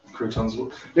about croutons.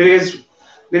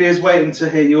 Lydia's waiting to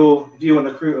hear your view on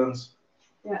the croutons.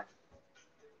 Yeah.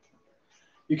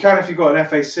 You can if you've got an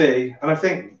FAC, and I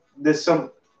think there's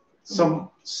some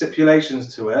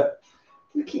stipulations to it.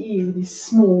 Look at you with your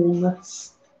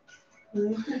smallness.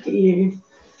 Look at you.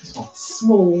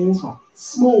 Small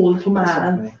little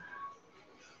man.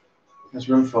 There's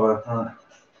rimfire. Right.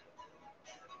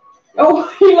 Oh,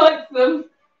 he likes them.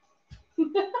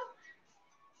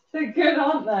 They're good,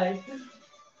 aren't they?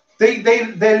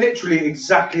 They're literally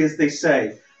exactly as they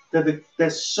say. They're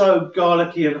so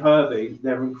garlicky and herby.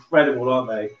 They're incredible, aren't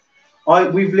they?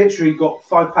 We've literally got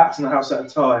 5 packs in the house at a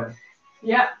time.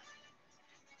 Yeah.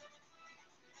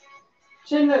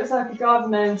 Jim looks like a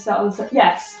garden gnome sat on the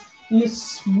yes, you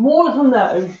small little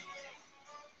gnome.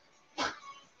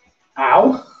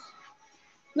 Ow!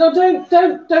 No,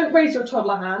 don't raise your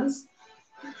toddler hands.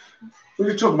 What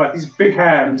are you talking about? These big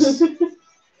hands.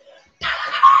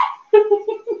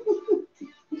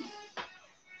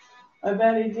 I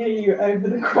barely hear you over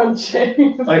the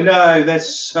crunching. I know, they're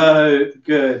so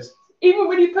good. Even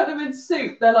when you put them in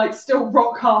soup, they're like still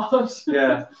rock hard.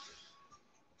 Yeah.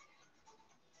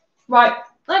 Right.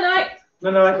 Night.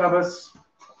 Night, Babas.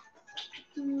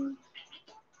 How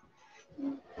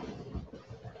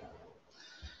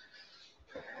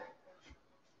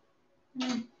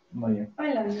are you?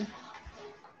 I love you.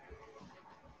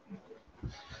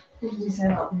 What did you say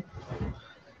about them?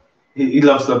 He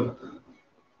loves them.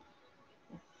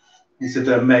 He said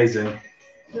they're amazing.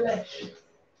 Delish.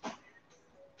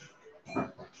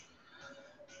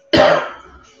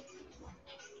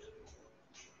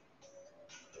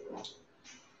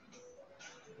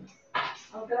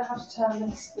 I'm going to have to turn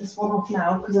this one off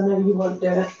now because I know you won't do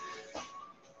it.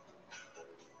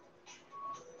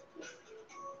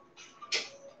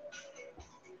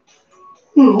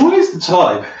 What is the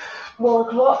time? 1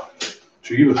 o'clock.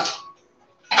 Jesus.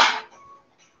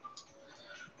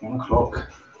 1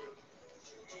 o'clock.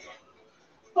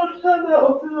 I'll turn that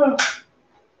off as well.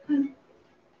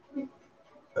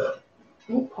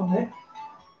 Oh, probably.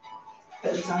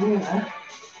 Bit of time in there.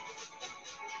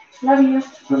 Love you.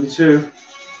 Love you too.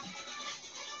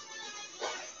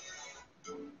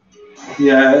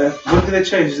 Yeah, when did they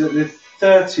change? Is it the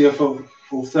 30th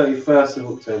or 31st of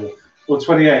October? Or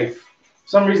 28th? For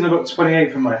some reason I've got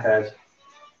 28th in my head.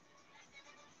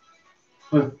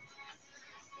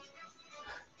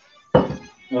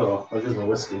 Oh, that is my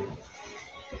whiskey.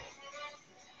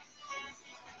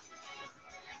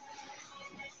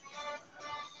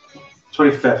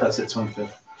 '25th, that's it,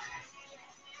 25th.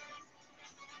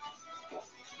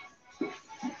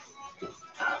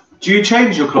 Do you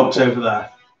change your clocks over there?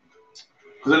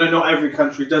 Because I know not every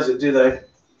country does it, do they?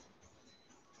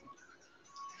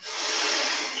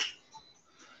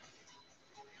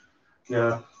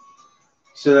 Yeah.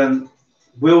 So then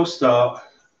we'll start.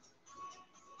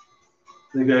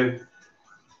 They go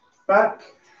back.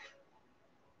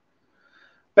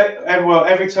 Well,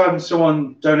 every time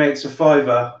someone donates a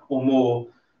 £5 or more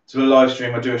to the live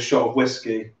stream, I do a shot of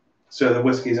whiskey. So the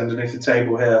whiskey's underneath the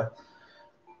table here.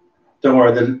 Don't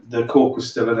worry, the cork was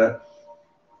still in it.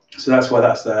 So that's why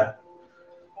that's there.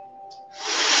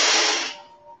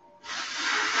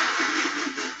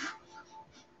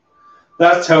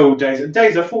 That's terrible, Daisy.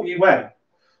 Daisy, I thought you went.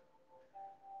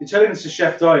 You're telling us to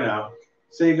Chef Die now.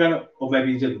 So you're going to, or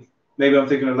maybe you didn't. Maybe I'm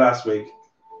thinking of last week.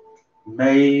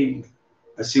 Maybe.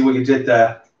 I see what you did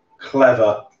there.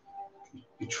 Clever.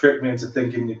 You tricked me into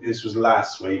thinking this was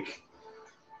last week.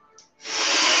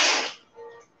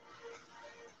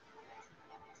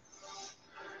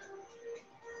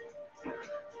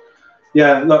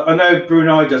 Yeah, look, I know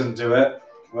Brunei doesn't do it,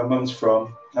 where Mum's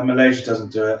from, and Malaysia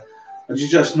doesn't do it. But you're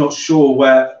just not sure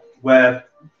where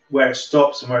it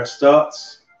stops and where it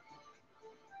starts.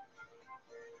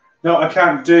 No, I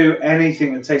can't do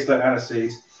anything that tastes like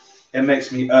aniseed. It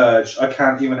makes me urge. I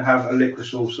can't even have a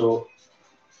licorice all sort.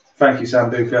 Thank you,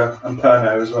 Sambuca, and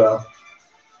Perno as well.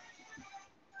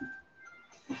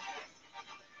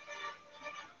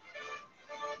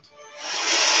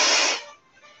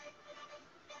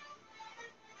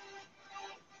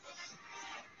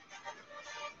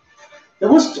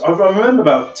 I remember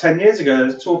about 10 years ago, there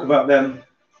was talk about them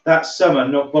that summer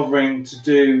not bothering to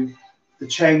do the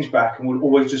change back and would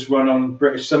always just run on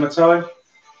British summertime,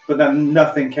 but then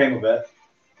nothing came of it.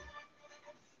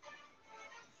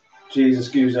 Jesus,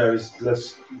 Guzzo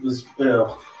was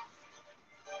ill.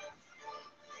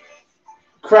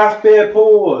 Craft beer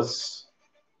pause.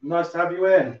 Nice to have you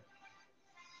in.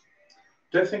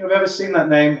 Don't think I've ever seen that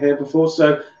name here before,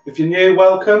 so if you're new,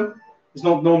 welcome. It's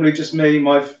not normally just me.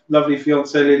 My lovely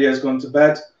fiance Lydia has gone to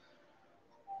bed.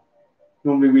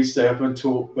 Normally we stay up and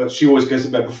talk, but she always goes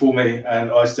to bed before me, and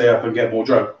I stay up and get more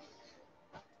drunk.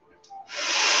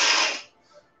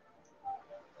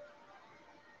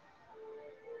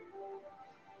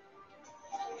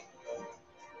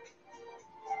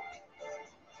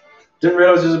 Didn't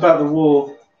realise it was about the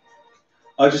war.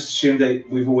 I just assumed that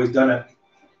we've always done it.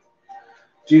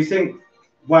 Do you think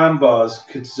wham bars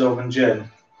could dissolve in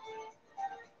gin?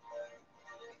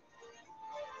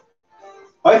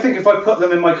 I think if I put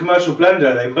them in my commercial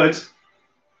blender, they would.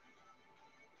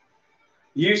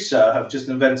 You, sir, have just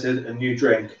invented a new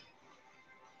drink.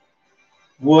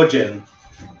 Wargin.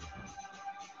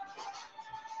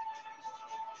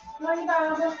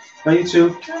 Are you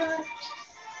too?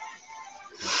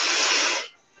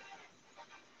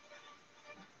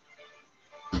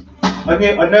 I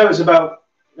know it's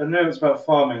about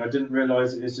farming. I didn't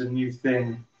realise it is a new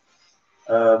thing.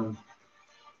 Well,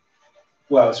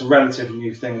 it's a relatively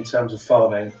new thing in terms of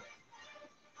farming.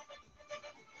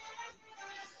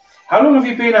 How long have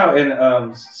you been out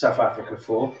in South Africa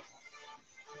for?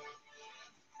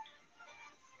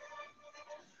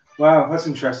 Wow, that's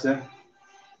interesting.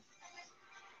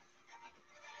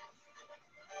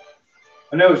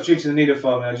 I know it's due to the need of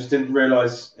farming. I just didn't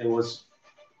realise it was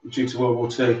due to World War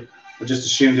II. I just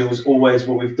assumed it was always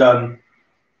what we've done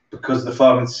because the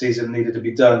farming season needed to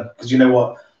be done. Because you know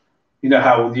what? You know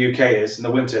how the UK is. In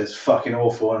the winter, it's fucking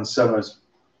awful, and in summer, it's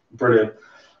brilliant.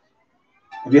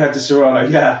 Have you had Disaronno?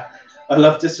 Yeah. I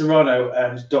love Disaronno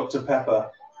and Dr. Pepper.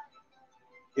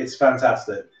 It's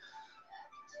fantastic.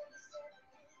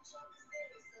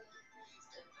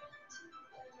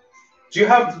 Do you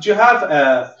have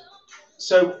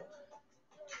so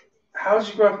how did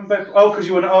you grow up in Bedford? Oh, because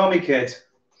you were an army kid,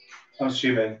 I'm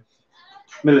assuming.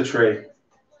 Military.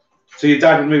 So your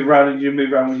dad would move around and you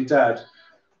move around with your dad.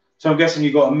 So I'm guessing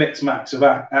you got a mixed match of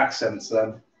accents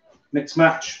then. Mixed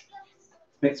match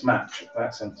of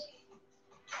accents.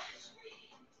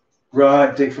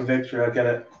 Right, dig for victory, I get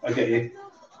it. I get you.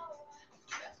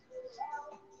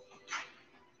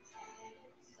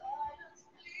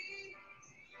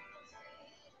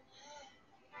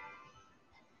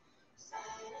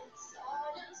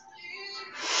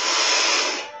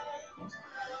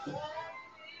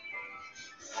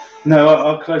 No,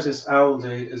 our closest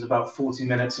Aldi is about 40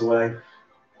 minutes away.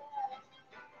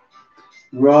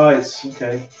 Right,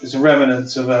 okay. It's a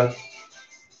remnant of a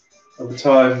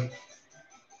time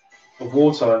of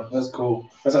wartime. That's cool.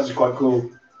 That's actually quite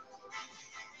cool.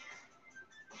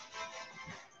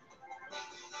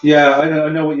 Yeah, I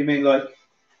know what you mean. Like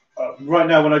right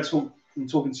now, when I'm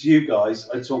talking to you guys,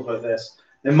 I talk like this.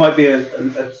 There might be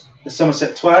a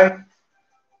Somerset twang,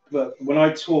 but when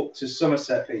I talk to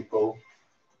Somerset people,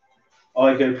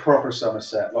 I go proper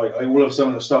Somerset. Like all of a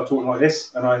sudden I start talking like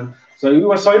this, and I'm so you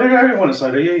want a cider? Yeah, you want a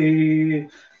cider? Yeah.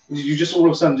 You just all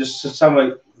of a sudden just sound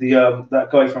like the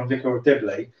that guy from Vicar of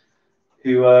Dibley,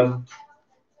 who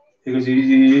goes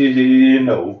you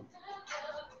know,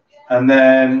 and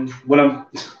then when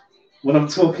I'm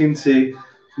talking to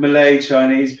Malay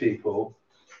Chinese people,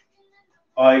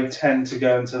 I tend to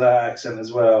go into that accent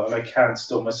as well, and I can't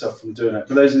stop myself from doing it.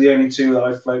 But those are the only two that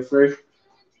I float through.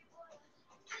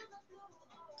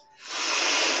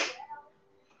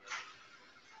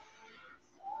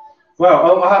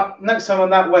 Well, next time I'm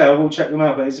that way, I will check them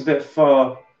out, but it's a bit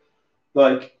far.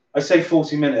 Like, I say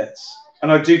 40 minutes,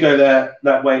 and I do go there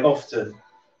that way often.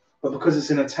 But because it's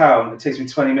in a town, it takes me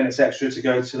 20 minutes extra to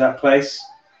go to that place,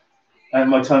 and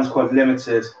my time's quite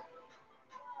limited.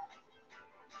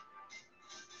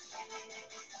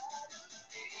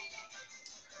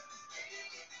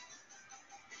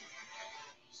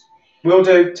 Will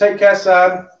do. Take care,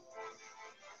 Sam.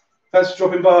 Thanks for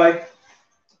dropping by.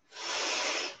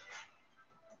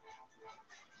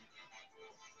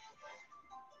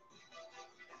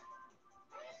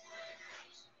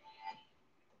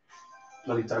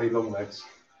 Bloody daddy long legs.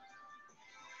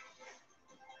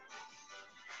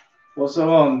 What's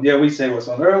on? Yeah, we say what's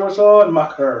on. What's on,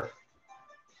 mucker?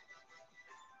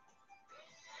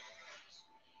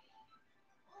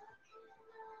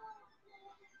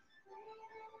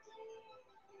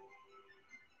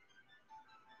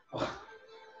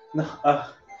 No,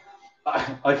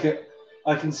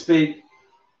 I can speak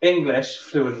English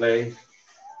fluently.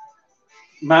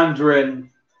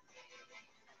 Mandarin,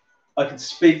 I can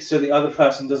speak so the other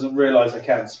person doesn't realise I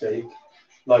can't speak,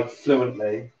 like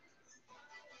fluently.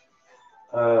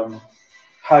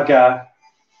 Haga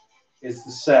is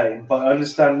the same, but I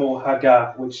understand more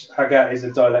Haga, which Haga is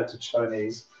a dialect of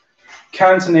Chinese.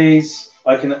 Cantonese,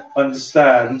 I can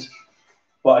understand,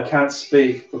 but I can't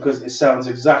speak because it sounds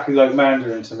exactly like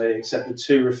Mandarin to me, except the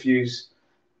two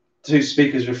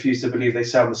speakers refuse to believe they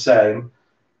sound the same.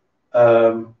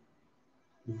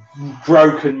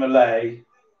 Broken Malay,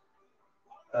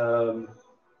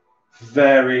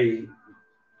 very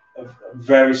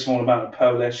small amount of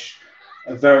Polish,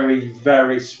 a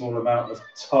very small amount of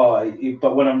Thai.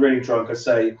 But when I'm really drunk, I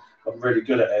say I'm really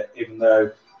good at it, even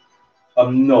though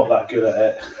I'm not that good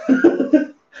at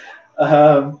it.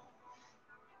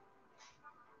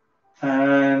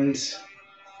 And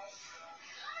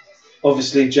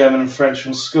obviously German and French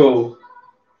from school.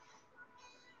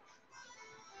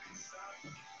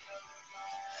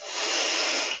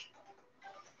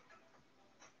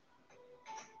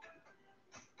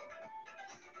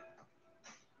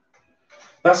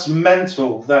 That's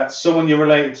mental that someone you're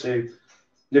related to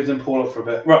lived in Porlock for a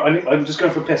bit. Right, I'm just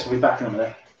going for a piss. We'll be back in a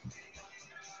minute.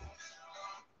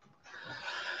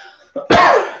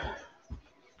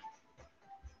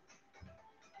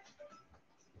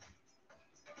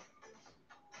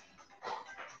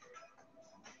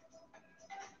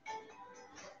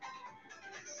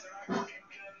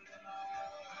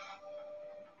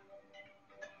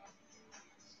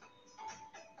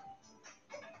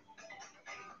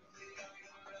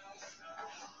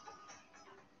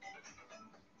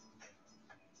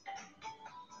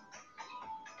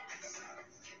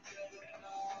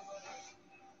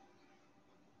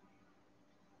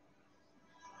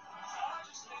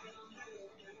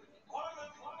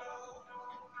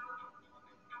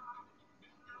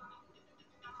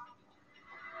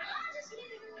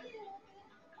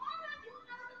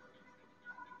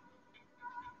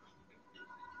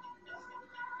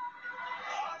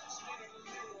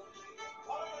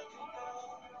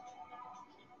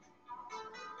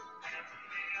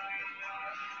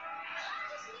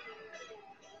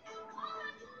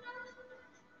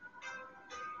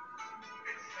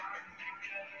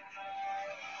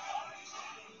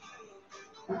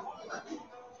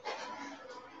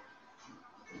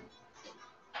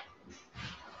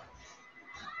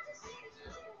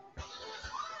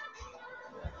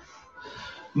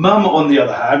 Mum, on the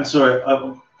other hand, sorry,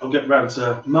 I'll get round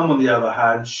to Mum. On the other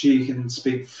hand, she can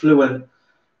speak fluent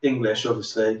English,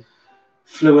 obviously,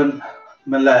 fluent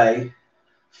Malay,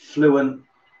 fluent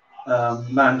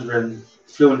Mandarin,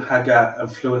 fluent Haggat,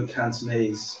 and fluent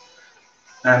Cantonese.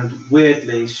 And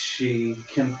weirdly, she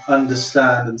can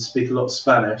understand and speak a lot of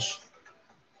Spanish,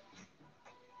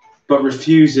 but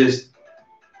refuses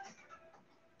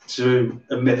to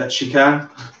admit that she can.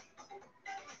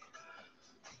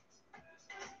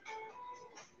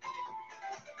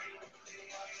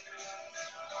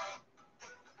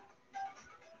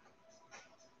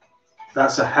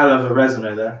 That's a hell of a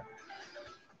resume there,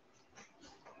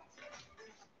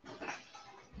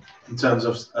 in terms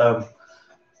of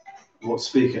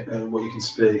what you can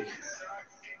speak.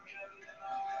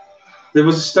 There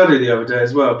was a study the other day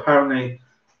as well. Apparently,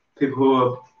 people who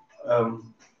are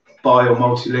bi or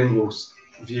multilingual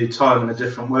view time in a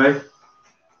different way.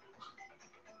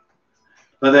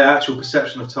 But their actual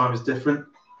perception of time is different.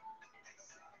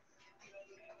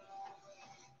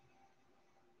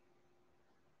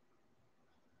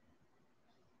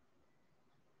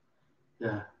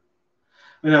 Yeah.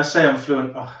 I mean, I say I'm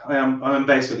fluent. I'm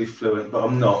basically fluent, but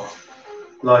I'm not.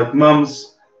 Like,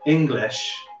 Mum's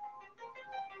English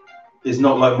is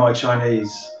not like my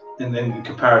Chinese in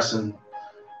comparison.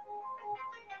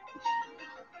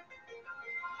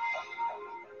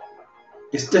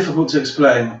 It's difficult to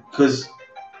explain because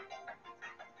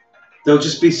there'll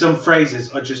just be some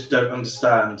phrases I just don't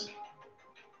understand.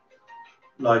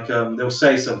 Like, they'll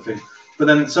say something, but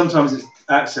then sometimes it's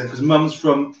accent, because Mum's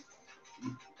from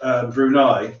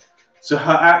Brunei, so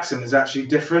her accent is actually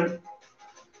different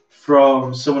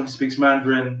from someone who speaks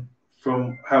Mandarin,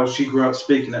 from how she grew up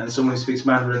speaking it, and someone who speaks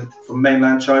Mandarin from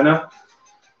mainland China.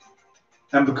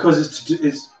 And because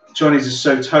it's Chinese is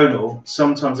so tonal,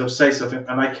 sometimes they'll say something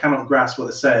and I cannot grasp what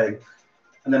they're saying,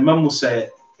 and then Mum will say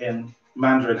it in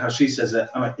Mandarin how she says it,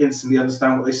 and I instantly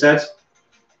understand what they said.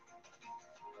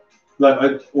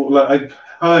 Like I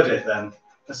heard it then.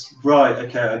 That's right.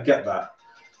 Okay, I get that.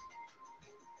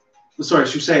 Sorry,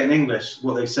 she'll say it in English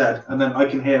what they said, and then I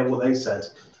can hear what they said.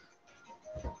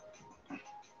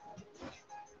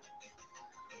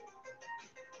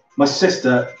 My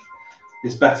sister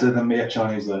is better than me at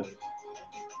Chinese, though.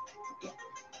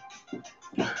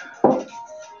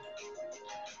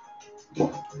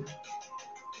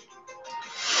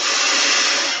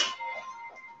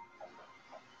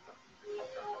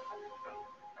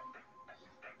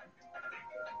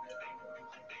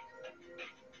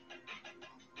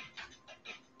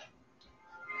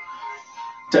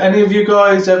 Do any of you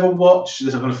guys ever watch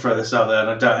this? I'm going to throw this out there, and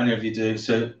I doubt any of you do.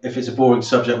 So if it's a boring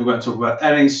subject, we won't talk about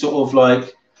any sort of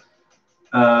like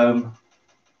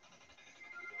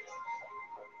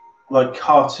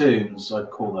cartoons, I'd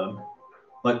call them,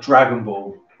 like Dragon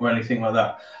Ball or anything like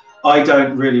that. I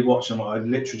don't really watch them. I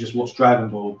literally just watch Dragon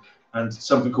Ball and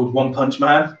something called One Punch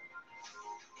Man,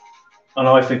 and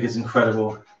I think it's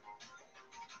incredible.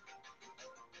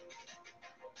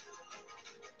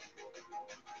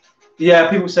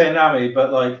 Yeah, people say Nami,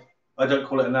 but like I don't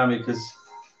call it a Nami because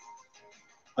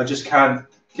I just can't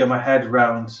get my head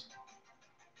around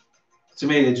To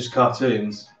me, they're just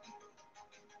cartoons.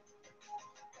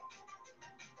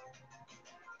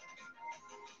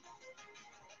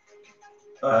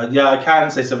 Yeah, I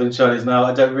can say something in Chinese now.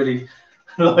 I don't really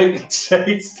like to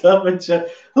say stuff in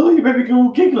Chinese. Oh, you made me go all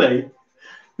giggly.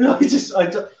 I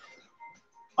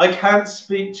can't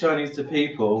speak Chinese to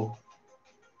people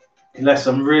unless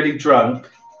I'm really drunk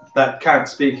that can't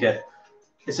speak it.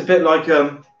 It's a bit like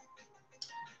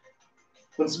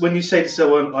when you say to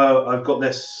someone, "Oh, I've got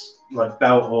this like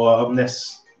belt or I'm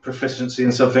this proficiency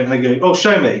in something," and they go, "Oh,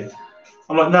 show me."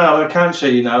 I'm like, "No, I can't show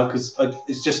you now because it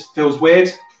just feels weird."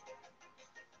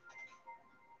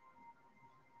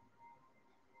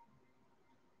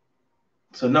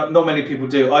 So not many people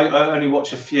do. I only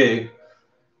watch a few.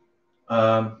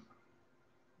 Anami,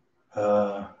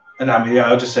 yeah,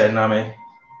 I'll just say Anami.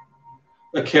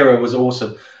 Akira was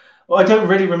awesome. Well, I don't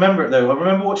really remember it though. I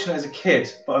remember watching it as a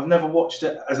kid, but I've never watched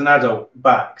it as an adult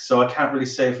back, so I can't really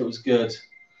say if it was good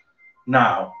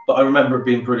now. But I remember it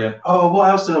being brilliant. Oh, what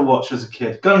else did I watch as a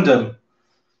kid? Gundam.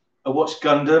 I watched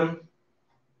Gundam.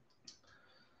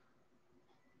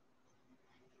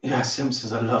 Yeah,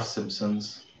 Simpsons. I love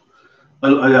Simpsons.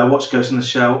 I watched Ghost in the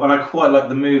Shell, and I quite like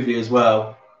the movie as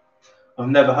well. I've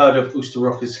never heard of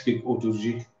Ustarokiski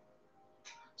Oduji.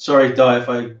 Sorry, Di, if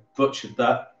I butchered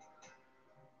that.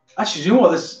 Actually, do you know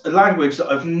what? There's a language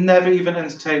that I've never even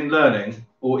entertained learning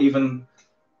or even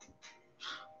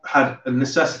had a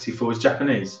necessity for is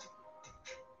Japanese.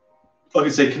 I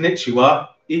could say konnichiwa,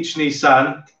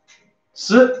 ichi-ni-san,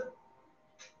 su.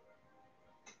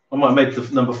 I might make the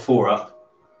number 4 up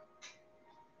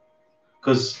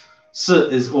because su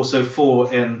is also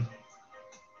 4 in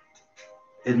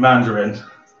Mandarin.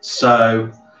 So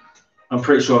I'm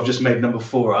pretty sure I've just made number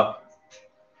 4 up,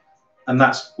 and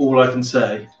that's all I can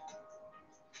say.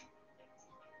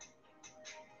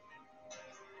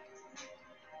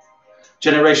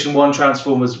 Generation 1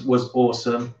 Transformers was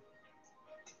awesome.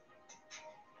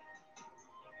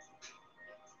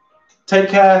 Take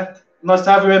care. Nice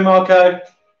to have you in, Marco.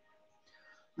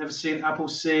 Never seen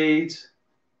Appleseed.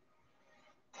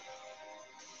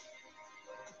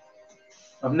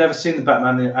 I've never seen the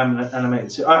Batman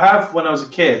animated series. I have when I was a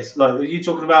kid. Like, are you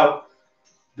talking about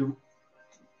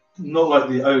not like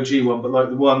the OG one, but like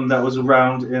the one that was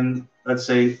around in, let's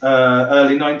say,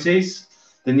 early 90s?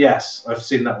 Then yes, I've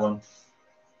seen that one.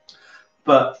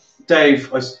 But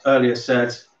Dave, I earlier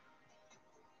said,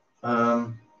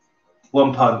 One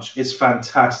Punch is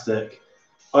fantastic.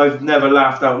 I've never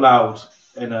laughed out loud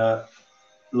in an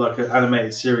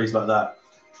animated series like that.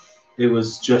 It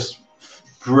was just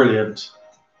brilliant.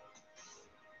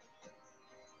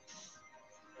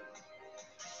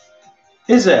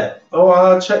 Is it? Oh,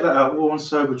 I'll check that out. War on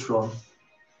Cybertron.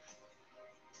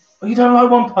 Oh, you don't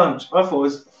like One Punch? I thought it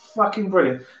was fucking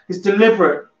brilliant. It's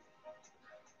deliberate.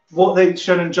 What they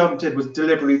Shonen Jump did was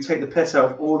deliberately take the piss out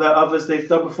of all their others they've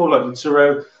done before, like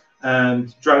Tsuro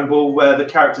and Dragon Ball, where the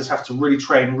characters have to really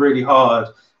train really hard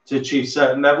to achieve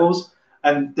certain levels.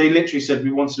 And they literally said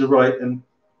we wanted to write an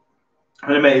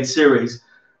animated series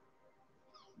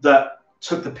that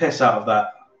took the piss out of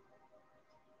that.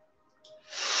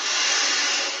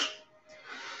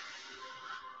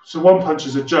 So One Punch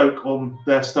is a joke on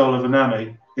their style of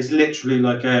anime. It's literally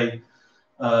like a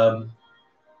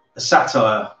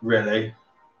satire, really.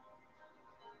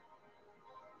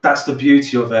 That's the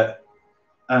beauty of it.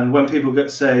 And when people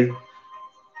say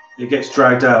it gets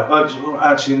dragged out,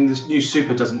 actually, this new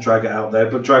Super doesn't drag it out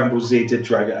there, but Dragon Ball Z did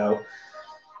drag it out.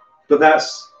 But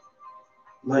that's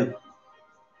like,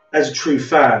 as a true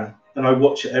fan, and I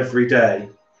watch it every day,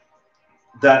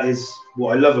 that is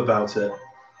what I love about it.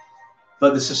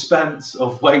 But the suspense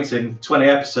of waiting 20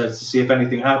 episodes to see if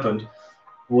anything happened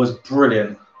was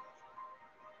brilliant.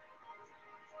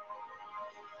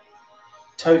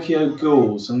 Tokyo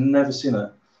Ghouls, I've never seen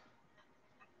it.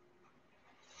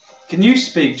 Can you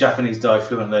speak Japanese Dai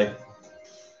fluently?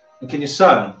 And can your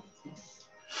son?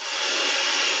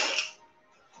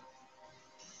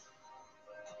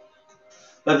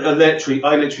 I literally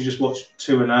just watched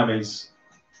 2 animes,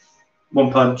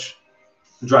 One Punch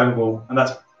and Dragon Ball, and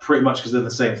that's pretty much because they're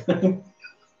the same thing.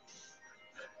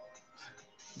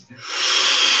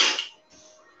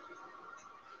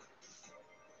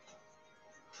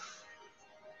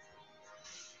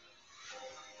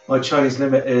 My Chinese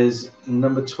limit is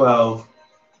number 12,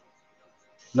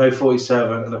 no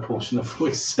 47, and a portion of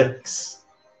 46.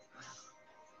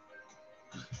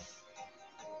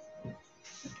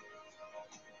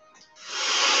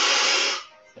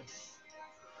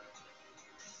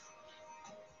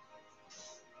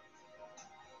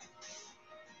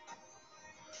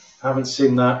 I haven't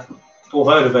seen that or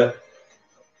heard of it.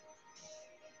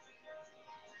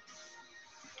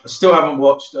 still haven't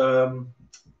watched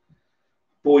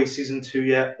Boy season 2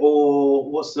 yet, or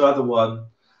what's the other one?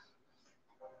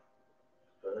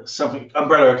 Something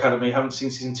Umbrella Academy. Haven't seen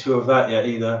season 2 of that yet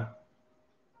either.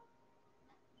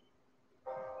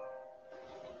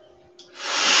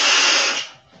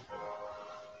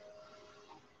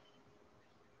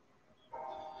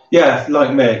 Yeah,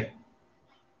 like me.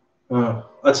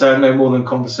 I'd say I know more than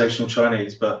conversational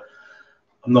Chinese, but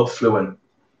I'm not fluent.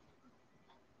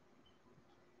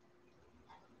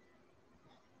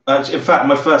 In fact,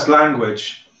 my first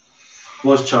language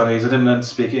was Chinese. I didn't learn to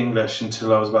speak English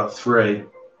until I was about 3.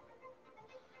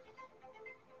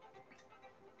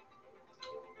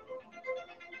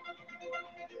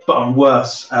 But I'm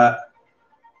worse at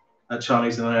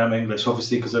Chinese than I am English,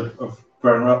 obviously, because I've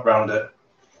grown up around it.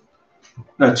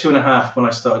 No, 2.5 when I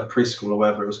started preschool or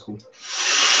whatever it was called.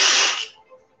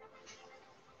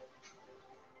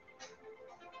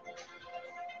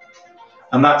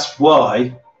 And that's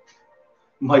why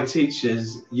my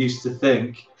teachers used to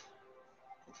think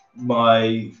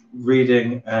my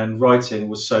reading and writing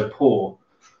was so poor.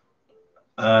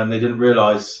 And they didn't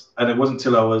realise, and it wasn't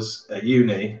until I was at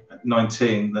uni, at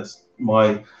 19, that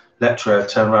my lecturer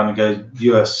turned around and goes,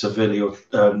 "You are severely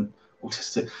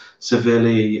autistic,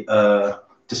 severely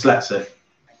dyslexic."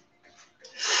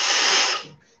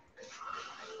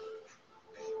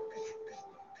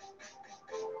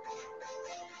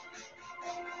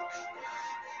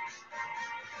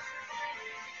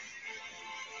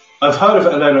 I've heard of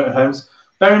it alone at homes.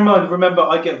 Bear in mind, remember,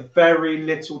 I get very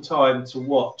little time to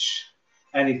watch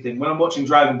anything. When I'm watching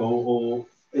Dragon Ball, or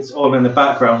it's on in the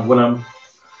background when I'm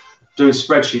doing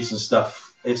spreadsheets and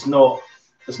stuff, it's not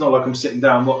like I'm sitting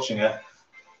down watching it.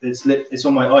 It's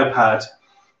on my iPad.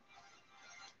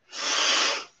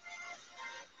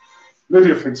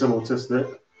 Lydia thinks I'm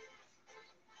autistic.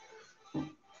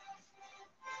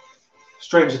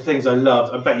 Stranger Things I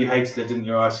loved. I bet you hated it, didn't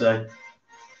you, I say?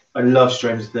 I love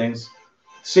Stranger Things.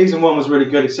 Season 1 was really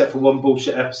good, except for one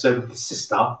bullshit episode with the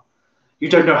sister. You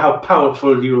don't know how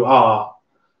powerful you are.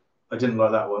 I didn't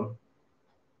like that one.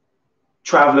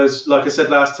 Travellers, like I said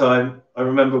last time, I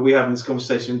remember we having this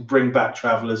conversation, bring back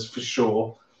Travellers for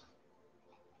sure.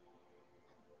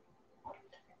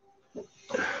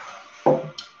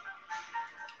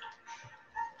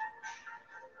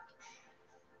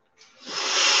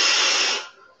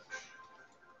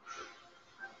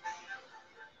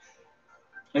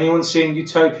 Anyone seen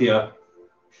Utopia?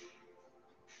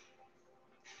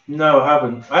 No, I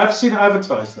haven't. I have seen it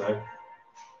advertised though.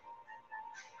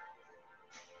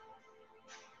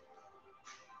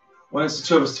 When it's the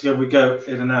two of us together, we go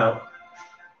in and out.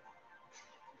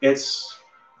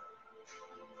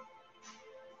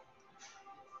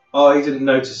 I didn't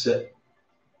notice it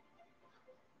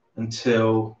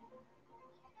until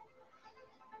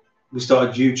we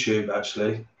started YouTube,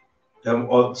 actually.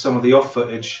 Some of the off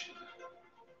footage,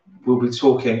 we'll be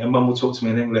talking, and Mum will talk to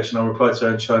me in English, and I'll reply to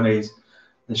her in Chinese.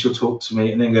 And she'll talk to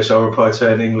me in English, I'll reply to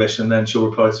her in English, and then she'll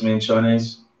reply to me in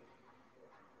Chinese.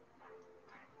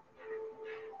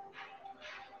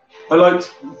 I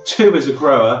liked 2 as a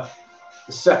grower.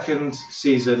 The second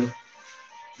season,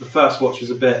 the first watch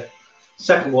was a bit.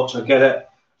 Second watch, I get it.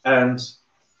 And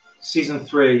season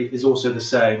 3 is also the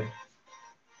same.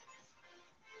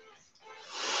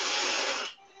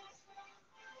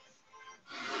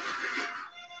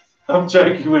 I'm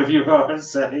joking with you,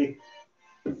 RSA.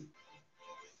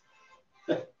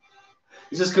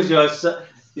 It's just because you're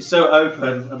so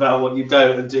open about what you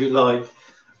don't and do like.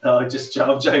 I'm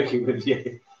joking with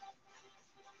you.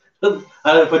 And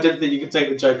if I didn't think you could take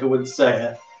the joke, I wouldn't say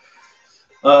it.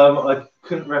 I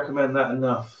couldn't recommend that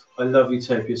enough. I love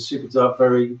Utopia. Super dark,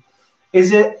 very.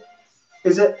 Is it a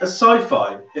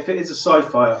sci-fi? If it is a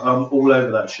sci-fi, I'm all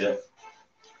over that shit.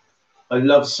 I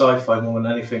love sci-fi more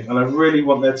than anything, and I really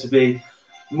want there to be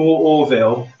more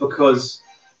Orville, because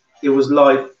it was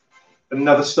like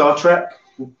another Star Trek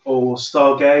or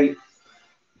Stargate,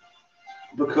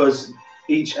 because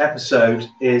each episode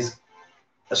is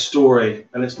a story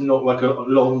and it's not like a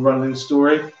long running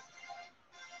story.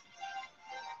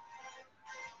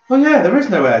 Oh yeah, there is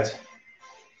no Ed.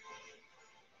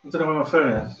 I don't know where my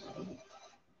phone is.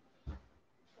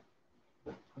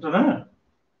 I don't know.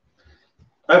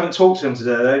 I haven't talked to him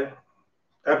today though.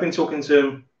 I've been talking to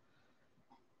him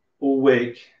all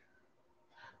week.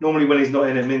 Normally when he's not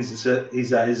in, it means he's at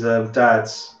his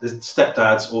dad's, his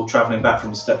stepdad's, or travelling back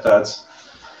from his stepdad's.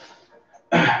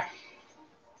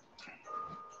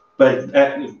 But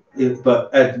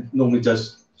Ed normally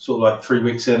does sort of like 3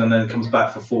 weeks in and then comes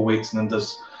back for 4 weeks and then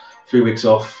does 3 weeks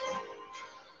off.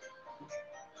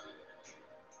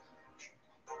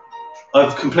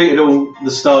 I've completed all the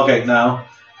Stargate now.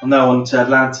 I'm now on to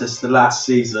Atlantis, the last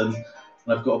season,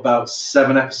 and I've got about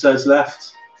 7 episodes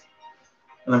left.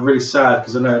 And I'm really sad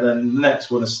because I know then the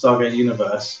next one is Stargate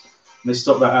Universe, and they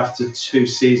stopped that after 2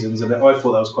 seasons, and I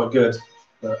thought that was quite good.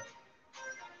 But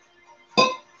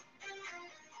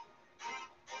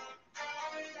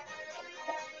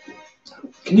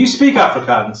can you speak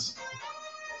Afrikaans?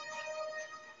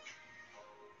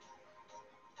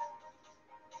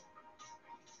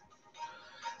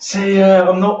 See,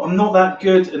 I'm not that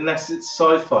good unless it's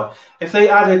sci-fi. If they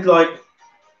added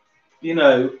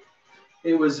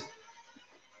it was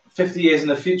 50 years in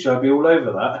the future, I'd be all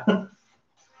over that.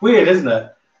 Weird, isn't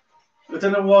it? I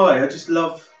don't know why. I just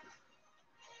love.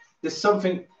 There's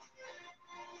something.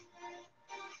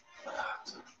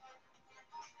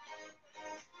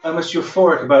 I'm just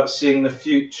euphoric about seeing the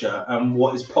future and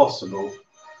what is possible,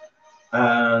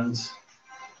 and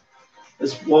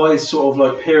that's why sort of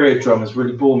like period dramas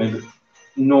really bore me. But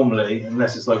normally,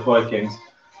 unless it's like Vikings,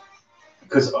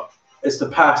 because it's the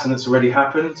past and it's already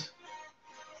happened.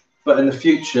 But in the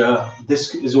future,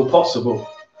 this is all possible.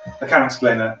 I can't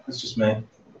explain it. It's just me.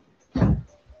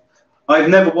 I've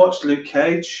never watched Luke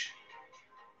Cage.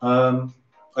 I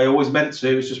always meant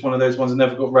to. It's just one of those ones I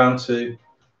never got round to.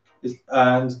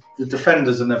 And the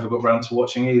Defenders I never got round to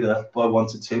watching either, but I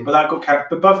wanted to. But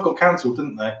but both got cancelled,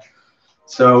 didn't they?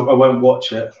 So I won't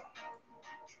watch it.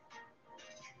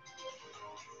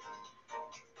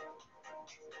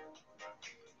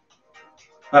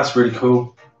 That's really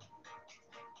cool.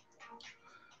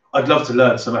 I'd love to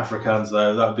learn some Afrikaans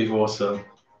though. That would be awesome.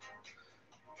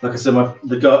 Like I said,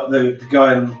 the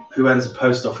guy who owns the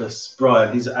post office,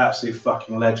 Brian, he's an absolute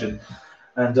fucking legend,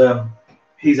 and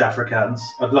he's Afrikaans.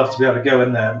 I'd love to be able to go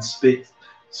in there and speak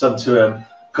some to him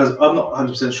because I'm not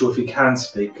 100% sure if he can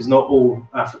speak because not all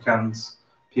Afrikaans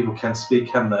people can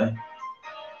speak, can they?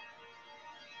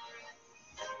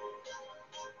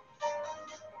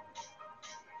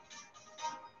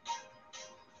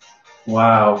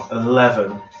 Wow,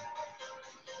 11.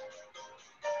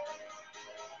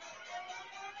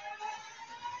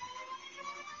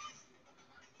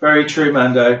 Very true,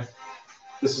 Mando.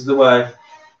 This is the way.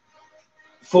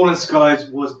 Fallen Skies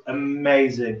was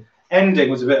amazing.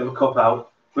 Ending was a bit of a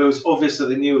cop-out, but it was obvious that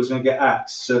they knew it was going to get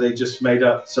axed, so they just made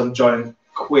up some giant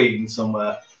queen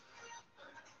somewhere.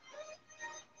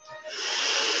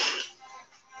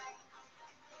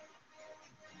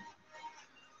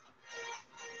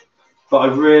 But I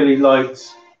really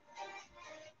liked...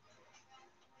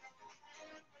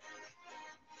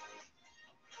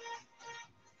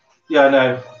 Yeah, I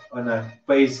know.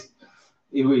 But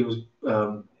he was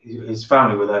his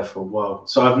family were there for a while,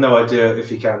 so I have no idea if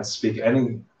he can speak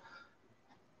any.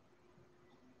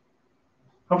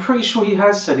 I'm pretty sure he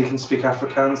has said he can speak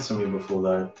Afrikaans to me before,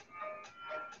 though.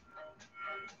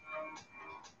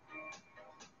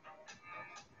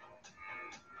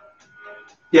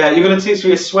 Yeah, you're going to teach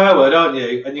me a swear word, aren't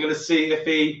you? And you're going to see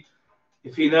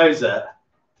if he knows it.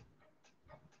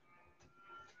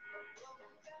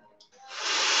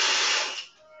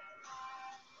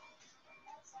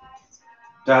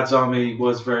 Dad's Army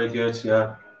was very good,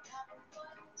 yeah.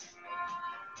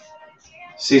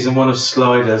 Season 1 of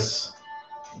Sliders.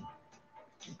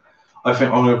 I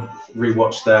think I'm going to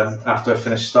rewatch them after I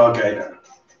finish Stargate.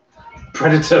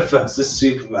 Predator versus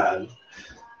Superman.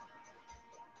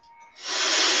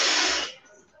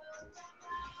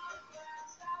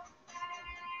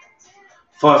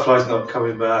 Firefly's not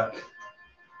coming back.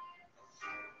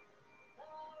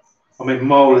 I mean,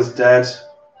 Mole is dead,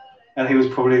 and he was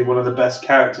probably one of the best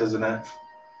characters in it.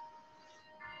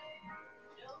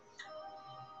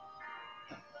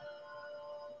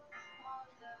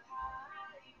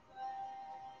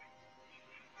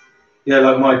 Yeah,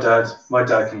 like my dad. My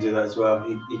dad can do that as well.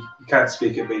 He can't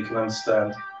speak it, but he can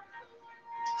understand.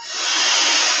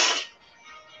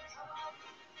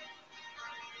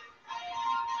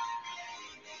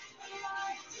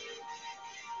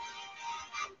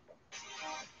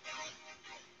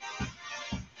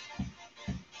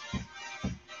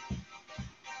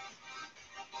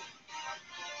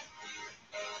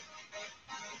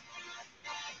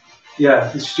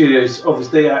 Yeah, the studios,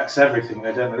 obviously, they axe everything,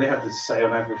 they don't they? They have the say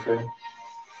on everything.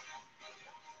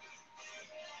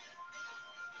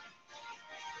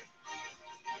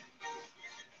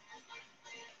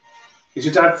 Is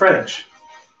your dad French?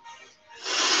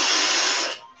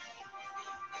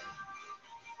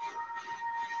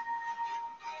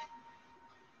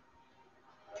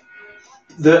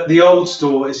 The old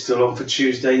store is still on for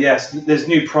Tuesday. Yes, there's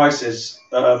new prices,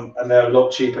 and they're a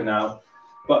lot cheaper now.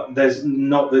 But there's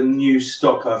not the new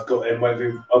stock I've got in.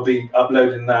 I'll be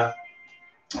uploading that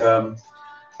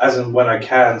as and when I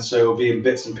can, so it'll be in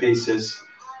bits and pieces.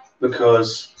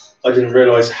 because I didn't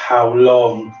realise how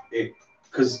long it.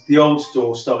 Because the old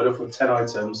store started off with 10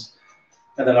 items,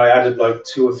 and then I added like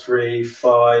 2 or 3,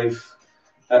 5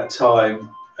 at a time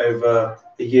over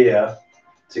a year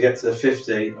to get to the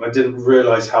 50. And I didn't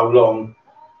realise how long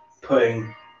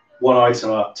putting one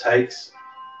item up takes.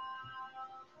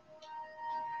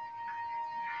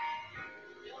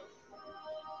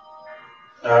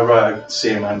 Right, I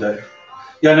see, Amanda.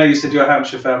 Yeah, I know you said you're a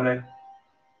Hampshire family.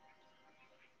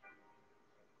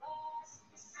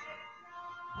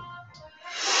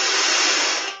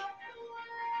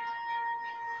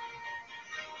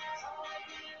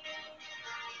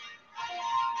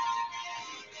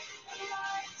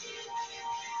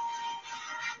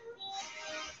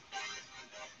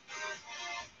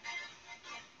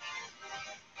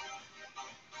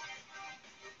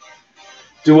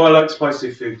 Do I like spicy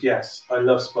food? Yes, I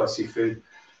love spicy food.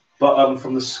 But I'm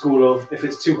from the school of, if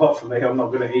it's too hot for me, I'm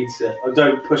not going to eat it. I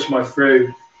don't push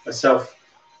myself.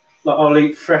 Like, I'll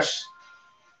eat fresh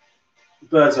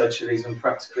bird's eye chilies and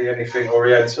practically anything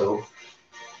oriental.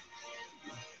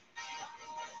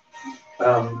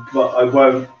 But I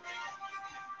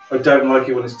don't like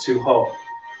it when it's too hot.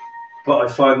 But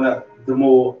I find that the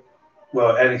more,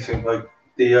 well, anything like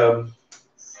the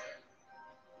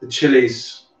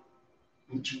chilies,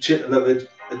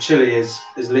 the chili is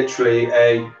literally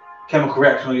a chemical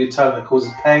reaction on your tongue that causes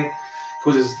pain,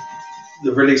 causes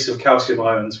the release of calcium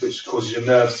ions, which causes your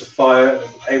nerves to fire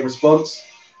and pain response.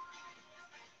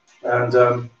 And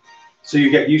so you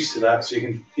get used to that, so you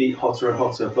can eat hotter and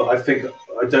hotter. But I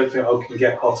don't think I can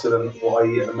get hotter than what I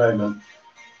eat at the moment.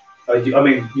 I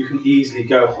mean, you can easily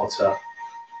go hotter,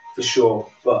 for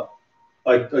sure, but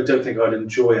I don't think I'd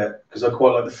enjoy it because I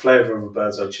quite like the flavour of a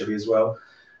bird's eye chili as well.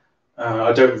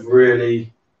 I don't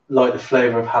really like the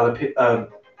flavour of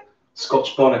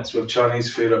Scotch bonnets with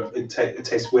Chinese food. It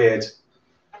tastes weird.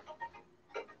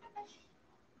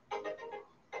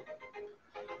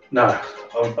 No,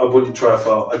 I wouldn't try a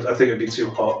fart. I think it'd be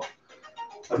too hot.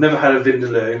 I've never had a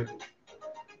vindaloo.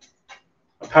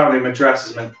 Apparently Madras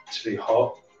is meant to be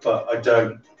hot, but I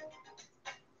don't.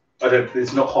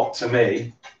 It's not hot to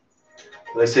me.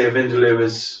 They say a vindaloo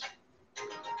is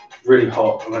really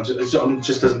hot, and it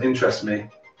just doesn't interest me.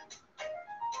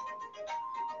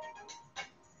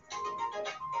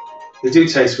 They do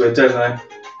taste weird, don't they?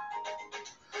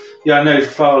 Yeah, I know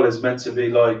fowl is meant to be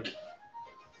like.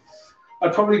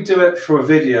 I'd probably do it for a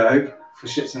video for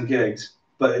shits and gigs,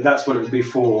 but that's what it would be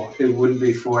for. It wouldn't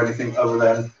be for anything other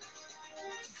than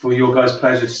for your guys'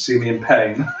 pleasure to see me in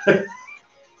pain.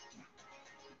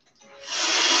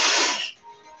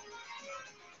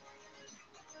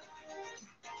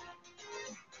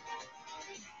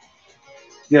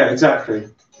 Yeah, exactly.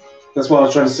 That's what I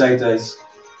was trying to say, Days.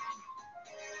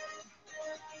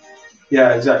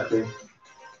 Yeah, exactly.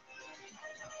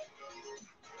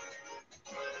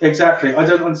 Exactly. I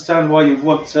don't understand why you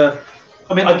want to.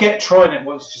 I mean, I get trying it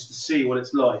once just to see what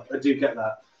it's like. I do get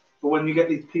that. But when you get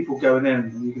these people going in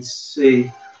and you can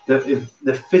see that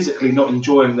they're physically not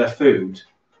enjoying their food,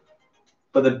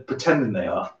 but they're pretending they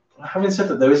are. Having said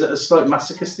that, there is a slight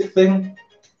masochistic thing.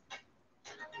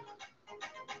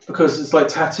 Because it's like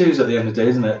tattoos at the end of the day,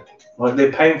 isn't it? Like,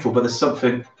 they're painful, but there's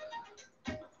something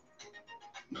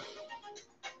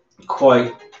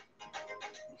quite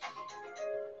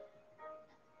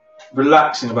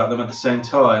relaxing about them at the same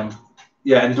time.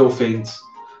 Yeah, endorphins.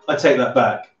 I take that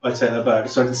back.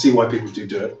 So I can see why people do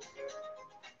it.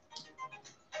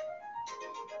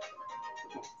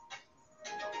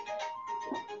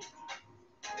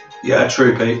 Yeah,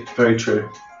 true, Pete. Very true.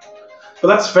 But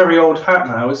that's very old hat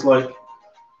now. It's like,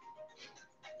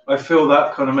 I feel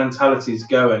that kind of mentality is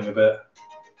going a bit.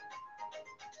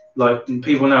 Like,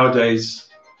 people nowadays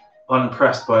aren't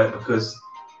impressed by it because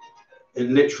it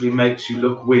literally makes you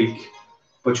look weak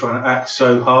by trying to act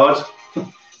so hard.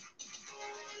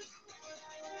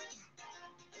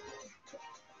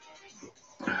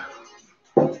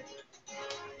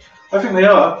 I think they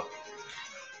are.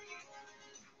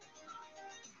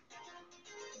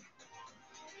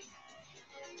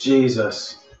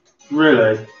 Jesus.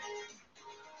 Really?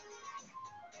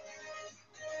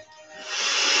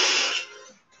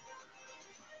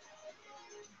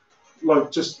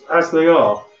 Like, just as they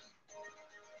are.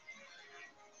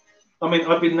 I mean,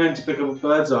 I've been known to pick up a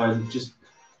bird's eye and just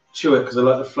chew it because I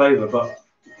like the flavour, but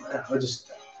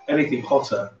anything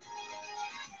hotter.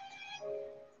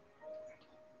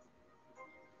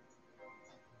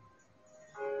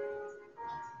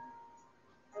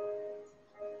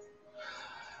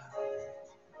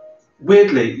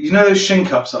 Weirdly, you know those shin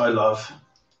cups that I love?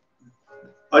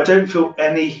 I don't feel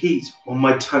any heat on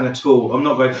my tongue at all. I'm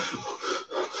not going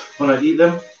when I eat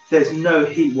them. there's no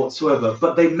heat whatsoever,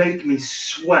 but they make me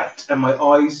sweat and my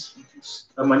eyes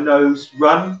and my nose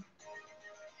run.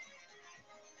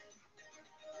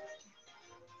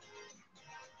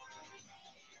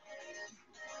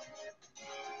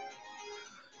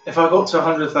 If I got to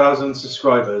 100,000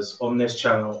 subscribers on this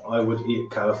channel, I would eat a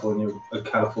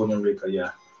California Reaper.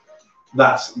 Yeah,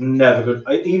 that's never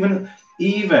good.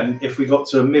 Even if we got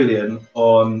to 1 million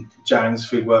on Ziangs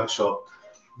Food Workshop,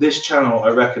 this channel, I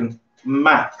reckon,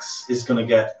 max is going to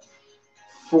get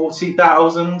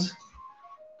 40,000,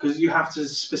 because you have to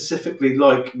specifically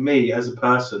like me as a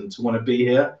person to want to be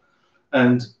here,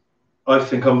 and I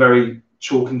think I'm very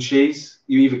chalk and cheese.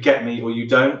 You either get me or you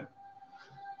don't.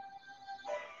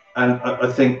 And I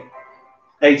think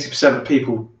 80% of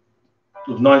people,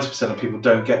 or 90% of people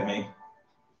don't get me.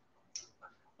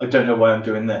 I don't know why I'm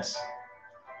doing this.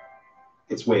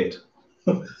 It's weird.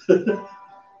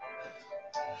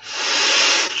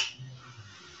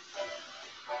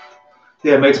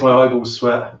 Yeah, it makes my eyeballs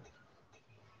sweat.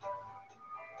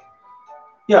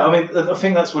 Yeah, I mean, I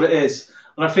think that's what it is.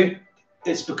 And I think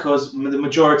it's because the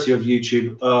majority of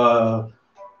YouTube are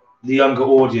the younger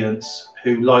audience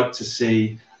who like to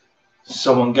see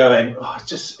someone going, oh, it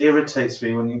just irritates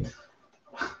me when you,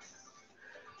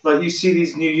 like, you see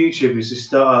these new YouTubers who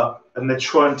start up and they're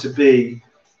trying to be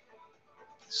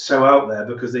so out there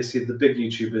because they see the big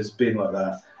YouTubers being like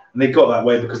that. And they got that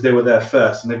way because they were there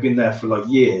first, and they've been there for like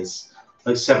years,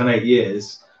 like 7, 8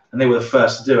 years, and they were the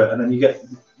first to do it. And then you get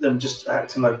them just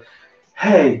acting like,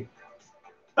 hey,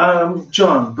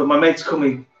 John, but my mates call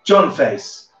me John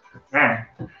Face.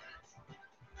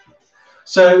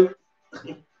 So,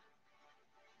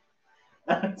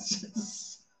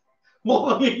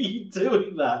 why are you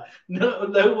doing that?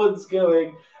 No one's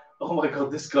going, oh my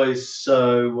God, this guy is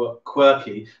so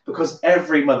quirky, because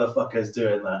every motherfucker is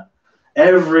doing that.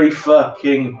 Every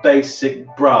fucking basic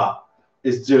brat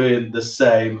is doing the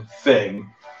same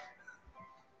thing.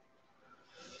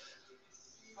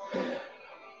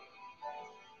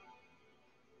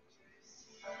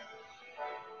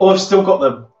 Oh, I've still got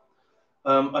them.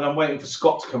 And I'm waiting for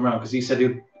Scott to come round, because he said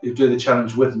he'd do the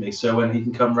challenge with me. So when he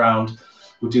can come round,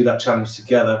 we'll do that challenge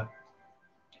together.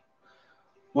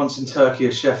 Once in Turkey,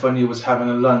 a chef I knew was having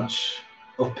a lunch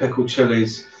of pickled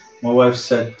chilies. My wife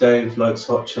said Dave likes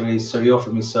hot chilies, so he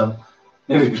offered me some.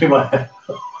 Nearly blew my head.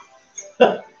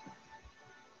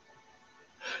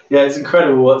 Yeah, it's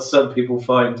incredible what some people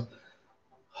find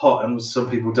hot and some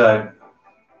people don't.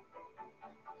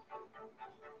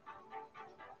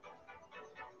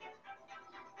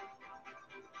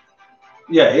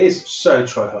 Yeah, it is so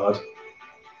try hard.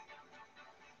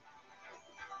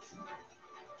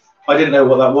 I didn't know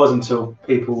what that was until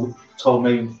people told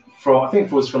me from, I think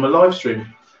it was from a live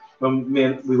stream when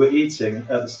we were eating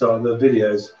at the start of the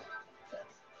videos.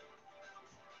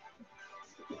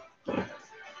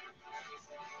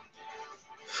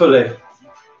 Fully,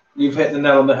 you've hit the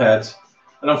nail on the head.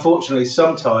 And unfortunately,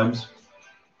 sometimes,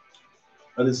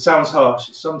 and it sounds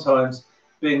harsh, sometimes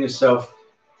being yourself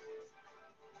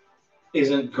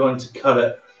isn't going to cut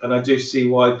it. And I do see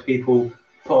why people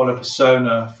put on a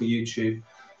persona for YouTube.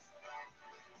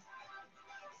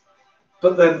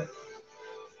 But then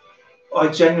I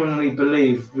genuinely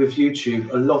believe with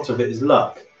YouTube, a lot of it is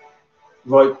luck.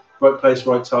 Right place,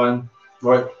 right time,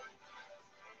 right.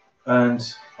 And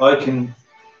I think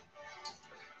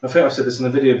I've said this in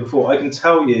the video before, I can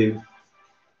tell you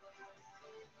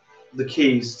the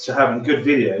keys to having good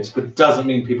videos, but it doesn't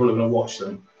mean people are going to watch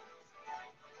them.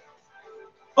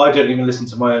 I don't even listen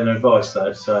to my own advice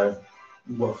though, so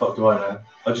what the fuck do I know?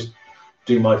 I just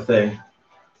do my thing.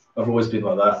 I've always been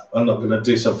like that. I'm not going to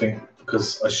do something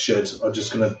because I should. I'm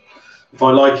just going to, if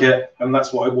I like it and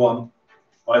that's what I want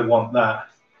that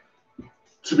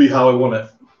to be how I want it.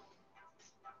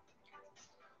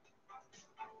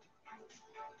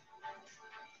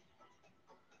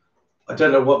 I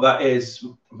don't know what that is,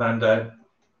 Mando.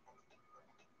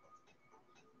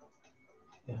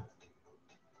 Yeah.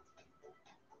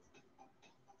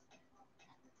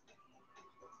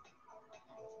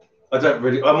 I don't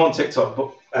really. I'm on TikTok,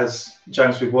 but as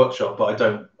Ziangs Food Workshop, but I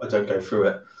don't go through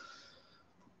it.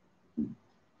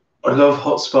 I love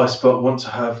hot spice, but want to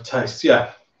have taste.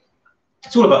 Yeah,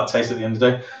 it's all about taste at the end of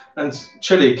the day, and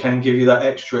chili can give you that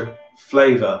extra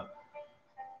flavour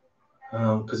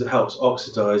because it helps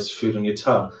oxidize food on your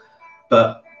tongue.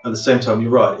 But at the same time, you're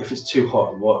right. If it's too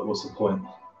hot, what's the point?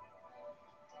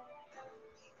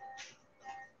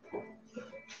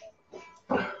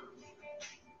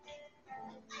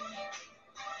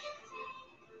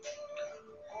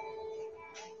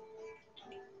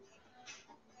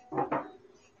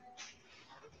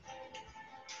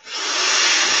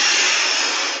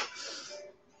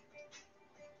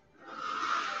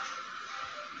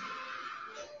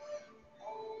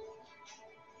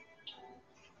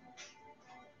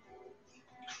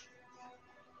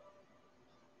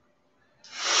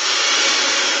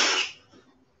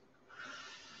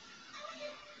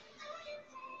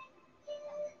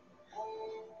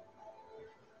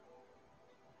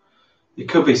 It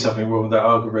could be something wrong with that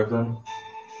algorithm.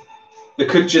 It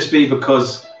could just be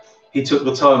because he took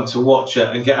the time to watch it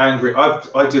and get angry.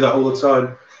 I do that all the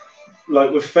time.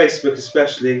 Like with Facebook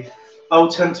especially, I'll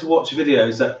tend to watch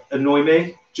videos that annoy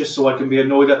me just so I can be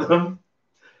annoyed at them.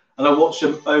 And I watch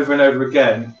them over and over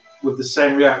again with the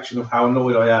same reaction of how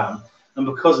annoyed I am. And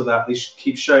because of that, they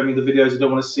keep showing me the videos I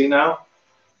don't want to see now.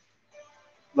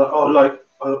 Like, oh, like,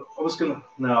 I was going to,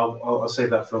 no, I'll save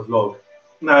that for a vlog.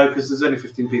 No, because there's only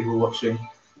 15 people watching.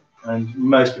 And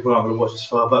most people aren't going to watch this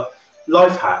far. But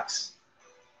life hacks.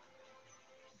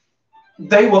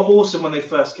 They were awesome when they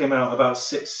first came out about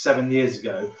 6-7 years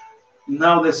ago.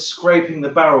 Now they're scraping the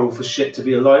barrel for shit to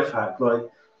be a life hack. Like,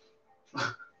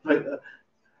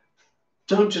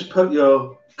 don't just put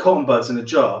your cotton buds in a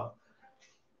jar.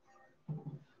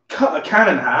 Cut a can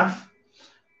in half.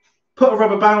 Put a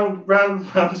rubber band round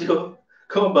your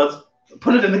cotton buds.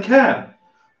 Put it in the can.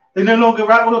 They no longer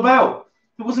rattle about.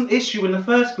 It wasn't an issue in the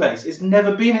first place. It's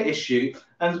never been an issue.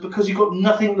 And because you've got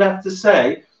nothing left to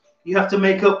say, you have to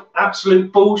make up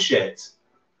absolute bullshit.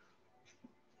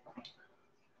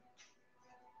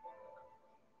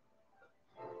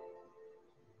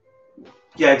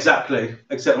 Yeah, exactly.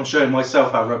 Except I'm showing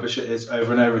myself how rubbish it is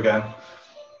over and over again.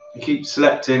 I keep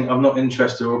selecting, I'm not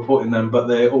interested in reporting them, but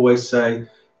they always say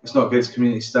it's not against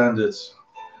community standards.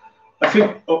 I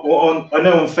think I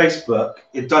know on Facebook,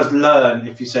 it does learn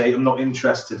if you say I'm not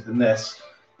interested in this,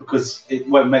 because it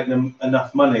won't make them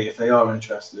enough money if they are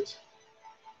interested.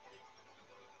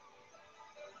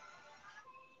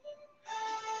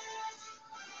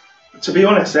 To be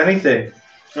honest, anything.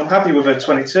 I'm happy with a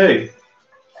 22.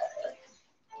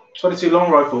 22 long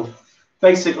rifle.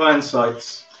 Basic iron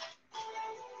sights.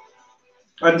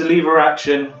 Under lever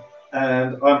action,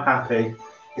 and I'm happy.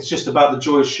 It's just about the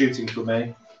joy of shooting for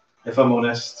me, if I'm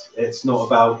honest. It's not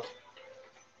about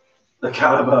the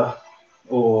caliber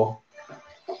or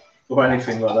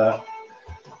anything like that.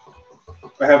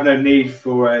 I have no need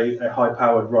for a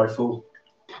high-powered rifle.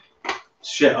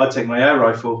 Shit, I'd take my air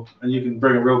rifle, and you can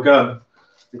bring a real gun.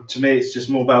 To me, it's just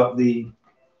more about the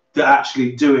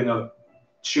actually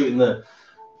shooting the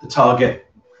target,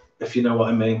 if you know what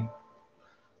I mean.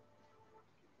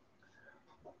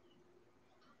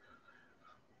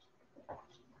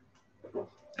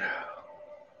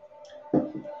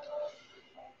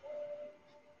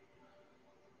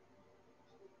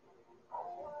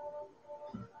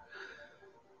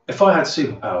 If I had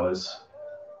superpowers,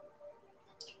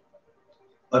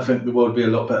 I think the world would be a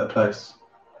lot better place.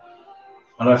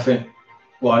 And I think,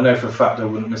 well, I know for a fact I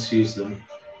wouldn't misuse them,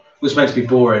 which makes me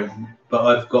boring, but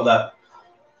I've got that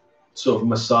sort of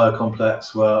messiah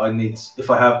complex where I need, if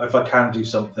I can do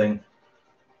something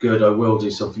good, I will do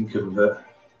something good with it.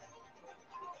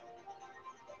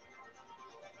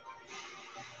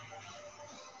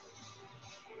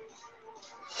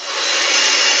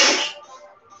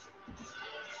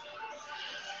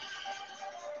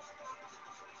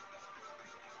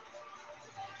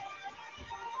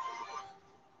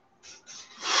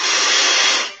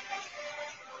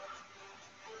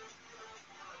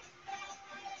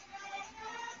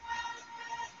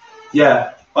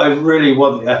 Yeah, I really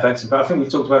want the FX, but I think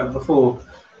we've talked about it before.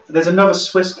 There's another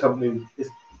Swiss company.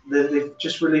 They've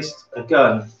just released a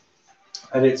gun,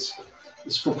 and it's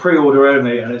for pre-order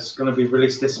only, and it's going to be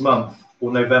released this month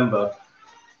or November.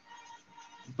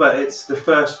 But it's the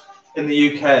first in the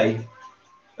UK.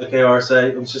 Okay,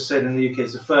 RSA. I'm just saying in the UK,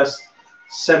 it's the first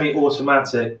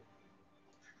semi-automatic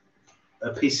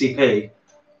PCP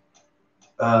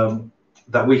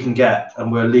that we can get, and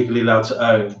we're legally allowed to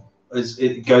own.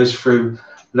 It goes through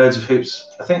loads of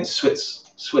hoops. I think it's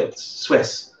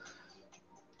Swiss,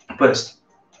 but it's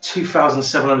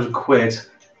 2,700 quid.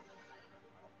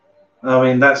 I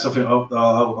mean, that's something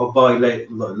I'll buy a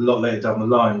lot later down the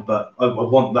line, but I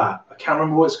want that. I can't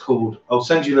remember what it's called. I'll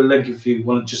send you the link if you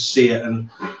want to just see it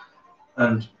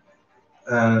and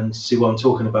see what I'm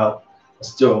talking about.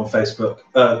 Let's do it on Facebook,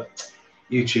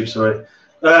 YouTube. Sorry,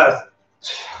 the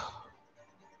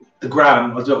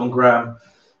Gram. I'll do it on Gram,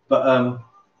 but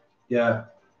yeah.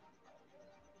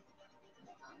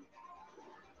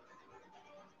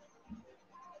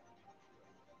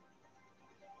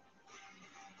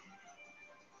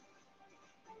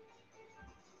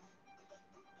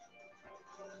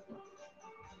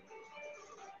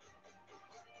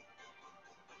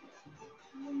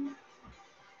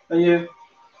 Are you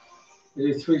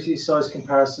do 3D size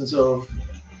comparisons of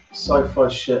sci-fi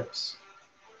ships?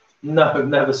 No, I've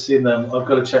never seen them. I've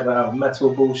got to check that out.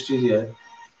 Metal Ball Studio.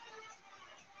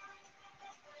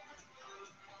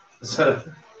 So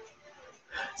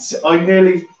I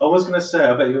was going to say,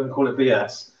 I bet you're going to call it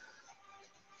BS.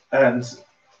 And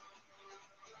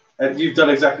And you've done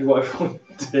exactly what I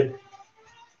wanted to do.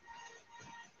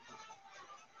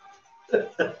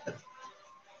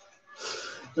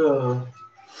 Oh.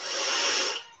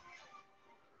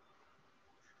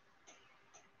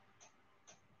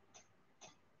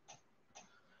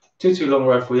 2.2 long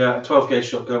rifle, yeah. 12 gauge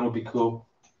shotgun would be cool.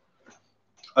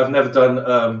 I've never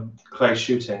done clay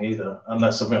shooting either, and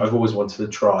that's something I've always wanted to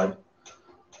try.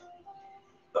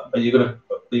 Are you gonna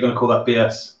call that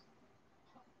BS?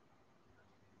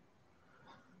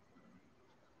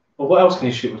 Well, what else can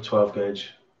you shoot with 12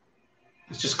 gauge?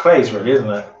 It's just clays, really, isn't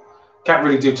it? Can't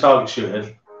really do target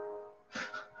shooting.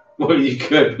 Well, you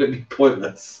could, but it'd be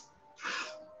pointless.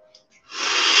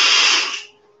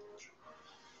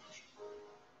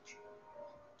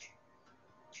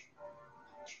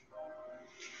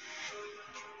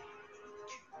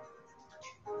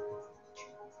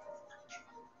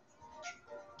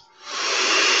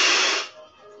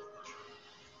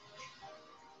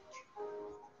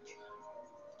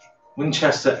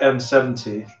 Winchester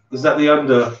M70. Is that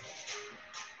the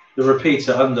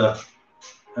repeater under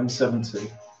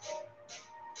M70?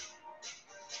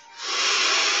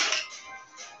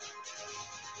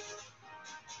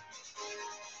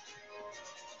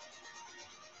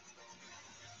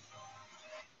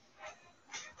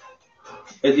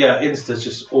 Yeah, Insta's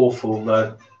just awful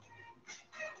though.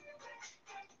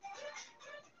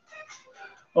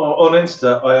 Oh, on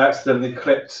Insta, I accidentally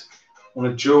clicked on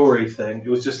a jewelry thing. It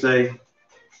was just it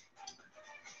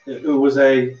was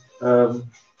like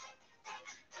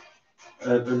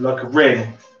a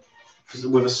ring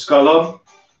with a skull on.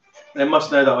 They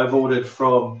must know that I've ordered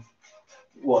from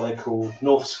what they call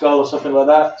North Skull or something like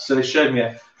that. So they showed me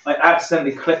it. I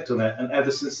accidentally clicked on it, and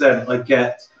ever since then, I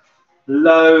get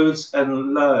loads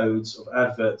and loads of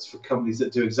adverts for companies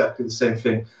that do exactly the same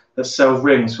thing, that sell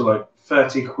rings for like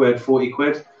 30 quid, 40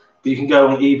 quid. But you can go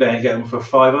on eBay and get them for a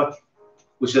 £5,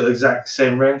 which are the exact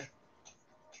same ring.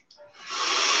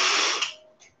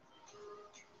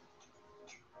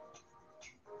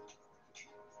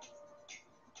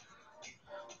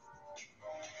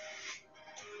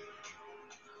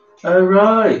 Oh,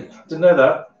 right. Didn't know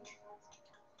that.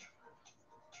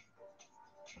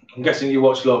 I'm guessing you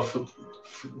watch a lot of...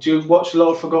 Do you watch a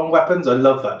lot of Forgotten Weapons? I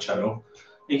love that channel.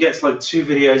 He gets like 2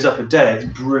 videos up a day. It's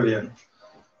brilliant.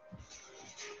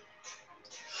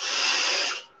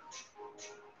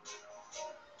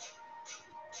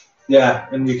 Yeah,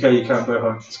 in the UK you can't bow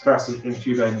hunt. It's classed as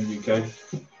inhumane in the UK.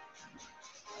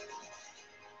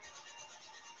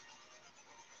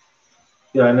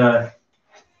 Yeah, I know.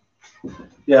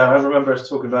 Yeah, I remember us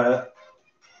talking about it.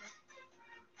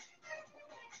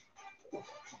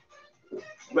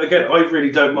 But again, I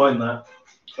really don't mind that.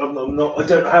 I'm not. I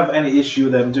don't have any issue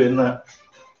with them doing that.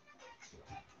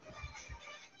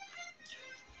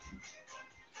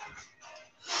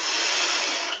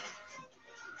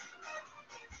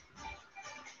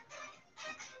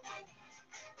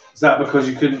 Is that because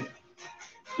you couldn't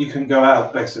go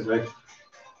out basically?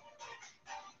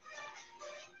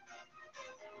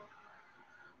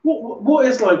 What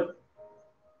is like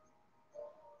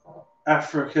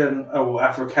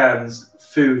Afrikaans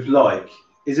food like?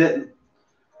 Is it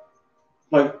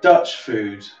like Dutch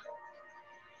food,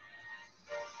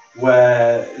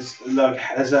 where it's like,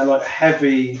 is there like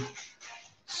heavy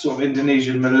sort of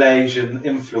Indonesian, Malaysian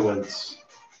influence?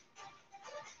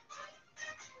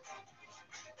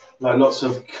 Like lots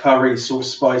of curry sort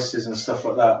of spices and stuff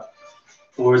like that?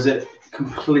 Or is it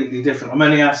completely different? I'm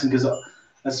only asking because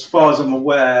as far as I'm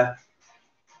aware,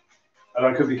 and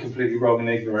I could be completely wrong and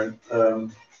ignorant,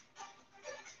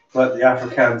 but the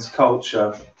Afrikaans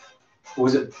culture, or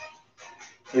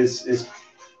is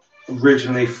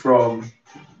originally from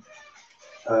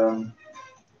the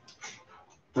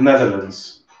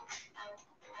Netherlands.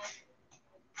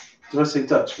 Did I say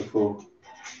Dutch before?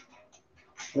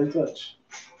 Are they Dutch?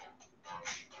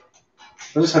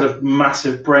 I just had a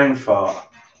massive brain fart.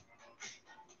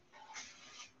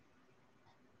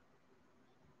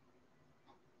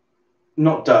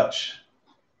 Not Dutch.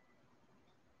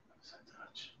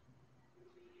 Dutch.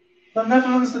 The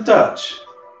Netherlands, the Dutch.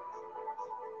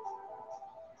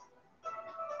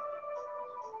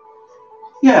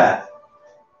 Yeah.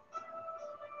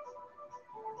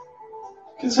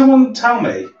 Can someone tell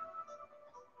me?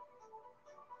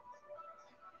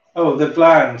 Oh, they're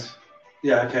bland.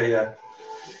 Yeah, okay, yeah.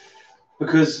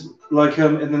 Because like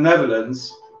in the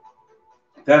Netherlands,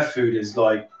 their food is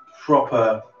like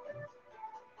proper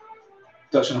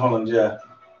Dutch and Holland, yeah.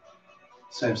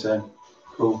 Same.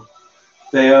 Cool.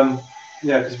 They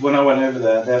yeah, because when I went over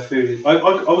there, their food is, I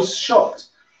was shocked.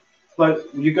 Like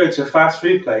you go to a fast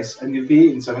food place and you'd be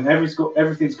eating something,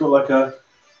 everything's got like a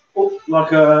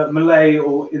like a Malay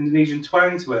or Indonesian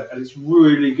twang to it, and it's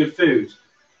really good food.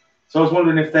 So I was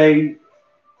wondering if they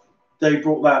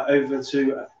brought that over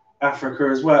to Africa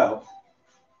as well.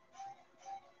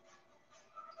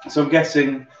 So I'm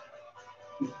guessing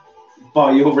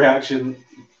by your reaction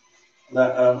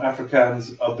that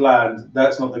Afrikaans are bland.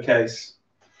 That's not the case.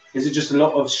 Is it just a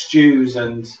lot of stews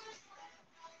and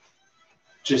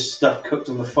just stuff cooked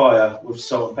on the fire with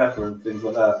salt and pepper and things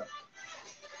like that?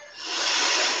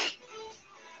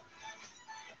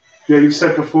 Yeah, you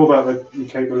said before about the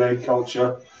Cape Malay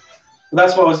culture.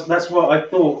 But that's what I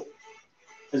thought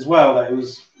as well, that it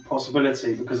was a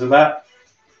possibility because of that.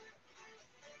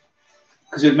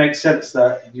 Because it makes sense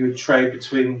that you would trade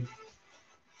between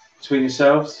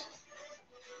yourselves.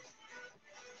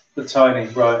 The tiny,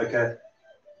 right? Okay.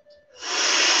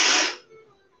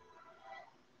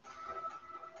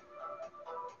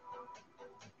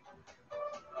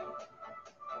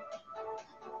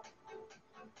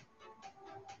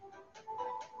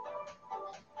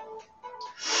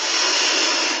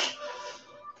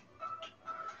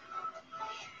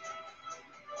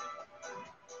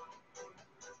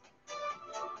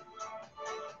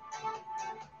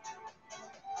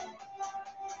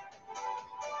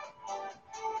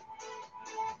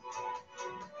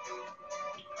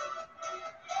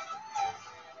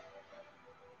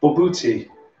 Bobuti.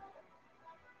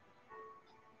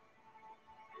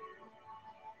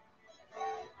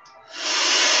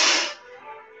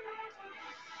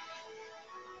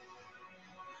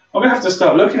 I'm gonna have to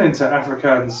start looking into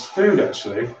Afrikaans food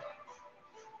actually.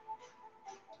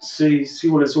 See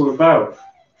what it's all about.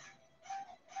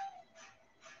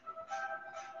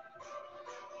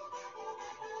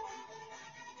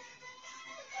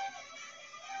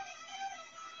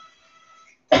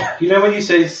 You know when you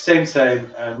say same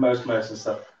and most and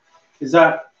stuff, is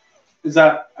that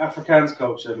Afrikaans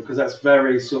culture? Because that's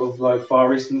very sort of like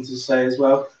Far Eastern to say as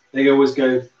well. They always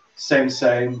go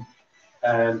same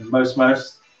and most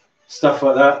stuff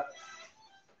like that.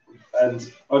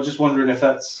 And I was just wondering if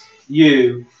that's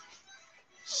you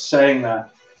saying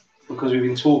that because we've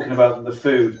been talking about the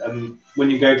food, and when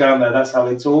you go down there, that's how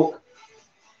they talk.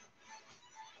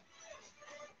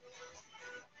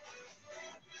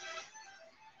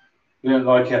 We don't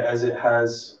like it as it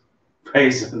has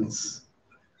raisins.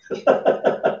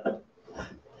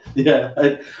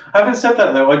 Yeah, having said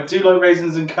that though, I do like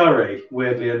raisins and curry.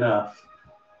 Weirdly enough.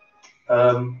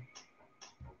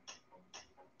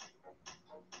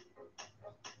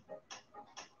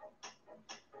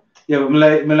 Yeah, but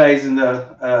Malays and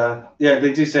yeah,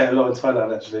 they do say it a lot in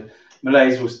Thailand actually.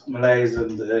 Malays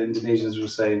and Indonesians will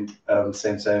say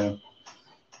same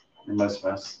in most of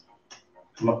us.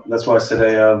 That's why I said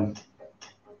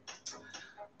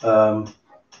a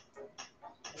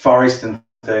Far Eastern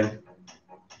thing.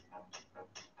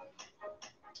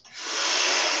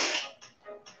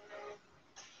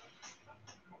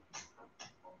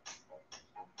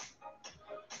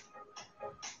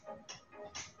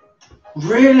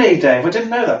 Really, Dave? I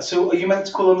didn't know that. So are you meant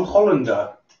to call them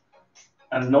Hollander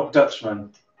and not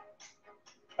Dutchman?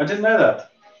 I didn't know that.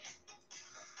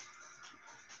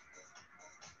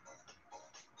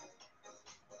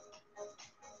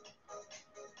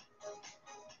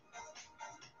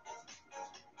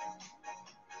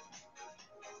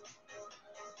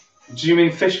 Do you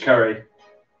mean fish curry?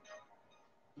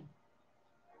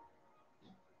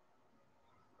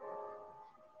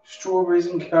 Strawberries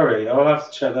and curry. I'll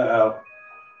have to check that out.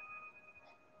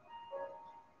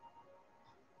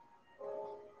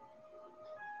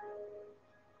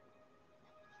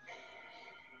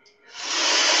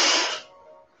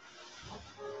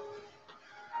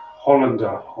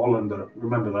 Hollander.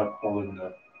 Remember that,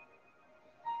 Hollander.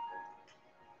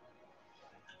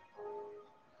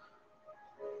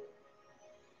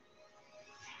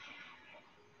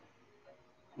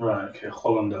 Right, okay,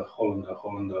 Hollander.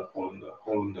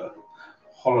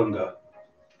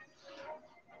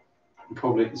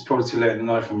 It's probably too late in the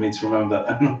night for me to remember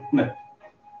that.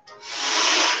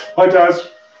 Hi, Daz.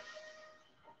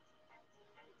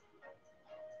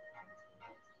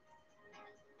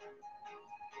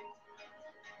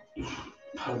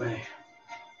 Pardon me.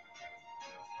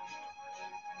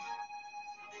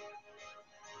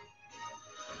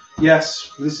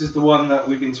 Yes, this is the one that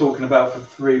we've been talking about for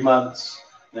 3 months,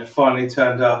 and it finally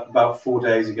turned up about 4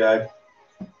 days ago.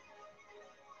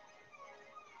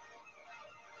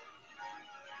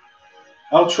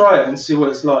 I'll try it and see what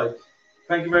it's like.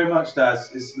 Thank you very much, Daz.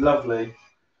 It's lovely.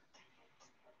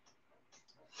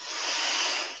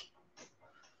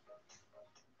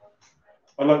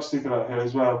 I like sleeping out here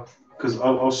as well because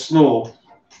I'll snore.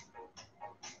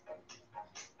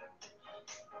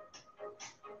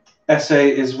 SA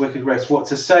is wicked race. What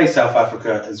to say? South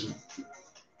Africa is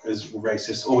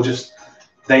racist, or just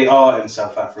they are in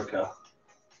South Africa?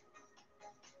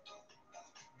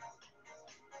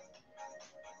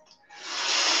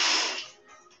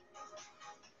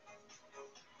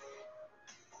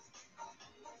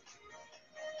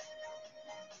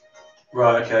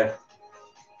 Right. Okay.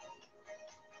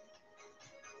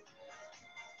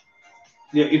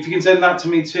 Yeah, if you can send that to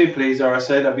me too, please,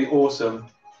 RSA, that'd be awesome.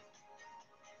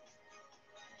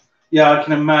 Yeah, I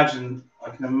can imagine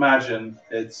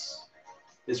it's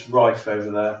rife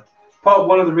over there.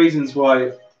 One of the reasons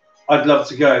why I'd love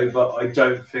to go, but I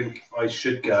don't think I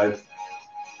should go.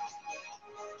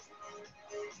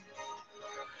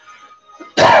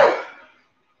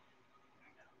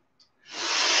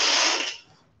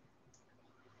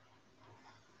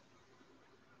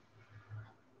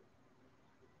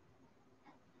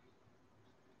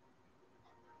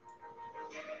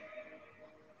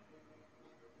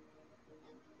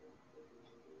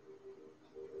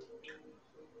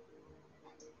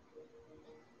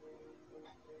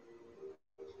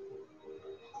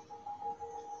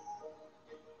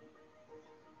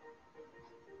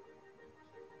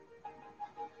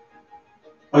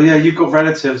 Oh yeah, you've got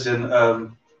relatives in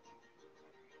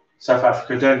South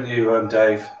Africa, don't you,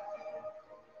 Dave?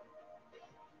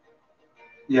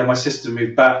 Yeah, my sister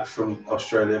moved back from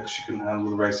Australia because she couldn't handle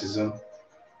the racism.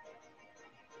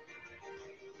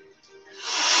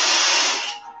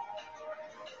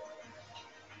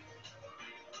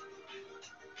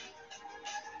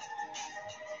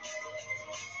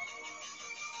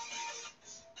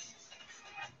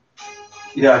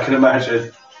 Yeah, I can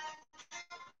imagine.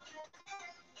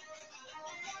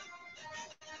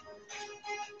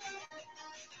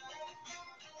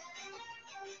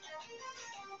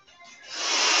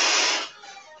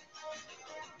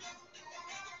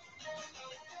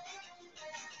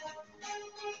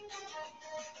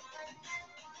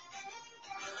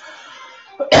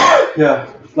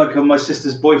 Yeah, like my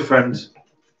sister's boyfriend.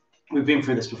 We've been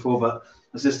through this before, but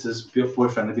my sister's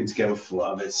boyfriend have been together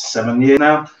for it's 7 years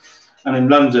now, and in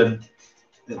London,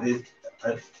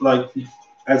 like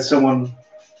as someone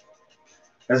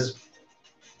as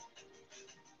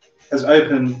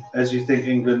open as you think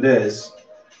England is,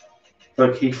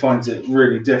 like he finds it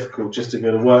really difficult just to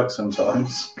go to work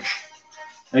sometimes.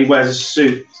 And he wears a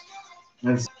suit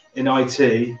and in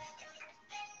IT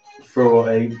for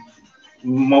a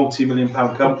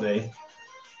multi-million-pound company.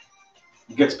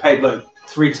 He gets paid like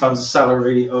 3 times the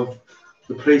salary of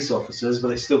the police officers, but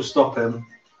they still stop him.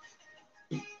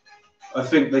 I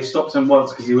think they stopped him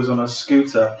once because he was on a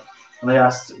scooter, and they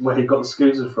asked where he got the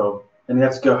scooter from, and he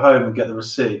had to go home and get the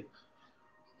receipt.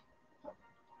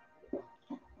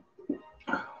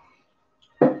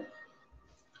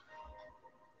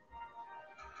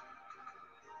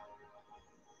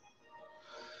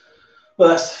 Well,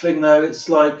 that's the thing, though. It's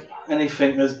like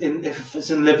anything. If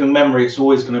it's in living memory, it's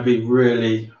always going to be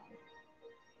really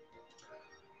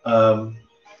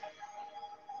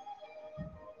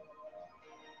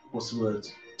what's the word?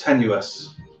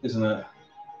 Tenuous, isn't it?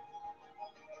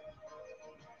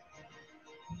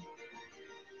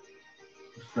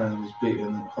 A friend was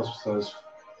beaten, hospitalised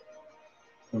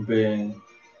from being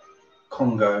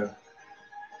Congo.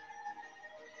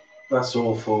 That's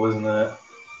awful, isn't it?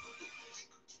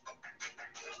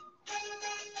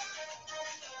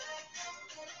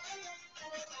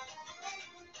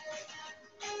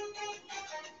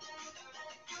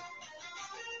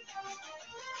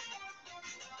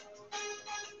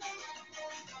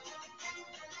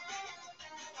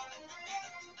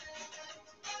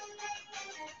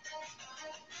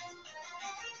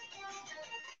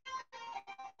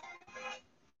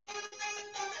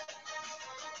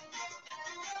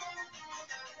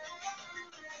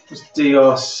 It's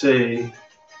DRC.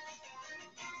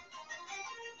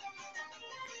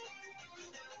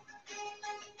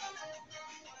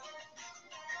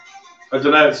 I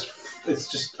don't know. It's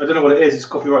just I don't know what it is. It's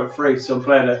copyright free, so I'm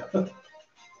playing it.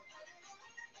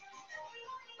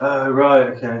 Oh right,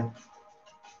 okay.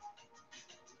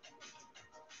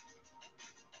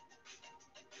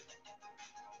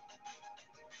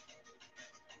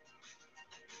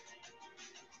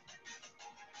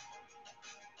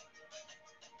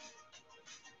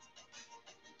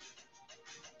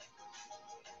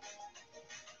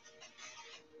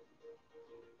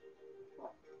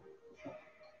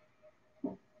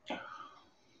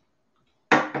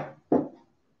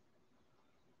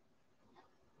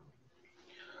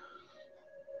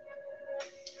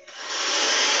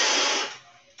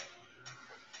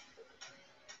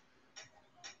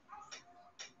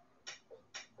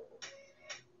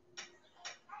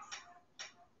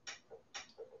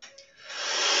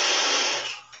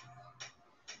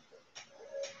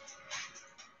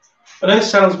 I know it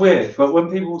sounds weird, but when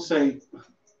people say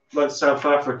like South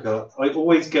Africa, I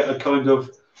always get a kind of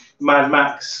Mad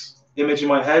Max image in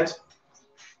my head.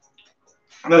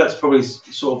 I know that's probably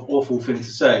sort of awful thing to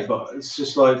say, but it's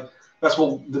just like that's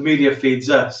what the media feeds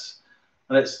us,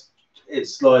 and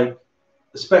it's like,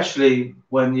 especially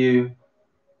when you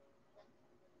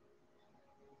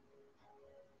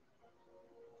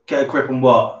get a grip on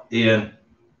what, Ian?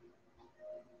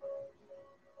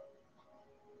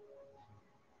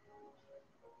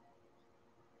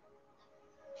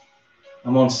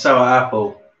 I'm on sour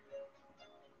apple.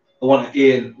 I want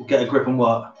Ian to get a grip on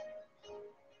what?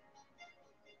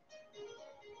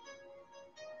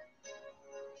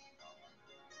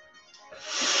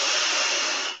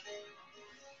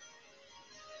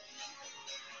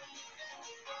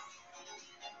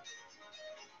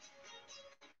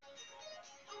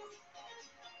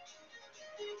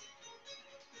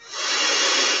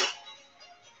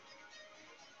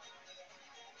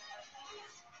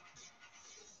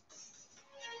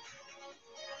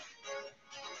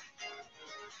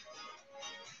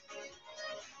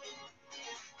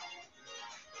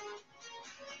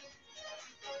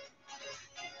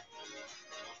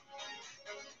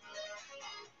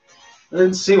 I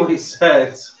didn't see what he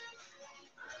said.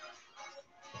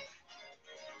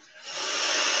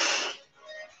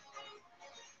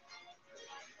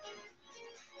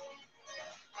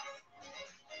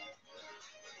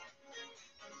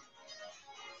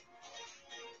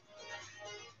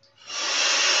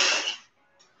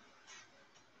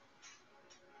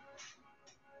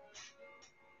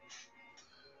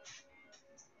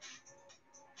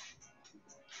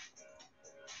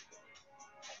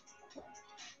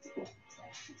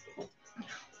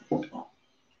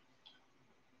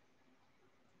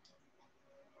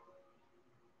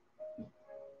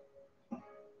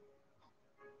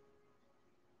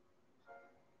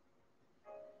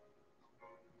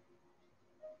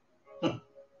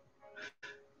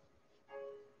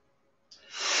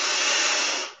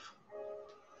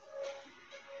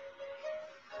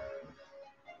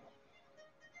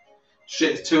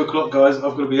 Shit, it's 2 o'clock, guys. I've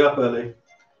got to be up early.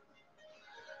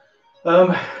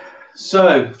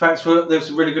 So thanks for there's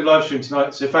a really good live stream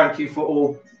tonight. So thank you for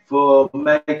all for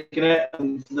making it,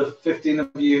 and the 15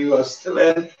 of you who are still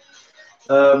in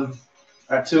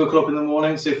at 2 o'clock in the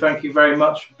morning. So thank you very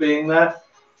much for being there.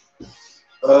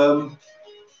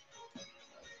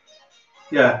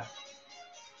 Yeah.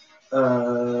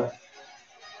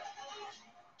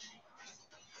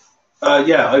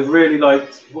 Yeah, I really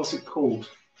liked, what's it called?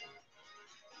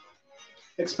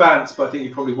 Expanse, but I think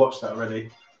you probably watched that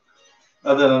already.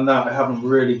 Other than that, I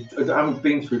haven't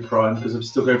been through Prime because I'm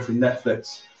still going through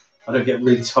Netflix. I don't get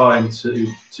really time to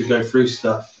go through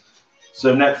stuff.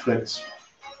 So Netflix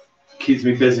keeps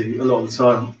me busy a lot of the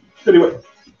time. Anyway,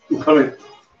 we're coming.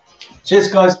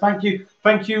 Cheers, guys. Thank you.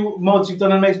 Thank you, mods. You've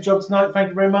done an amazing job tonight. Thank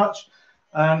you very much.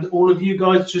 And all of you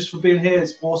guys just for being here.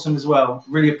 It's awesome as well.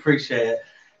 Really appreciate it.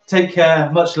 Take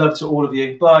care. Much love to all of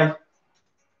you. Bye.